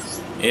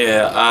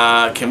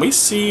 yeah. Can we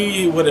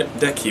see what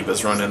deck he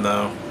was running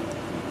though?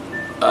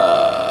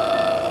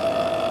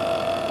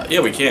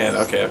 Yeah, we can.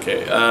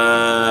 Okay.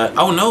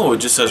 Oh no, it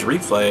just says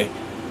replay.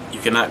 You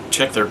cannot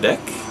check their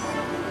deck?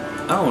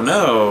 Oh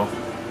no.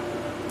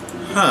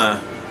 Huh.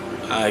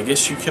 I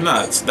guess you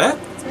cannot. That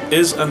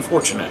is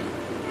unfortunate.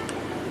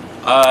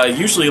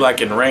 Usually like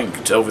in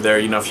ranked over there,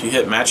 you know, if you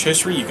hit match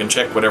history, you can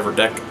check whatever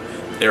deck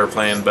they were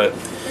playing, but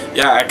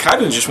yeah, I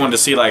kind of just wanted to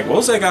see like, what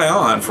was that guy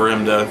on for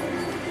him to...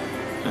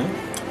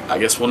 I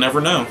guess we'll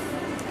never know.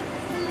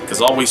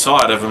 Because all we saw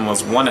out of him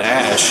was one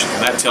Ash,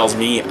 and that tells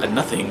me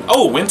nothing.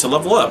 Oh, win to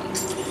level up.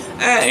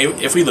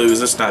 If we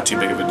lose, it's not too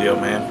big of a deal,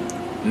 man.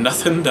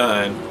 Nothing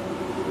done.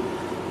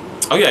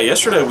 Oh yeah,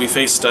 yesterday we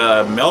faced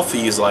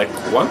Melfi's like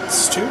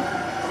once, too?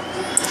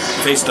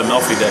 We faced a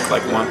Melfi deck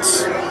like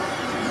once.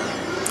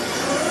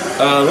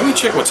 Let me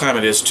check what time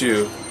it is,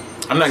 too.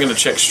 I'm not going to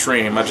check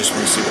stream, I just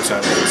want to see what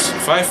time it is.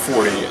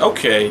 5:40.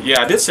 Okay,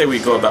 yeah, I did say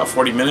we'd go about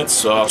 40 minutes,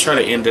 so I'll try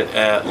to end it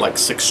at like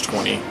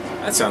 6:20.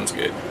 That sounds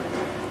good.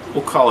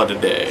 We'll call it a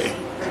day.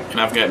 And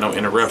I've got no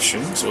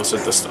interruptions, so we'll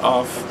set this to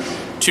off.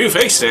 2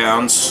 face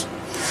downs.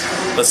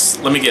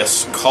 Let me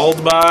guess.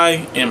 Called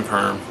by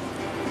Imperm.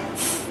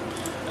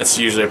 That's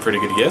usually a pretty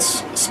good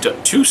guess.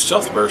 2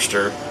 stealth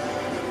burster.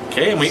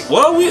 Okay, and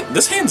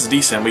this hand's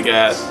decent. We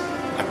got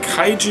a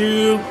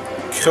Kaiju,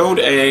 Code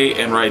A,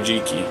 and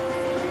Raijiki.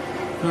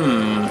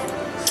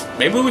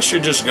 Maybe we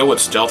should just go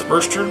with stealth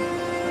burster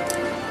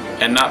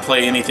and not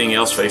play anything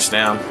else face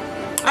down.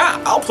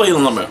 I'll play the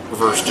limit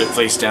reverse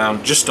face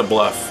down just to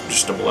bluff.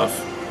 Just to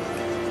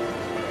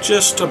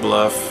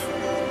bluff.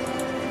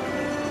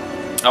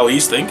 Oh,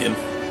 he's thinking.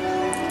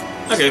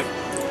 Okay.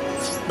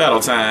 Battle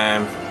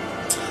time.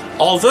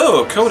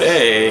 Although, Code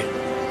A,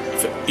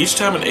 each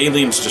time an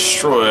alien's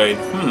destroyed,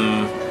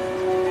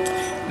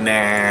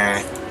 nah.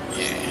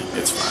 Yeah,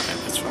 it's fine.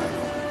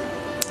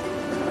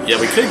 Yeah,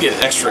 we could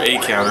get extra A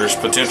counters,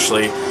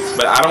 potentially,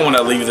 but I don't want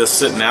to leave this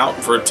sitting out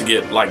for it to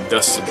get, like,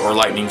 dusted or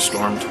lightning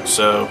stormed.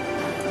 So,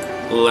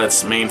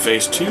 let's main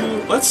phase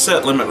 2. Let's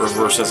set limit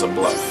reverse as a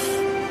bluff.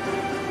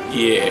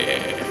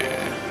 Yeah.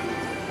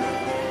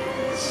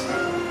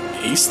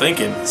 He's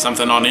thinking.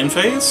 Something on in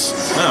phase?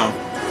 No.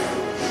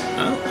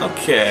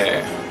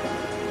 Okay.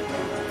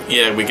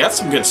 Yeah, we got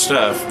some good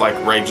stuff, like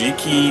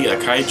Raijiki, a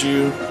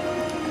Kaiju.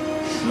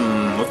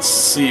 Let's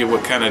see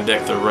what kind of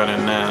deck they're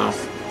running now.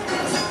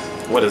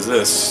 What is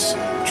this?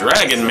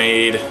 Dragon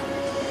Maid.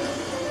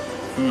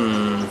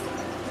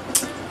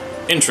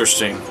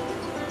 Interesting.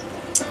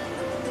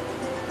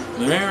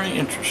 Very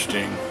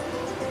interesting.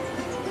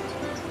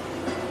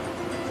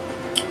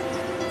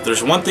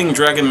 There's one thing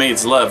Dragon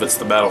Maids love, it's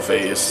the battle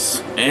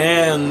phase.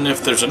 And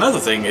if there's another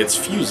thing, it's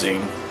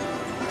fusing.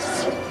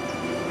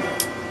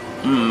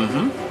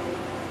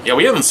 Yeah,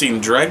 we haven't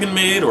seen Dragon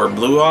Maid or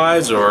Blue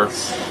Eyes, or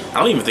I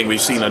don't even think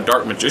we've seen a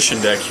Dark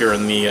Magician deck here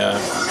in the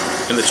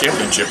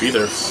championship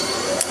either.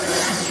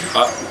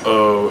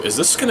 Uh-oh, is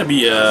this gonna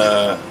be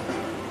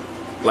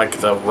like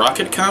the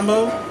rocket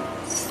combo?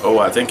 Oh,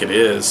 I think it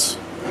is.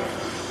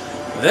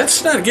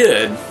 That's not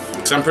good,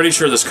 because I'm pretty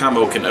sure this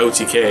combo can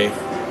OTK.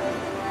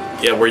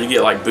 Yeah, where you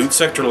get like boot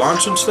sector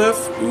launch and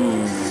stuff?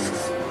 Ooh.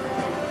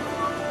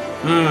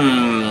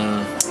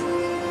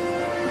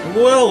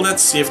 Well,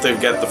 let's see if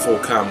they've got the full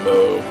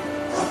combo.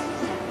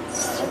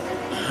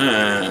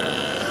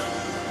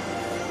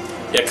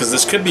 Yeah, because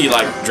this could be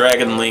like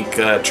Dragon Link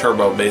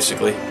Turbo,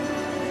 basically.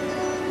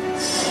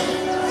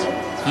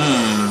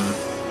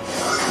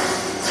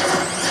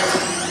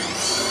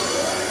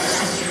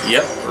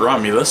 Yep,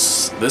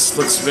 Romulus. This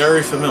looks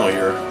very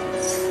familiar.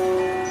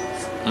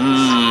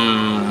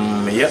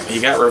 Yep, he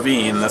got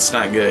Ravine. That's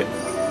not good.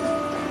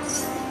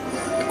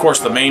 Of course,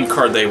 the main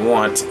card they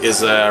want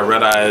is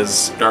Red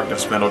Eyes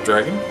Darkness Metal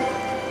Dragon.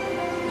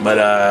 But,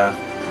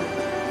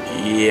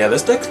 yeah,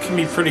 this deck can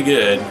be pretty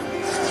good.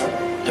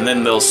 And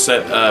then they'll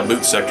set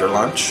Boot Sector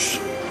Launch.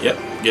 Yep,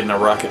 getting a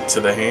rocket to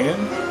the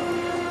hand.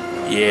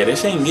 Yeah,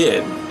 this ain't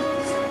good.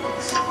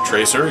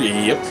 Tracer,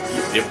 yep.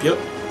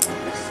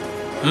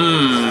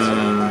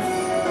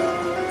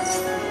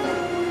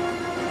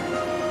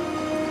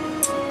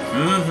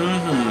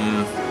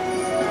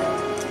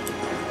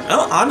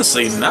 Well,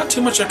 honestly, not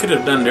too much I could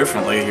have done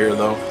differently here,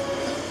 though.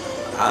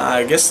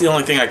 I guess the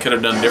only thing I could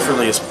have done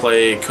differently is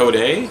play Code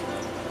A.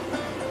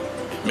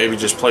 Maybe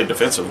just play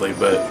defensively,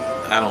 but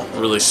I don't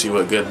really see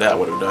what good that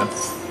would have done.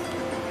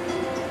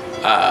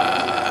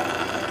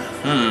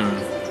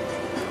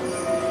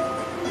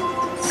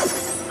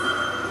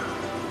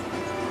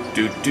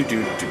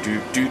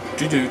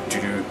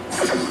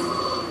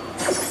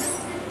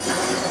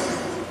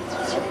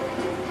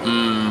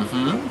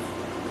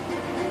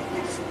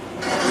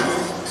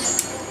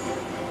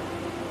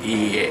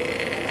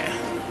 Yeah.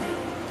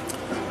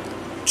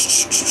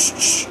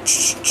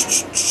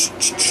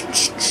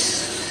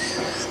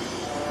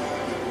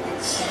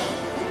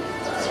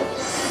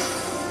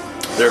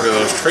 There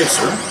goes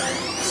Tracer.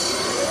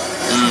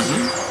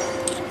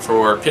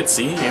 For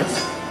Pitsy, yeah.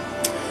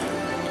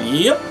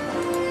 Yep.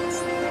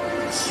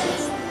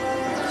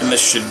 And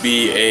this should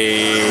be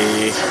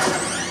a...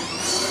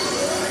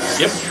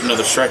 Yep,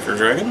 another Striker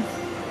Dragon.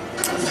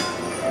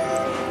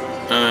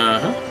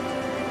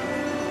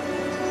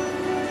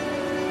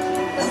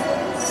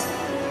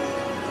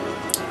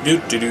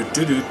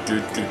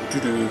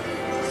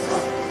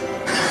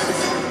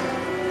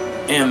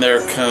 And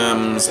there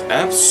comes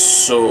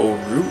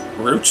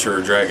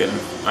Absol-Rooter Dragon.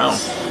 Wow.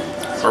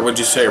 Or would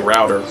you say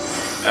Router?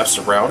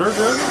 Absol-Router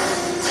Dragon?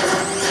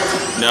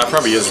 No, it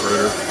probably is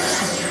Rooter.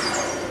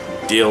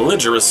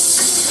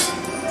 Deligerous.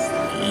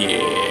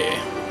 Yeah.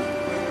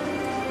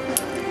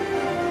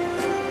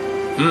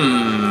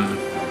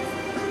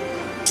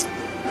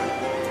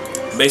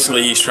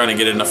 Basically, he's trying to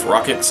get enough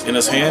rockets in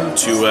his hand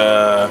to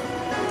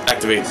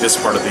activate this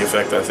part of the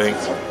effect, I think.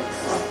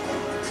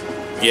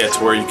 Yeah,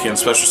 to where you can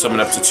special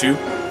summon up to 2.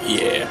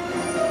 Yeah.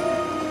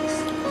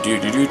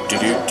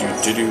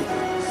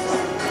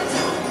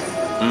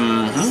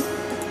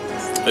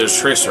 There's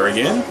Tracer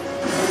again.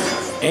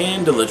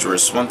 And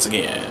Deligerous once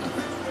again.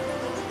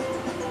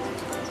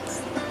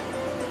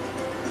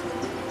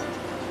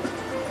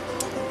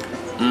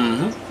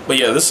 But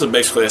yeah, this is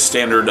basically a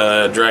standard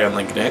Dragon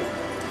Link deck.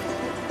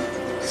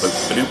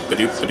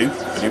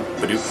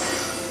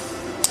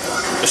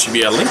 This should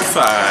be a Link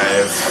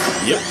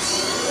 5. Yep.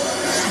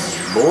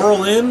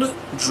 Borland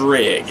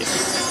Dragon.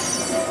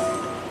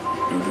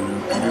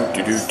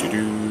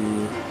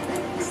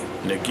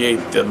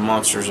 Negate the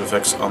monster's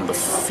effects on the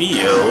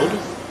field.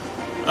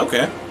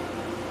 Okay.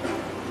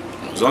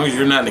 As long as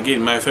you're not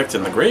negating my effect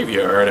in the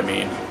graveyard, I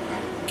mean.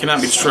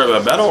 Cannot be destroyed by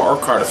battle or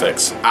card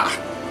effects. Ah.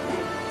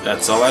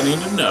 That's all I need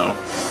to know.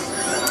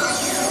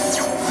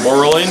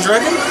 Borland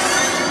Dragon?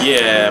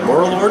 Yeah,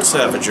 Borrelords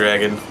have a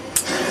dragon.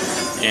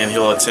 And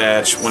he'll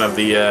attach one of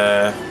the,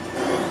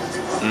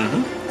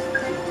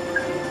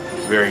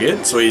 Very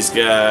good. So he's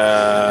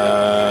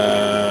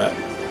got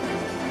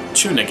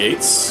 2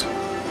 negates.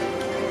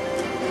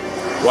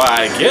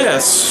 Why,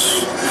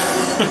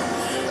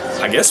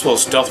 I guess we'll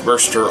Stealth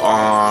Burster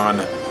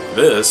on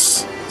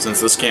this, since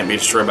this can't be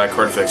destroyed by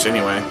card effects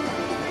anyway.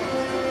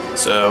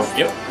 So,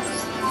 yep.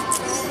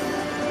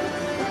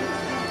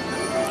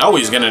 Oh,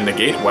 he's gonna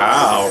negate?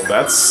 Wow,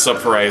 that's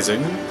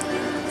surprising.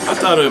 I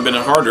thought it would have been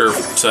harder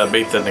to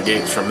bait the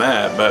negates from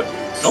that, but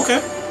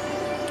okay.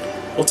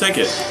 We'll take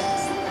it.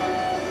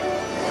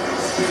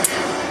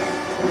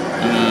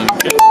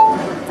 Okay.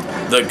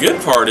 The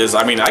good part is,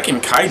 I mean, I can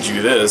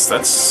kaiju this.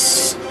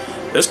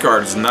 This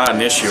card is not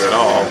an issue at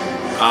all.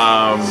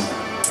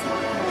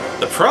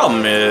 The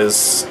problem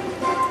is,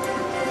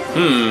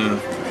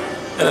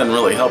 that doesn't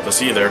really help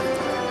us either.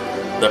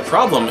 The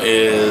problem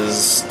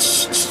is,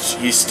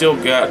 he's still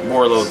got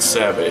Warlord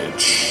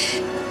Savage.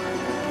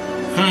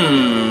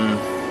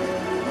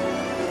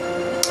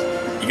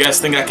 You guys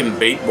think I can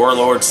bait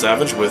Warlord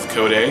Savage with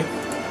Code A?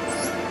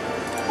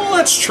 Well,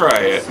 let's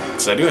try it,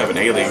 because I do have an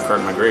alien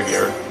card in my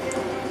graveyard.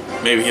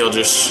 Maybe he'll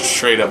just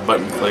straight up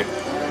button click.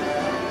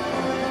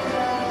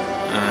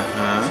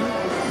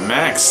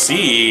 Max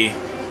C.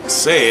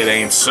 Say it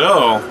ain't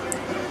so.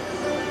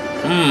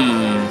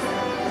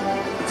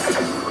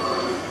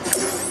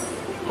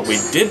 Well, we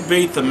did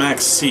bait the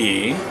Max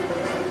C.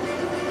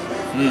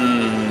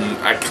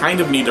 I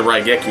kind of need to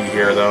Raigeki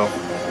here, though.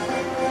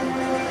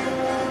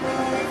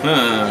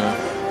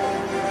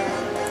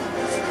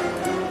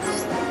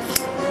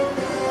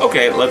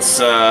 Okay, let's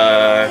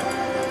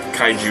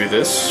kaiju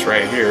this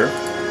right here.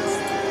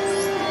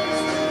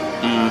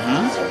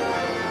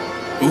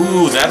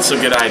 Ooh, that's a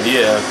good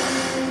idea.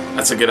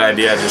 That's a good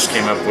idea I just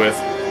came up with.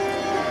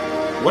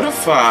 What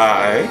if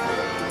I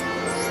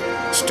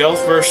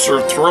Stealth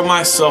Burster, throw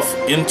myself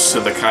into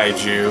the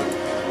kaiju?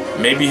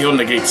 Maybe he'll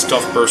negate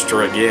Stealth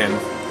Burster again.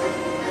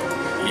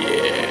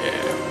 Yeah.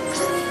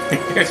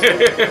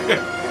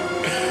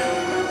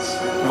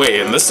 Wait,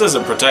 and this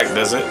doesn't protect,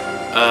 does it?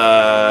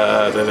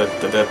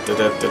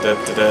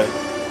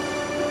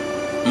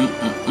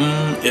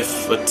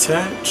 If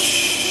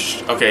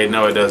attached... Okay,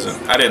 no it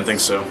doesn't. I didn't think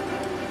so.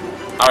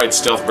 Alright,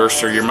 Stealth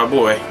Burster, you're my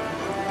boy.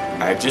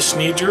 I just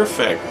need your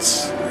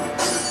effects.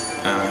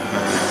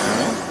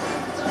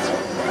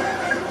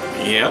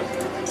 Yep.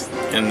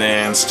 And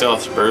then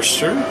Stealth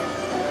Burster.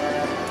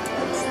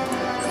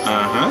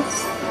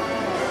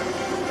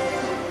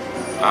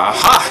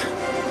 Aha!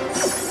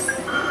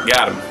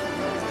 Got him.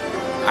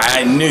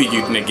 I knew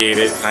you'd negate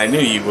it. I knew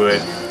you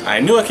would. I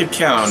knew I could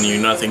count on you.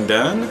 Nothing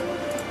done.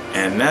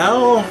 And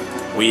now,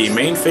 we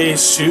main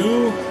phase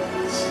 2.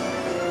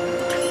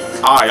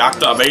 I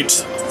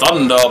activate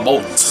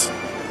Thunderbolt.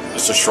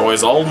 This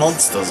destroys all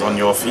monsters on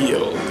your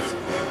field.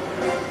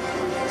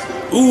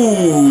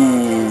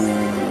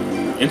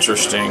 Ooh,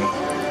 interesting.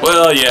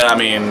 Well, yeah, I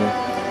mean,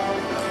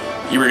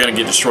 you were gonna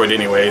get destroyed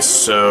anyway,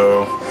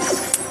 so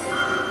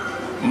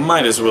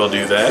might as well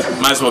do that.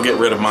 Might as well get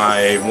rid of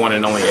my one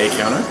and only A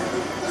counter.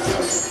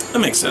 That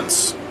makes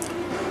sense.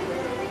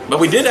 But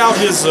we did out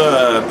his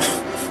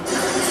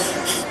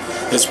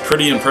his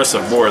pretty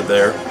impressive board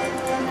there.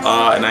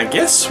 And I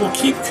guess we'll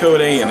keep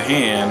Code A in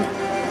hand.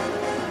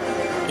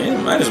 Yeah,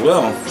 might as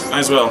well. Might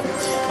as well.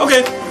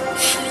 Okay.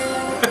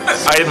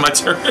 I had my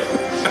turn.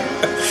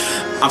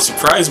 I'm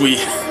surprised we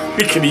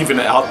could even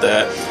out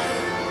that.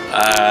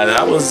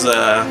 That was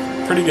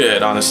pretty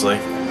good, honestly.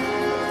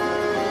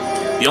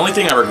 The only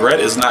thing I regret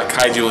is not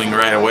kaijuing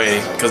right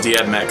away, because he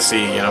had Max C,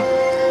 you know.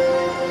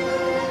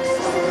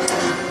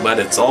 But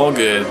it's all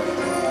good.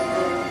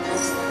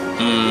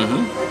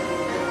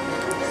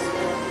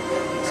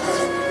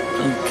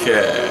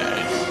 Okay.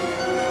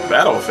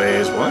 Battle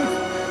phase, what?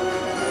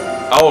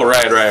 Oh,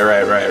 right.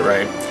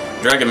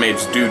 Dragon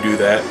Mages do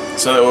that.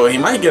 So he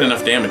might get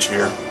enough damage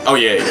here. Oh,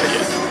 yeah.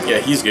 Yeah,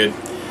 he's good.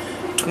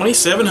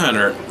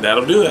 2,700.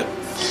 That'll do it.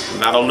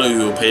 That'll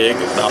do, pig.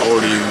 That'll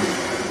do.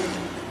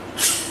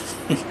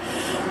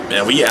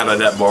 Man, we out of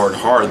that board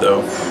hard,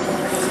 though.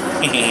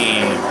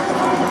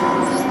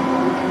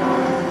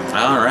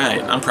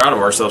 Alright. I'm proud of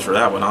ourselves for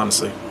that one,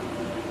 honestly.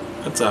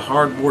 That's a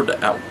hard board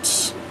to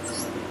out.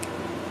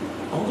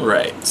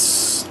 Alright.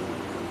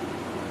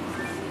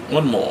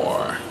 One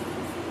more.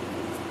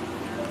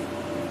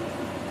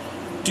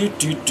 Do.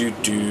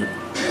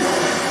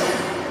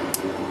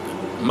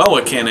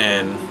 Moa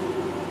Cannon.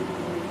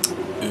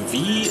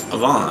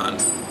 Valon.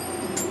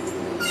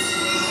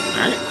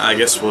 Alright, I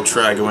guess we'll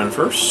try going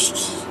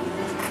first.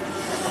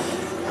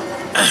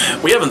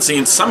 We haven't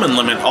seen Summon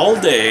Limit all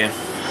day.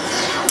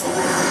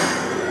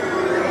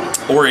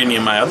 Or any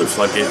of my other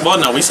floodgates. Well,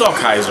 no, we saw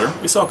Kaiser.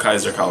 We saw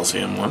Kaiser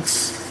Coliseum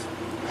once.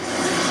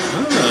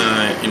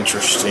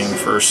 Interesting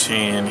first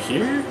hand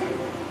here.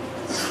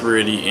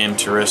 Pretty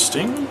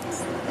interesting.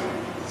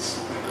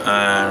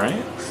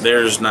 Alright.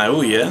 There's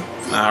Naoya.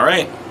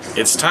 Alright.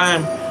 It's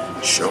time.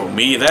 Show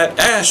me that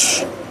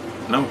Ash.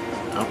 No.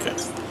 Okay.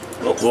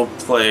 Well, we'll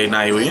play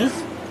Naoya.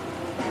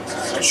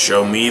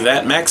 Show me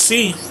that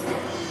Maxi.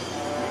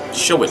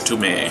 Show it to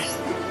me.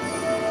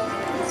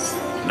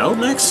 No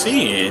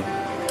Maxi.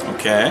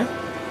 Okay.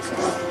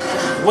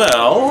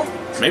 Well,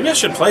 maybe I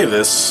should play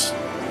this.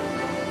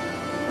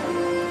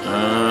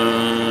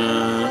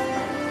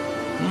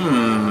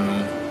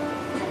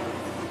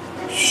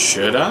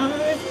 Should I?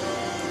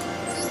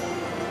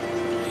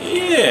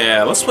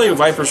 Yeah, let's play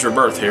Viper's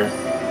Rebirth here.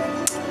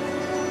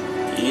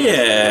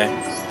 Yeah,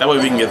 that way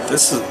we can get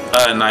this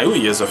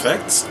Naoya's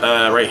effects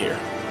right here.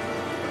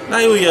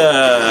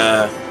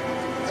 Naoya,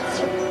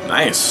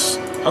 nice.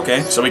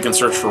 Okay, so we can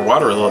search for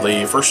water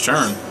lily first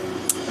turn.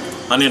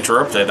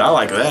 Uninterrupted. I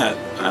like that.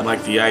 I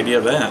like the idea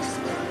of that.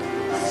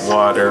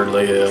 Water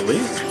lily.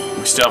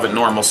 We still have it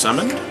normal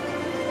summoned.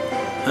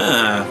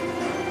 Huh.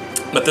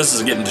 But this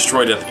is getting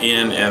destroyed at the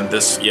end, and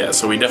this, yeah,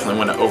 so we definitely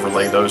want to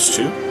overlay those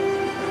two.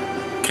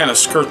 Kind of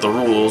skirt the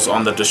rules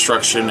on the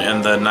destruction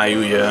and the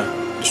Nayuya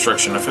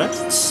destruction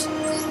effects.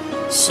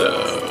 So,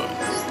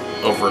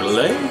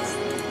 overlay.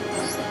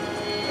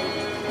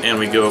 And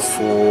we go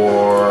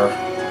for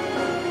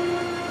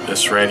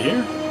this right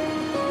here.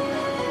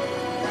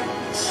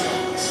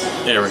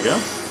 There we go.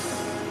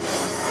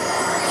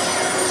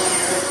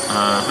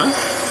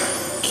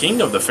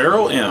 King of the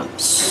Pharaoh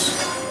Imps.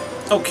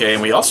 Okay,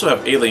 and we also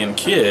have Alien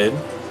Kid.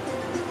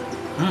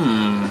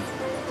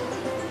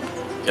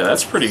 Yeah,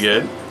 that's pretty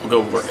good. We'll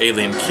go for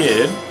Alien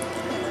Kid.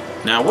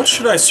 Now, what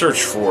should I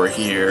search for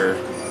here?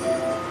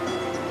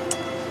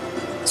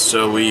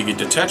 So we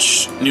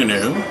detach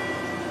Nunu.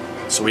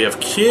 So we have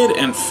Kid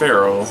and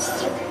Pharaoh.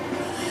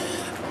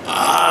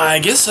 I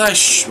guess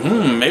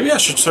maybe I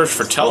should search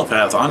for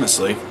Telepath,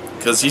 honestly.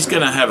 Because he's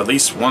going to have at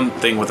least one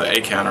thing with an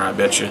A counter, I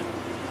bet you.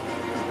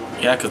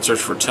 Yeah, I could search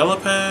for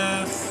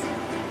Telepath.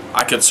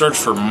 I could search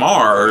for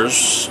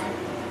Mars.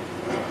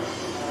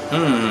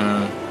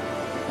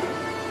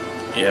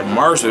 Yeah,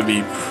 Mars would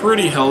be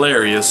pretty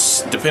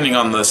hilarious, depending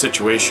on the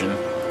situation.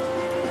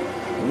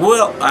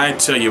 Well, I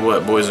tell you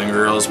what, boys and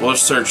girls, we'll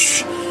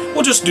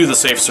just do the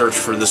safe search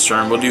for this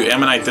turn. We'll do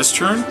Ammonite this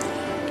turn.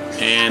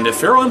 And if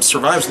Pharaoh Imp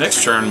survives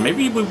next turn,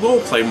 maybe we will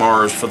play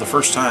Mars for the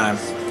first time.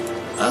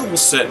 We'll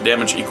set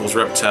damage equals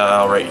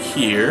reptile right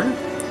here.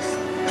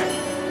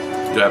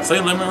 Do I play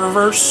limit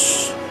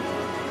reverse?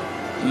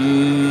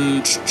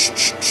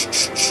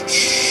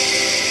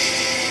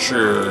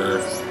 Sure.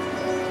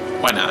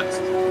 Why not?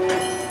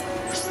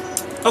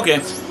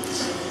 Okay.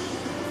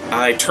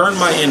 I turn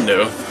my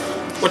Endo.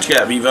 What you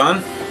got,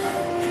 Vivon?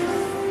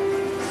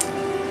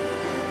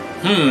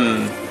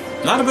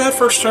 Not a bad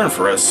first turn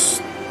for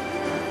us.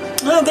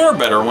 Well, there are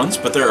better ones,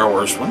 but there are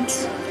worse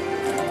ones.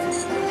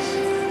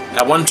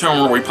 At one turn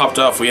where we popped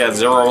off, we had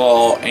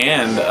Zerol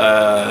and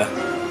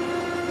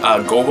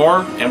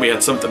Golgar, and we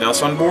had something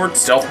else on board,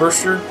 Stealth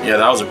Burster. Yeah,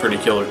 that was a pretty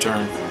killer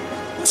turn.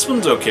 This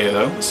one's okay,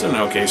 though. This is an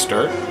okay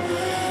start.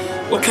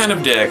 What kind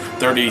of deck?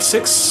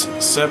 36,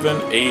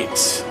 7,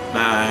 8,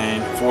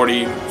 9,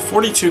 40,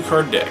 42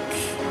 card deck.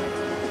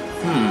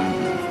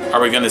 Are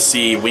we going to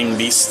see Wing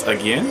Beast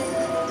again?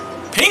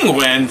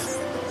 Penguin!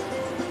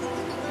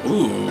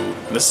 Ooh,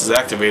 this is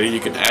activated. You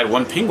can add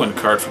one Penguin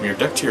card from your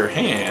deck to your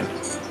hand.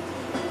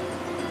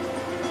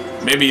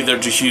 Maybe they're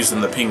just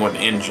using the Penguin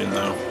engine,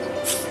 though.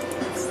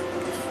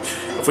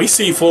 If we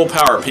see full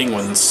power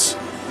Penguins...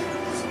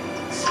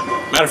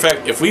 Matter of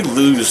fact, if we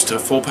lose to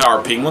full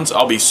power Penguins,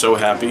 I'll be so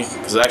happy.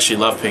 Because I actually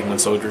love Penguin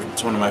Soldier.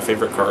 It's one of my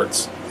favorite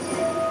cards.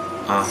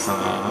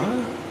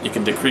 You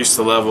can decrease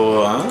the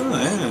level.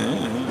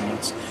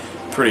 It's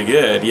pretty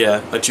good,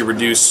 yeah. Let you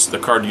reduce the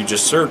card you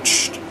just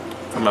searched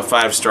from a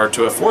 5-star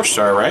to a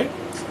 4-star, right?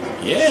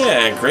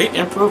 Yeah, great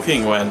Emperor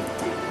Penguin.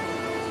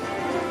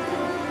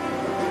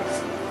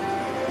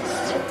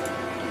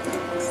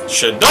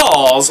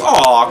 Shadalls?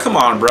 Aw, come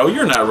on, bro.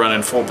 You're not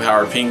running full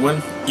power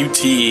Penguin. You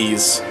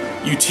tease.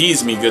 You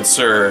tease me, good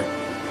sir.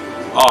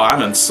 Oh,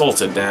 I'm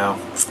insulted now.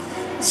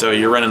 So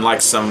you're running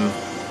like some...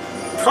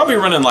 Probably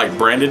running like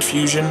Branded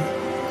Fusion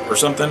or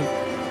something.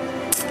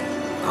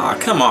 Ah,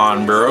 come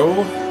on,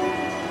 bro.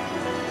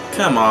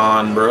 Come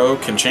on, bro.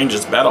 Can change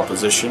its battle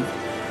position.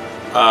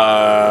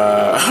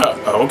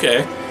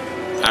 Okay.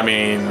 I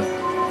mean,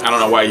 I don't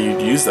know why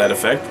you'd use that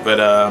effect, but,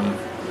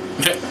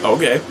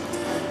 okay.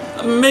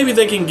 Maybe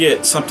they can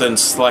get something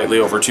slightly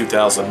over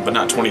 2,000, but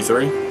not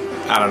 23.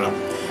 I don't know.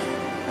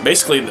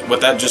 Basically,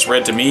 what that just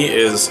read to me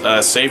is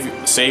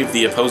save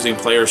the opposing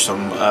player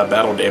some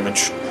battle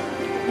damage,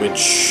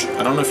 which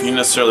I don't know if you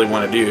necessarily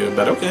want to do,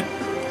 but okay.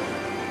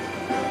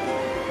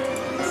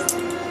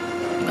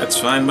 That's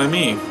fine by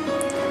me.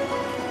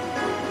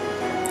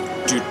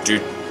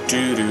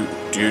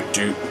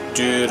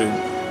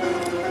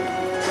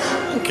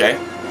 Okay.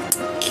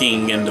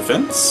 King in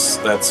defense.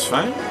 That's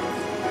fine.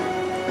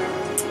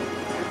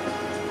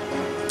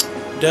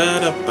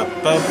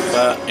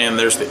 And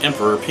there's the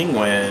Emperor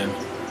Penguin.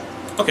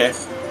 Okay.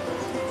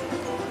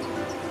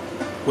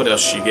 What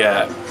else you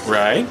got?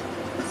 Right.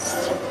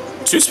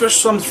 2 special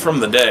summons from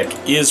the deck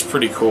is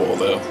pretty cool,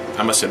 though,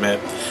 I must admit.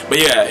 But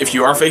yeah, if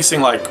you are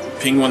facing, like,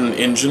 Penguin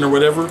Engine or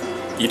whatever,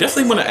 you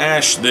definitely want to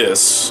ash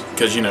this,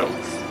 because, you know,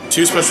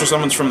 2 special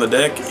summons from the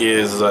deck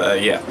is,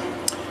 yeah.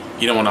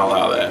 You don't want to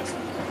allow that.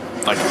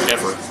 Like,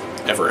 ever.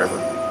 Ever, ever.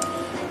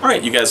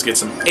 Alright, you guys get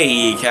some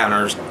A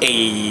counters.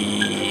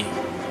 A.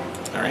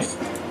 Alright.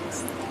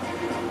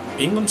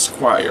 Penguin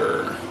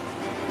Squire.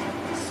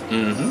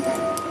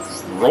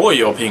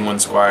 Royal Penguin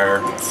Squire.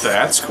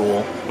 That's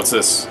cool. What's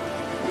this?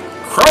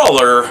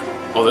 Crawler.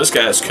 Oh, this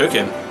guy is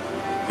cooking.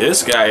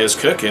 This guy is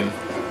cooking.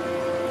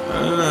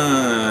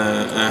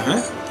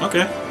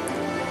 Okay.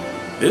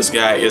 This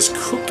guy is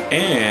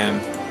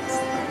cooking.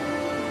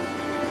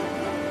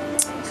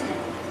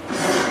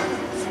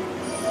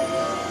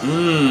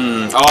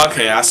 Oh,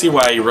 okay. I see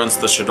why he runs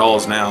the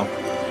shadals now.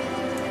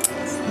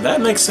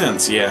 That makes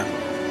sense, yeah.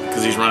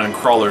 Because he's running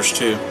crawlers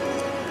too.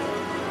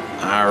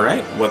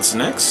 Alright, what's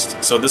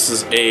next? So this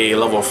is a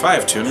level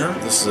 5 tuner.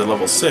 This is a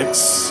level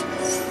 6.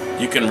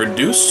 You can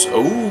reduce,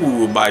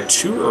 by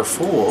 2 or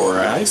 4.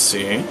 I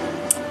see.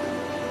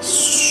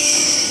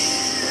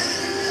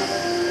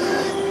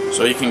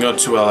 So you can go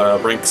to a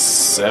rank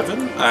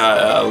 7?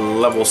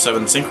 Level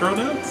 7 synchro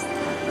now?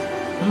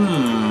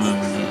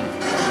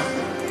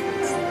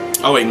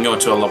 Oh, we can go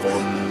to a level...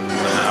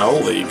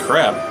 Holy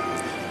crap.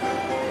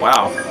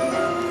 Wow.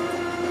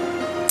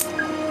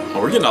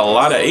 Well, we're getting a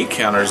lot of 8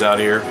 counters out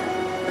here.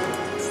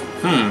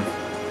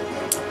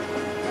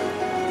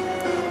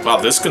 Wow,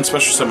 this can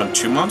special summon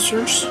 2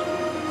 monsters?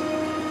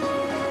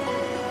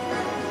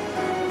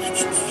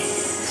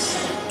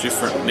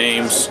 Different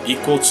names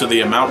equal to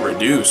the amount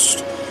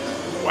reduced.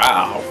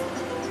 Wow.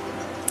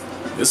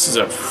 This is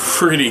a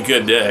pretty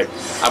good deck.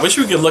 I wish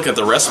we could look at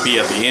the recipe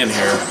at the end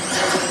here.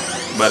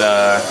 But,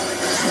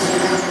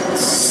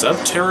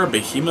 Subterra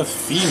Behemoth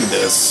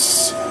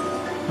Fiendus.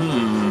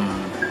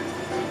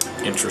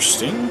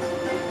 Interesting.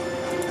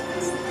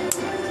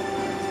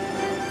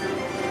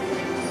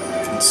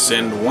 Can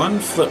send 1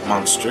 flip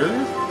monster.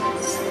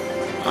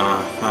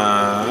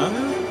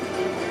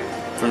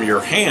 From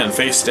your hand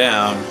face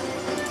down.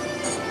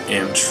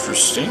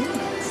 Interesting.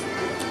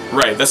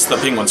 Right, that's the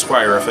Penguin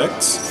Squire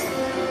effects.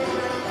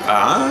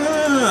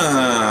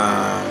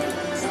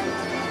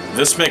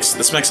 This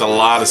makes a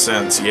lot of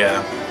sense,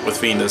 yeah, with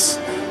Fiendus.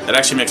 It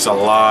actually makes a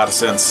lot of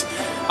sense.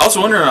 I was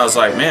wondering, I was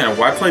like, man,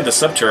 why play the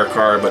Subterra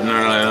card? But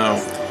no.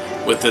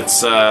 With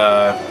its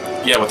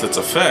with its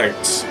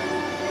effects.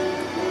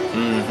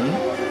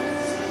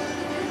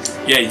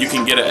 Yeah, you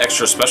can get an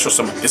extra special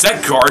summon. Is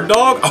that Guard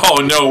Dog? Oh,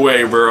 no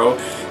way, bro.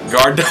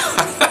 Guard Dog.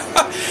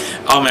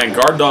 Oh man,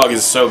 Guard Dog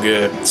is so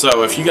good.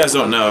 So if you guys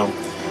don't know,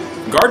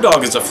 Guard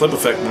Dog is a flip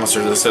effect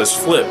monster that says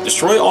flip.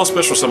 Destroy all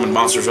special summoned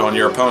monsters on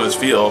your opponent's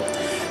field.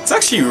 It's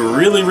actually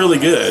really, really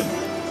good.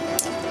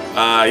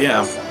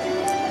 Yeah.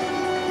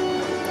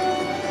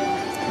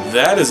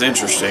 That is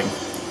interesting.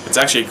 It's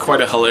actually quite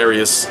a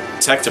hilarious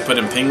tech to put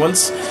in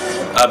penguins.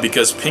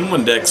 Because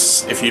penguin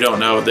decks, if you don't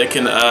know, they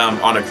can,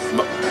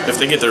 if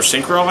they get their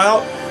synchro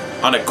out,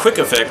 on a quick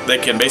effect, they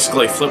can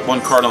basically flip 1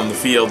 card on the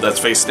field that's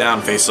face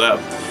down, face up.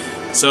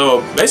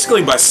 So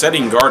basically by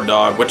setting Guard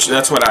Dog, which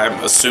that's what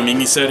I'm assuming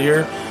he said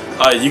here,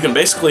 you can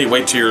basically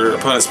wait till your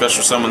opponent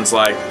special summons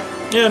like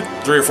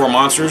 3 or 4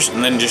 monsters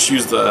and then just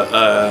use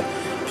the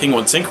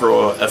Penguin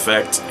Synchro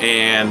effect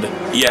and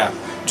yeah,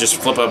 just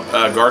flip up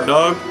Guard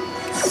Dog,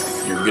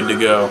 you're good to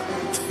go.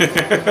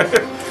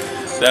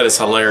 That is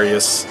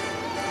hilarious.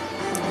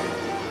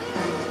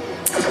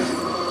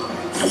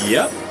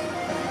 Yep.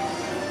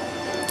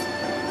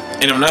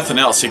 And if nothing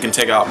else, you can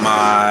take out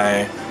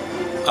my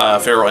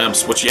Pharaoh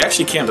Imps, which you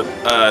actually can't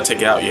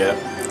take out yet.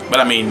 But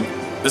I mean,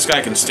 this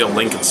guy can still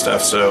link and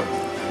stuff, so,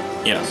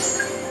 you know.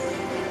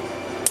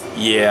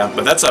 Yeah,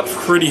 but that's a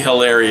pretty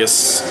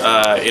hilarious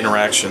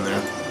interaction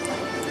there.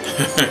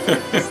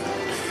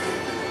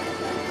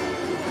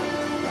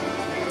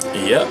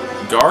 Yep,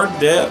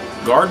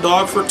 Guard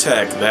Dog for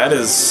tech. That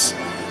is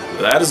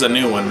a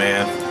new one,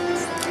 man.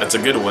 That's a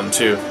good one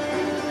too.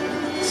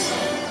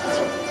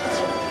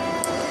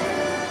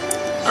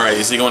 Alright,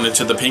 is he going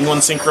into the Penguin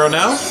Synchro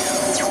now?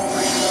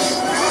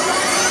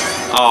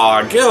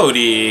 Aw,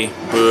 Goaty.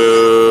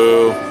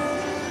 Boo.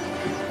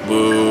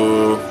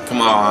 Boo.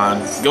 Come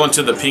on. Go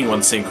into the Penguin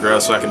Synchro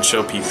so I can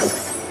show people.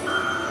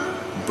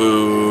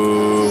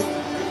 Boo.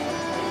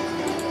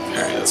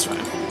 Alright, that's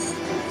fine.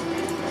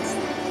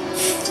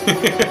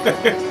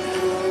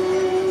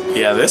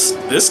 Yeah,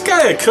 this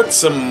guy cooked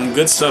some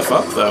good stuff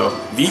up, though.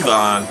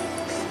 Vivon.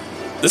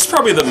 This is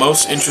probably the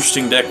most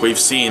interesting deck we've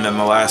seen in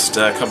the last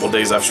couple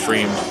days I've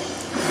streamed.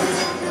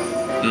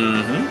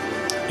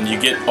 And you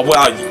get... Oh,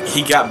 wow,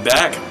 he got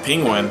back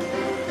Penguin.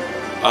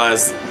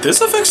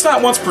 This effect's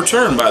not once per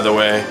turn, by the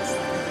way.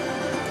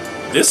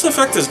 This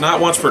effect is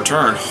not once per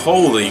turn.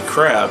 Holy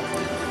crap.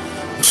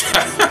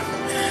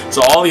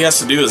 So all he has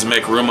to do is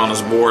make room on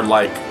his board,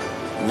 like,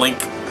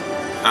 link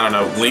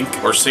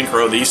or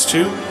synchro these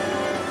two.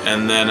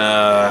 And then,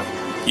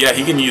 yeah,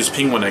 he can use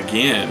Penguin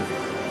again.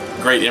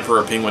 Great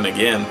Emperor Penguin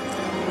again.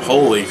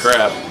 Holy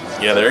crap.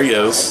 Yeah, there he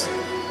goes.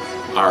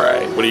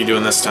 Alright, what are you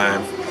doing this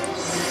time?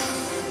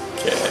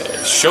 Okay,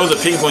 show the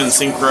Penguin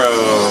Synchro.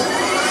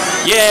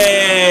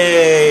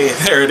 Yay!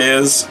 There it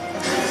is.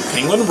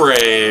 Penguin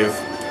Brave.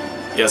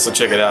 Yeah, so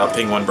check it out.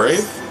 Penguin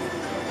Brave.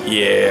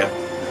 Yeah.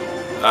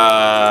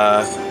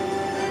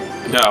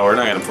 No, we're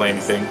not going to play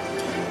anything.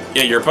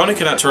 Yeah, your opponent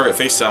cannot target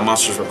face-down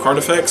monsters with card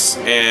effects,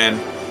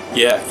 and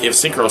yeah, if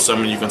Synchro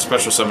Summon, you can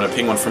special summon a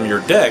penguin from your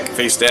deck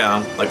face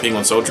down, like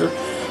Penguin Soldier.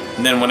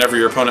 And then whenever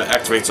your opponent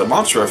activates a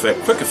monster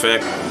effect, quick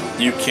effect,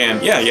 you can,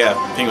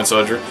 Penguin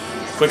Soldier.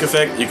 Quick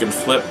effect, you can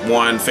flip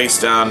 1 face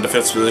down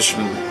defense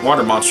position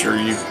water monster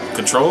you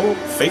control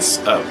face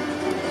up.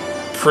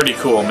 Pretty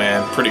cool,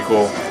 man. Pretty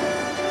cool.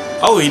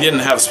 Oh, he didn't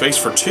have space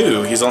for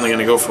 2. He's only going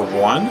to go for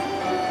 1.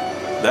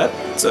 That,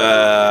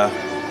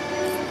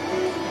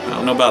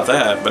 don't know about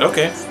that, but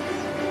okay.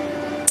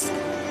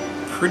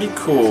 Pretty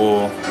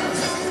cool.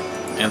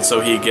 And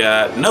so he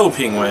got no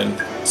penguin.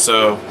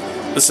 So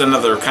this is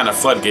another kind of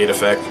floodgate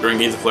effect.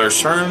 During either player's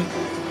turn,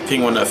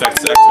 penguin effect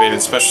is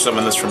activated. Special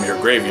summon this from your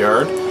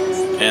graveyard.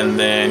 And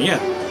then, yeah.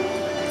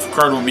 If a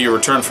card will be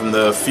returned from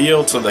the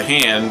field to the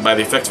hand by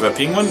the effect of a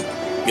penguin,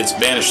 it gets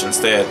banished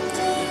instead.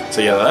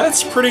 So yeah,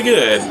 that's pretty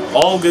good.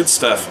 All good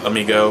stuff,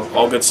 amigo.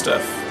 All good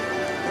stuff.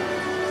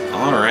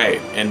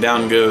 Alright, and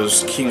down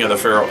goes King of the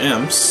Pharaoh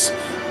Imps.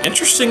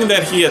 Interesting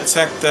that he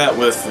attacked that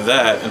with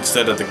that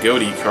instead of the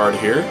Goatee card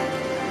here.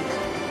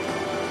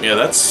 Yeah,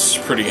 that's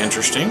pretty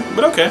interesting,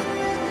 but okay.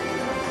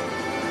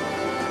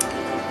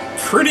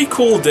 Pretty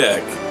cool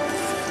deck.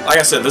 Like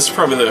I said, this is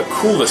probably the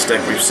coolest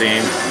deck we've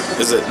seen.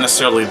 Is it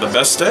necessarily the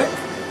best deck?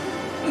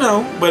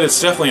 No, but it's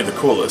definitely the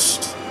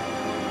coolest.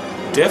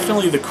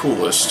 Definitely the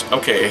coolest.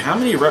 Okay, how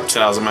many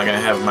reptiles am I going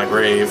to have in my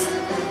grave?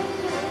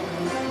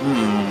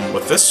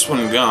 With this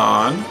one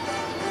gone,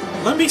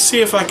 let me see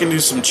if I can do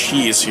some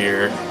cheese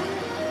here.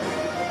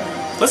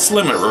 Let's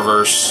limit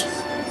reverse.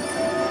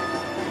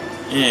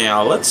 Yeah,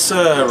 let's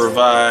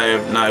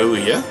revive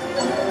Naoya.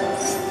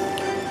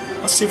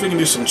 Let's see if we can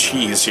do some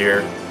cheese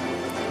here.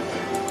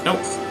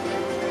 Nope.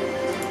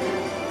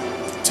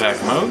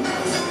 Attack mode.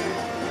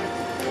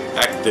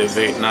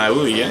 Activate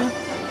Naoya.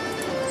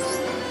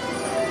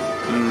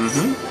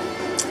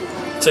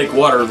 Take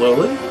Water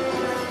Lily.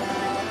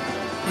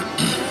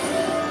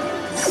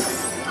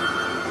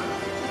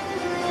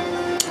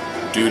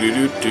 Do.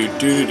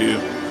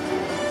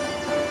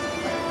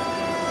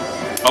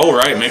 Oh,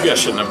 right, maybe I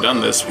shouldn't have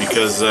done this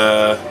because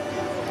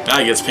now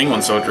he gets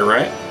Penguin Soldier,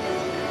 right?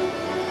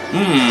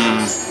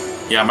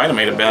 Yeah, I might have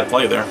made a bad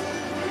play there.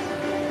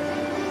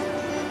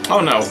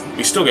 Oh no,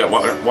 we still get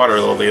Water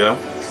Lily though.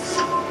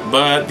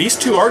 But these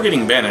two are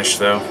getting banished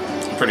though,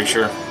 I'm pretty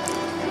sure.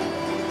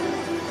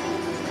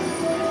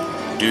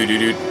 Do.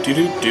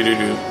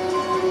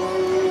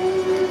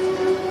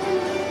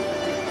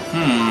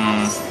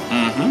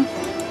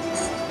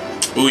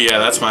 Ooh, yeah,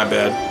 that's my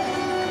bad.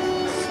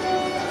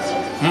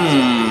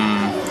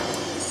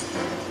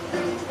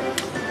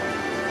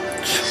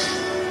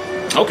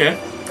 Okay,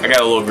 I got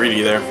a little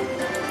greedy there.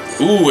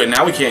 Ooh, and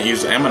now we can't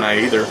use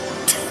Ammonite either.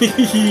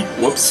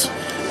 Whoops.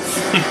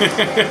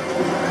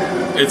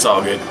 It's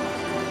all good.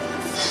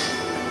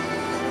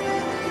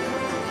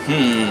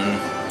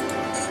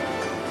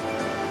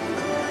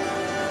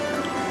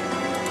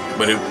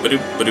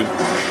 Ba-doop.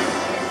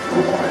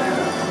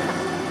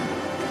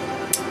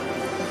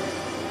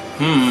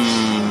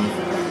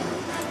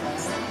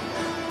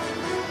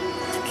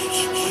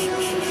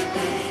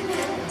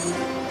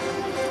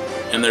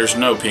 And there's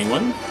no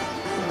penguin.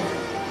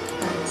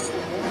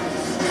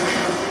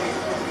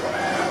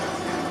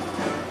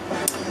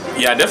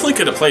 Yeah, I definitely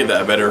could have played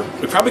that better.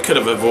 We probably could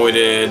have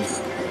avoided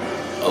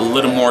a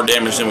little more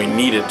damage than we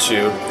needed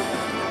to.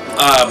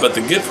 But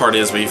the good part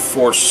is we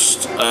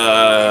forced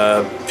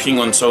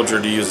Penguin Soldier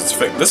to use its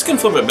effect. This can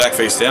flip it back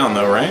face down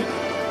though, right?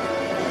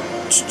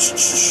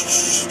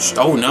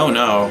 Oh,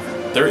 no.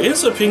 There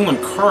is a penguin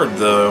card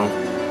though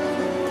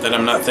that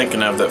I'm not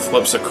thinking of that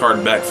flips a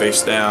card back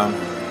face down.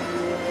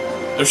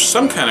 There's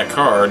some kind of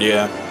card,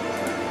 yeah.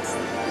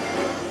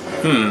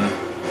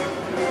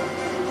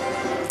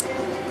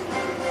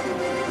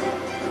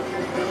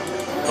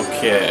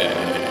 Okay.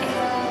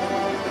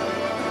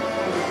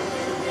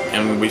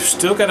 And we've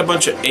still got a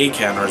bunch of A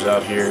counters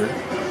out here.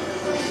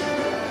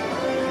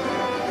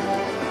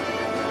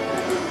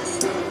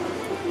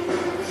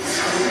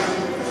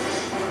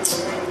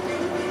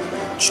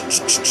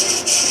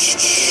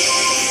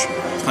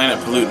 Planet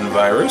Pollutant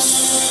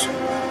Virus.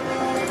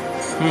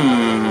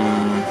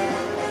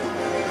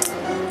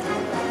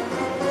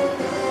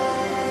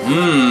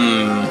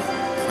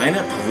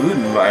 Planet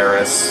Pollutant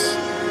Virus.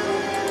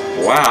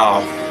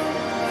 Wow.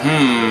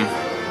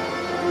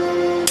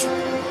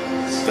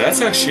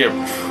 That's actually a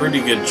pretty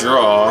good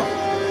draw.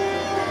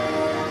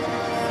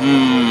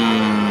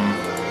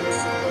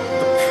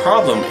 The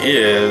problem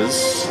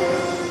is...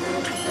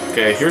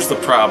 Okay, here's the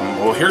problem.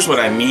 Well, here's what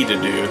I need to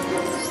do.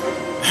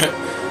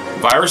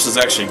 Virus is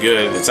actually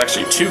good. It's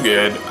actually too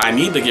good. I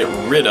need to get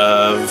rid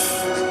of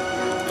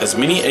as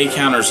many A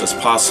counters as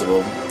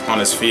possible on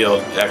his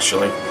field,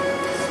 actually.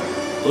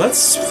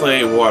 Let's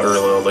play Water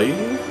Lily.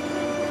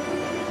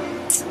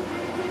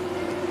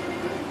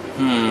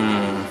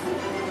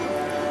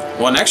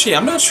 Well, and actually,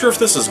 I'm not sure if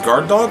this is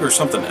Guard Dog or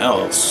something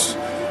else.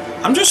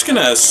 I'm just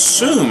gonna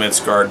assume it's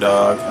Guard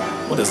Dog.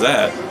 What is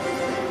that?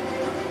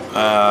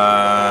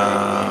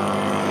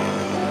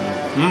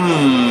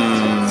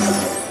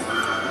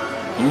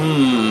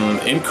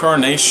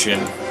 Incarnation.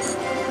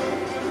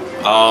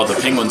 Oh, the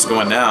penguin's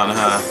going down,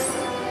 huh?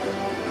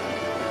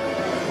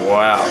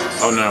 Wow.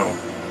 Oh no.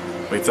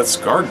 Wait, that's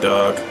Guard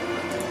Dog.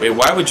 Wait,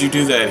 why would you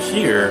do that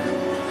here?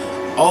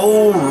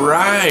 Oh,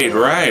 right.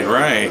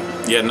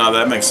 Yeah, no,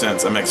 that makes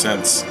sense.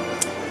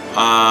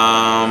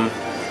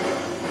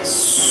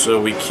 So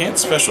we can't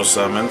special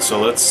summon, so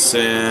let's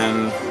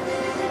send...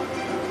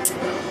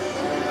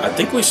 I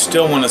think we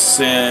still want to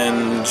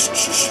send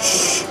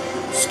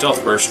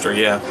Stealth Burster,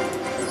 yeah.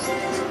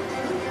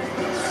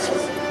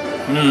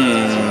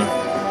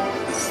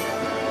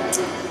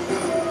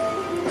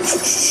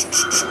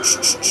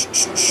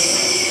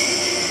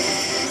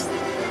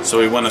 So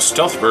we want a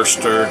Stealth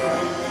Burster,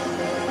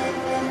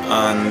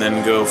 and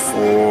then go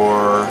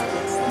for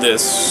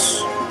this.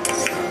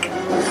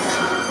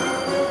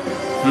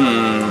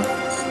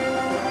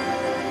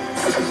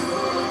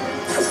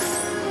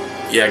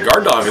 Yeah,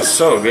 Guard Dog is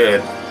so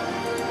good.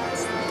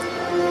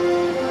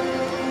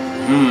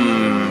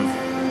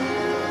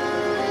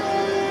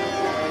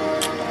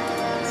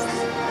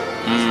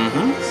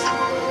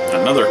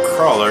 Another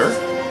Crawler.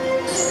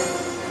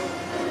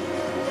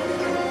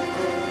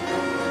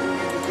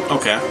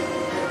 Okay.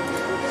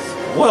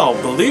 Well,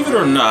 believe it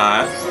or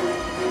not,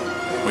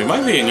 we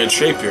might be in good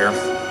shape here.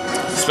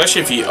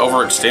 Especially if he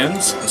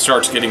overextends and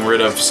starts getting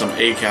rid of some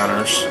A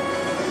counters.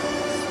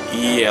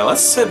 Yeah,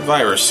 let's set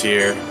Virus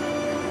here.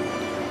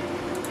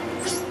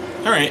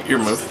 Alright, your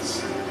move.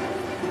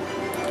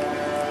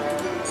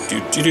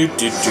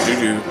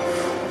 Do-do-do-do-do-do-do.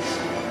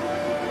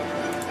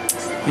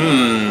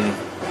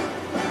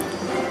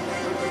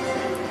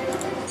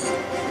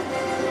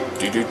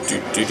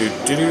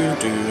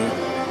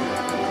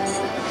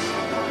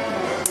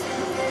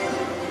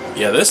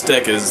 Yeah, this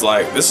deck is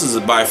like, this is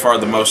by far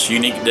the most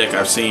unique deck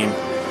I've seen.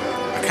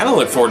 I kind of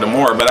look forward to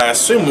more, but I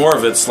assume more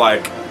of it's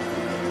like,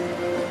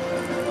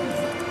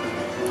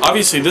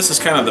 obviously this is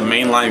kind of the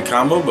mainline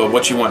combo, but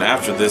what you want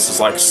after this is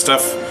like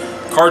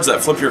cards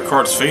that flip your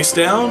cards face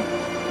down.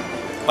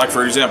 Like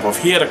for example,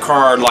 if he had a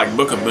card like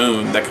Book of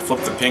Moon that could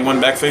flip the Penguin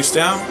back face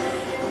down,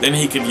 then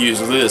he could use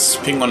this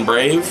Penguin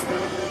Brave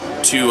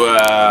to,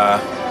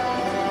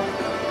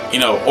 you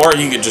know, or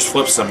he could just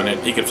flip summon it.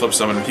 He could flip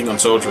summon a Penguin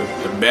Soldier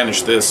and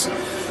banish this.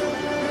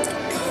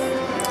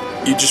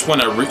 You just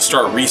want to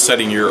start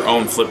resetting your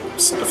own flip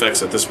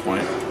effects at this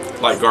point,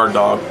 like Guard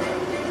Dog.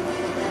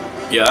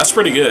 Yeah, that's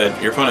pretty good.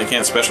 Your opponent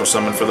can't special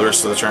summon for the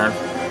rest of the turn.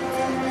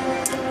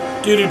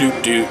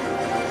 Do-do-do-do.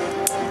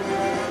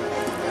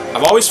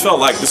 I've always felt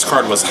like this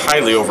card was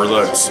highly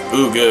overlooked.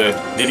 Ooh, good.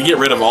 Did he get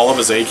rid of all of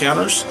his A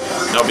counters?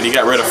 No, but he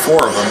got rid of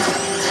 4 of them.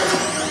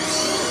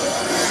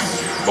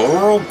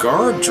 Boral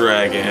Guard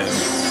Dragon.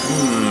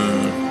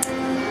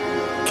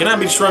 Cannot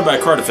be destroyed by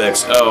card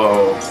effects.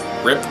 Oh,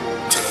 rip.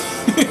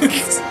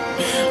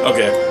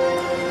 Okay.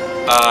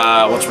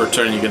 Once per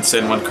turn, you can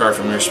send 1 card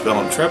from your spell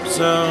and trap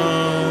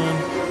zone.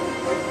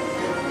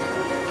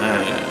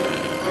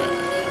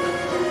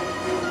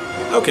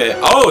 Okay.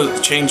 Oh,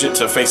 change it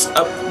to face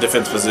up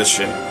defense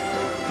position.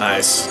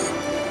 Nice.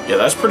 Yeah,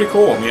 that's pretty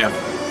cool. Yeah.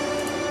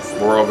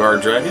 Boral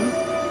Guard Dragon.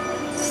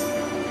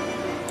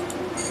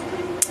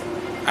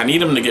 I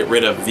need him to get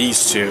rid of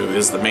these 2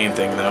 is the main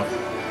thing, though.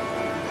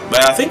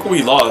 But I think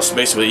we lost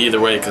basically either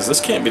way, because this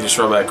can't be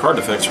destroyed by card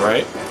effects,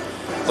 right?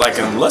 Like,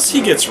 unless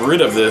he gets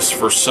rid of this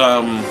for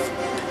some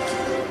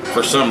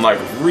like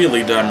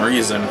really dumb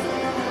reason,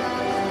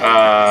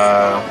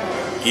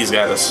 he's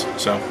got this.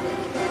 So.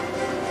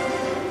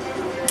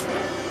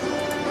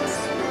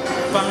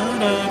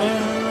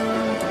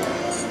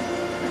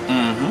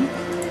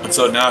 And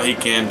so now he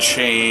can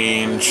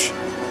change.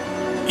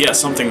 Yeah,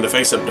 something to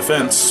face up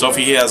defense. So if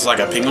he has like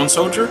a Penguin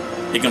Soldier,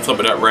 he can flip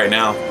it up right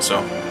now.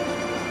 So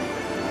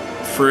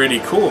pretty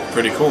cool,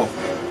 pretty cool.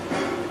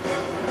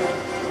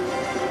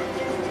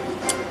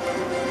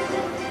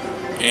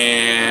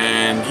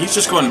 And he's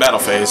just going battle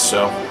phase,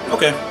 so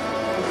okay.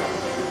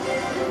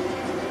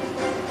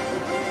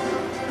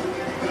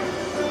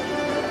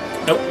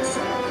 Nope.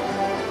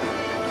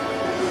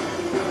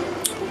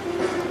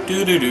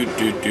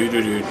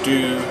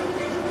 Do.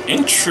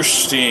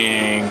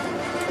 Interesting.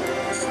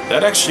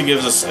 That actually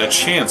gives us a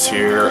chance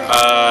here.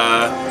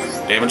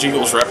 Damage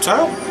equals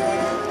reptile?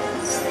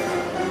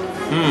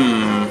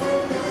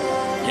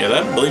 Yeah,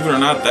 that, believe it or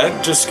not,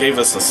 that just gave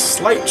us a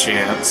slight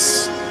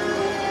chance.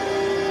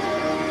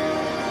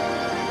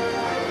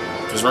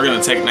 Because we're going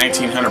to take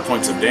 1,900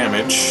 points of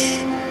damage.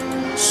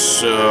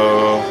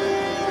 So...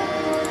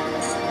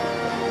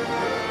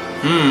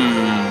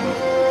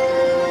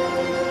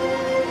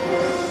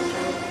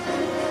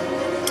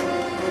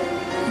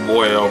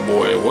 Boy, oh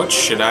boy, what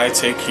should I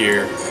take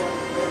here?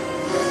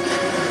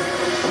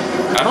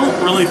 I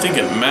don't really think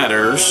it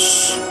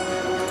matters.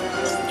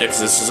 Yeah, because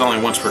this is only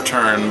once per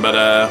turn, but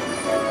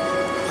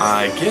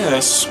I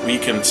guess we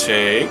can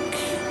take...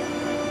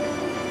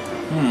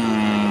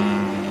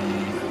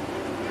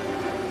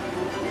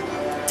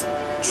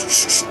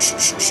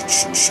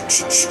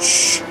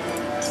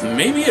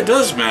 Maybe it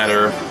does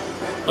matter.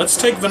 Let's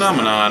take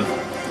Phenomenon.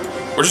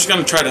 We're just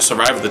going to try to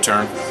survive the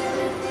turn.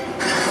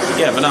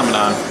 Yeah,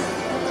 Phenomenon.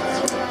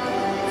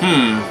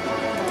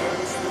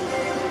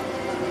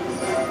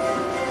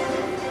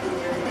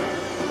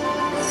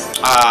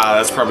 Ah,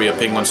 that's probably a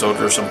Penguin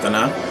Soldier or something,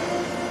 huh?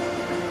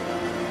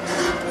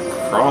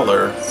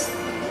 Crawler.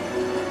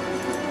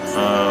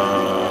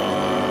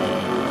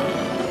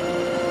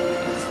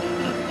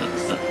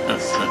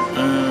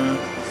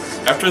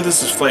 After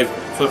this is flip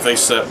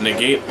face up,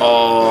 negate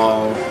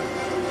all...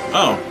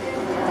 Oh.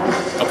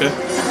 Okay.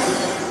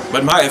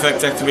 But my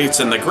effect activates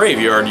in the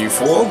graveyard, you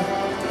fool.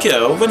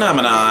 Go,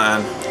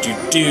 phenomenon.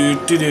 Do.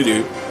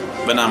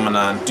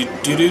 Phenomenon.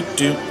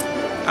 Do.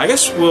 I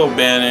guess we'll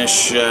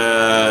banish,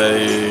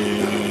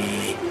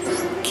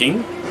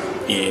 King?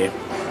 Yeah.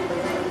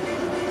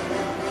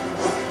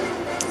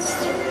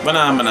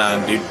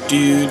 Phenomenon.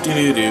 Do.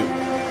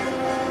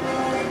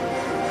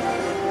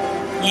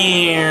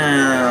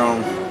 Yeah.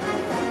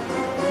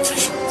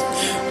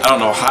 I don't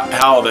know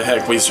how the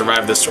heck we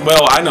survived this.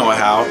 Well, I know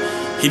how.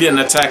 He didn't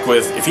attack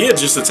with... If he had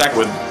just attacked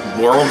with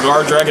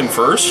Guard Dragon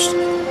first,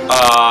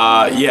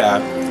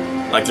 yeah.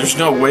 Like, there's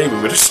no way we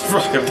would have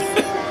survived.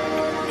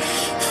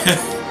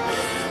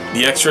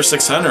 The extra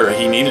 600,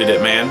 he needed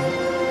it, man.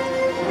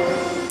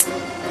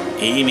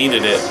 He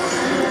needed it.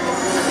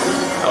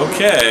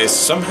 Okay,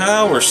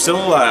 somehow we're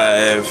still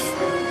alive.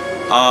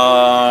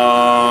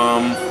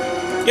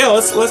 Yeah,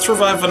 let's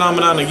revive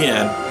Phenomenon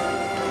again.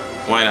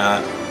 Why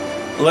not?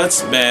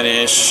 Let's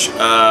banish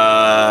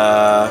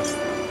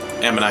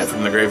Ammonite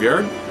from the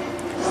graveyard.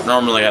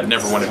 Normally I'd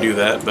never want to do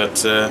that,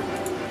 but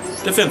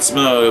defense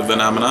mode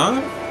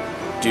Phenomenon.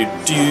 Do.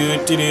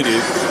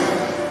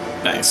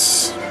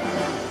 Nice.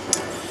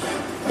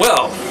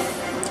 Well,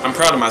 I'm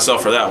proud of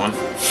myself for that one.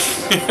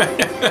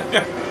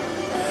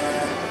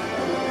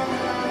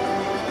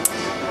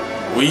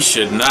 We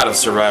should not have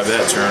survived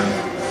that turn.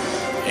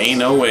 Ain't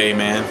no way,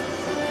 man.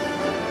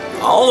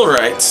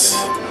 Alright.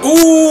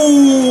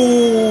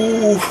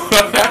 Ooh!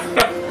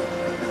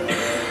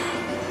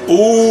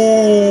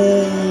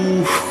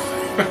 Ooh!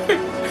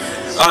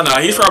 Oh no,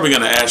 he's probably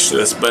gonna ash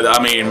this, but I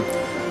mean,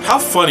 how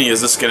funny is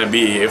this gonna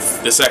be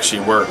if this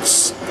actually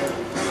works?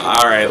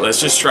 Alright, let's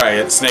just try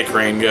it. Snake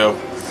Rain, go.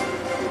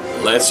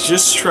 Let's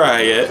just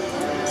try it.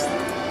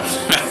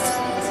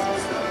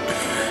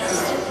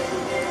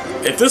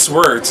 If this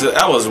works,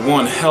 that was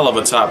one hell of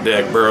a top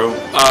deck, bro.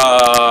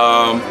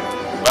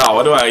 Wow,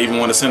 what do I even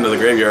want to send to the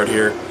graveyard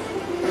here?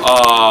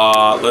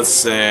 Let's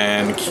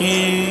send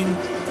King.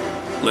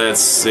 Let's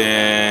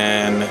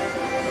send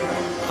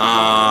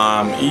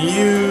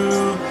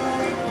you.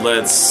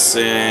 Let's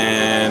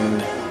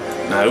send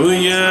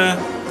Nauya.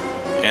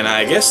 And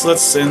I guess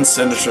let's send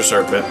Sinister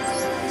Serpent.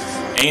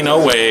 Ain't no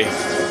way.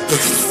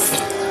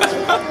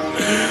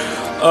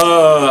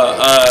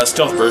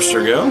 Stealth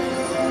Burster, go.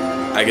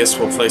 I guess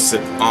we'll place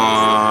it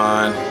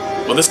on...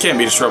 Well, this can't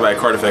be destroyed by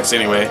card effects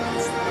anyway.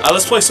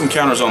 Let's place some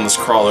counters on this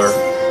crawler.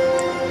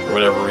 For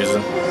whatever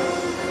reason.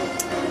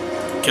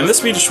 Can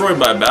this be destroyed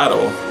by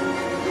battle?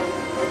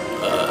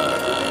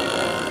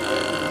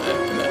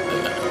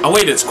 Oh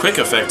wait, it's quick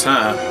effect,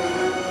 huh?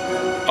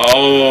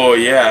 Oh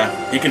yeah,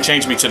 he can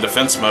change me to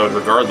defense mode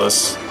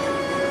regardless.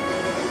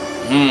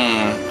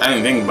 I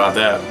didn't think about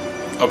that.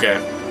 Okay.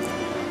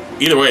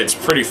 Either way, it's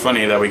pretty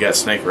funny that we got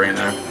Snake Rain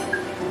there.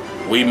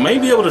 We may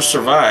be able to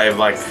survive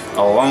like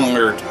a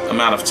longer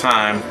amount of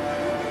time.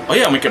 Oh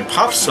yeah, and we can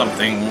pop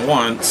something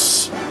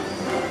once.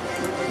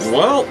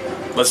 Well,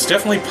 let's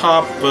definitely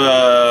pop,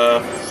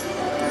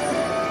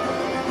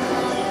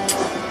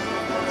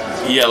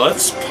 yeah,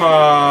 let's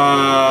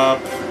pop...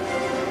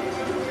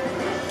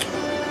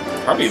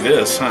 Probably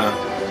this, huh?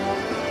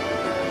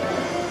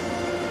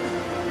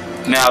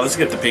 Now, let's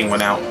get the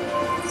Penguin out.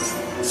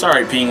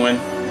 Sorry, Penguin.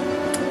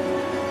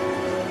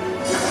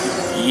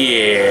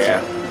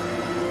 Yeah.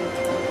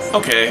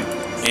 Okay.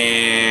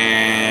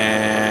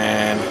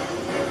 And...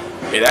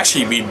 It'd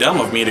actually be dumb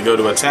of me to go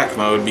to attack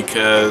mode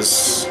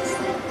because...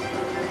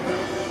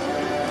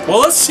 Well,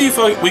 let's see if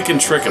we can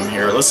trick him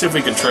here. Let's see if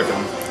we can trick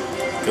him.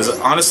 Because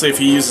honestly, if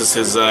he uses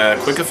his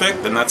quick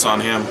effect, then that's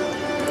on him.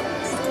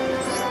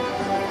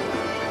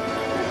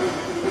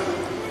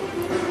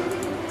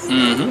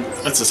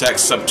 Let's attack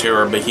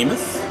Subterra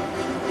Behemoth.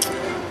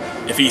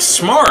 If he's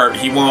smart,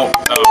 he won't...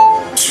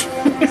 Oh.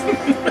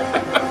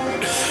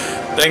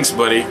 Thanks,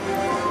 buddy.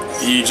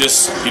 You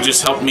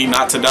just helped me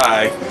not to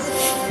die.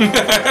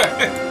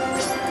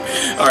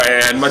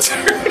 Alright, and my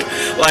turn.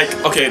 Like,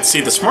 okay,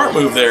 see, the smart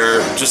move there,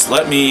 just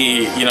let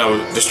me, you know,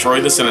 destroy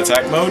this in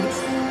attack mode.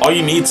 All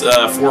you need's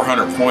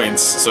 400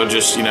 points, so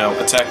just, you know,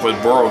 attack with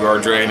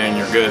Beauregard Drain and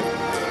you're good.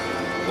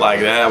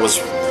 Like, that was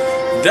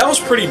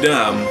pretty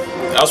dumb.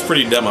 That was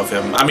pretty dumb of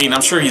him. I mean,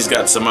 I'm sure he's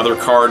got some other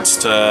cards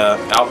to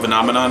out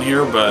Phenomenon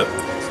here, but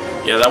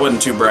yeah, that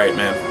wasn't too bright,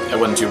 man. That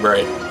wasn't too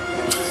bright.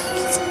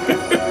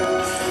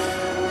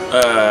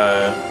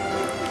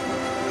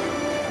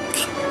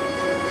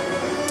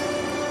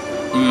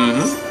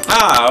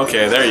 Ah,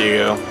 okay, there you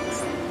go.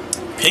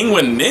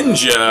 Penguin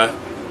Ninja.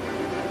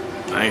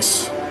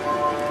 Nice.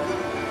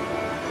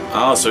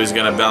 Oh, so he's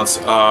gonna bounce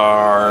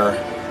our...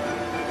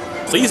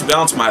 Please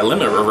bounce my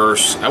limit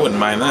reverse. I wouldn't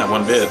mind that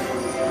one bit.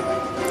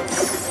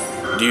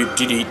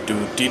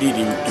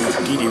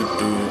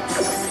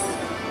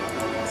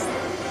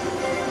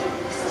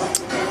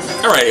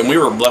 Alright, and we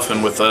were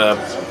bluffing with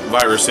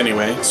virus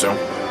anyway, so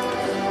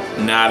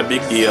not a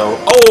big deal.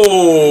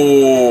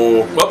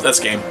 Oh! Well, that's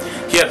game.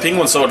 He had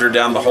Penguin Soldier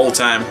down the whole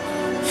time.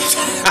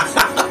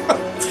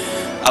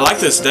 I like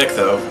this deck,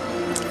 though.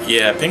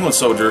 Yeah, Penguin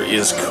Soldier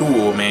is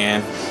cool,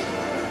 man.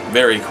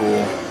 Very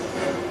cool.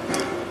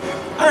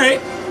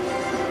 Alright.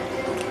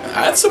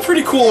 That's a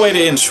pretty cool way to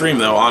end stream,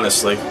 though,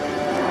 honestly.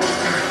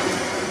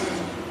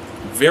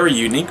 Very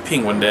unique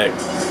penguin deck.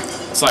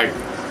 It's like,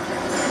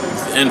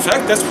 in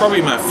fact, that's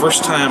probably my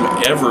first time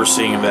ever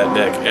seeing that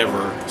deck,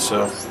 ever.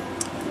 So,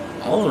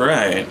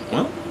 alright,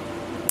 well,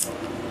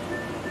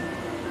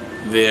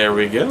 there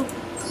we go.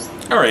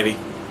 Alrighty.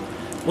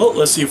 Well,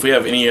 let's see if we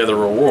have any other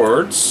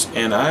rewards,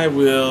 and I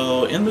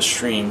will end the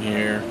stream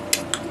here.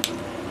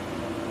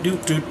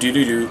 Doop doop doo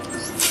doo doo.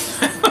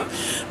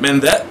 Man,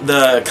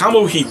 the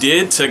combo he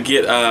did to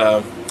get,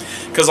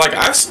 cause like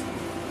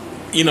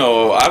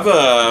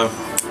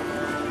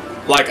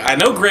like I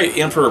know Great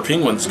Emperor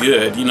Penguin's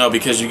good, you know,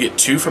 because you get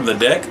 2 from the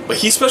deck, but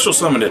he special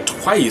summoned it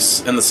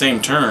twice in the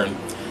same turn,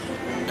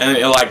 and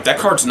like that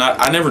card's not.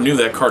 I never knew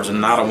that card's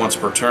not a once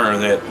per turn.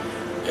 That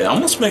it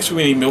almost makes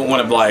me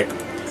want to like.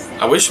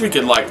 I wish we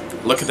could like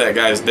look at that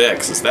guy's deck,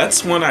 cause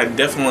that's one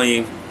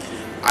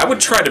I would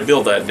try to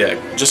build that deck,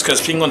 just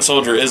because Penguin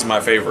Soldier is my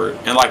favorite,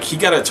 and like he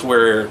got it to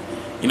where,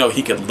 you know,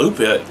 he could loop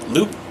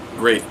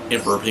Great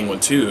Emperor Penguin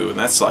too, and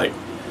that's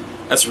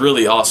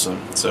really awesome.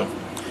 So,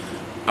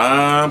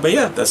 but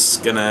yeah, that's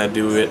gonna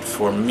do it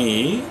for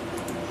me.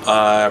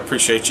 I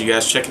appreciate you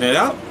guys checking it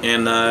out,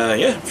 and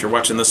yeah, if you're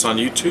watching this on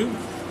YouTube,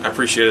 I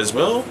appreciate it as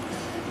well.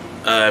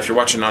 If you're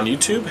watching on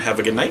YouTube, have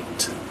a good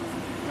night,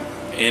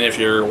 and if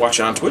you're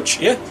watching on Twitch,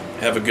 yeah,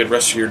 have a good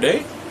rest of your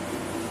day,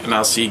 and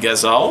I'll see you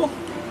guys all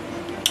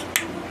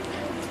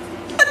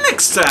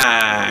next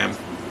time.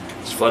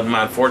 It's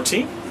Floodmon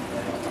 14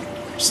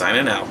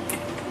 signing out.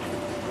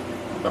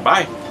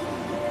 Bye-bye.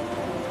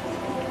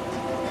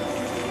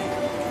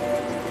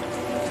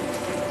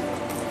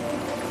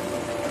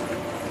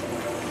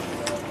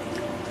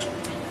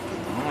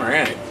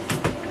 Alright.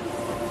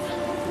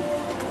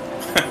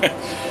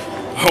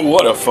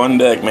 What a fun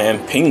deck,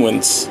 man.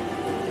 Penguins.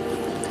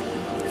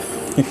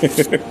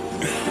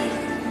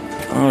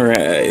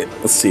 Alright.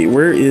 Let's see.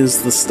 Where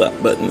is the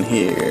stop button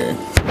here?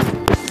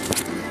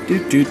 I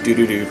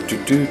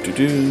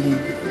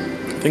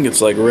think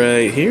it's like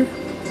right here.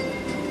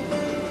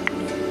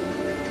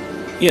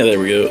 Yeah, there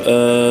we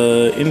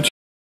go.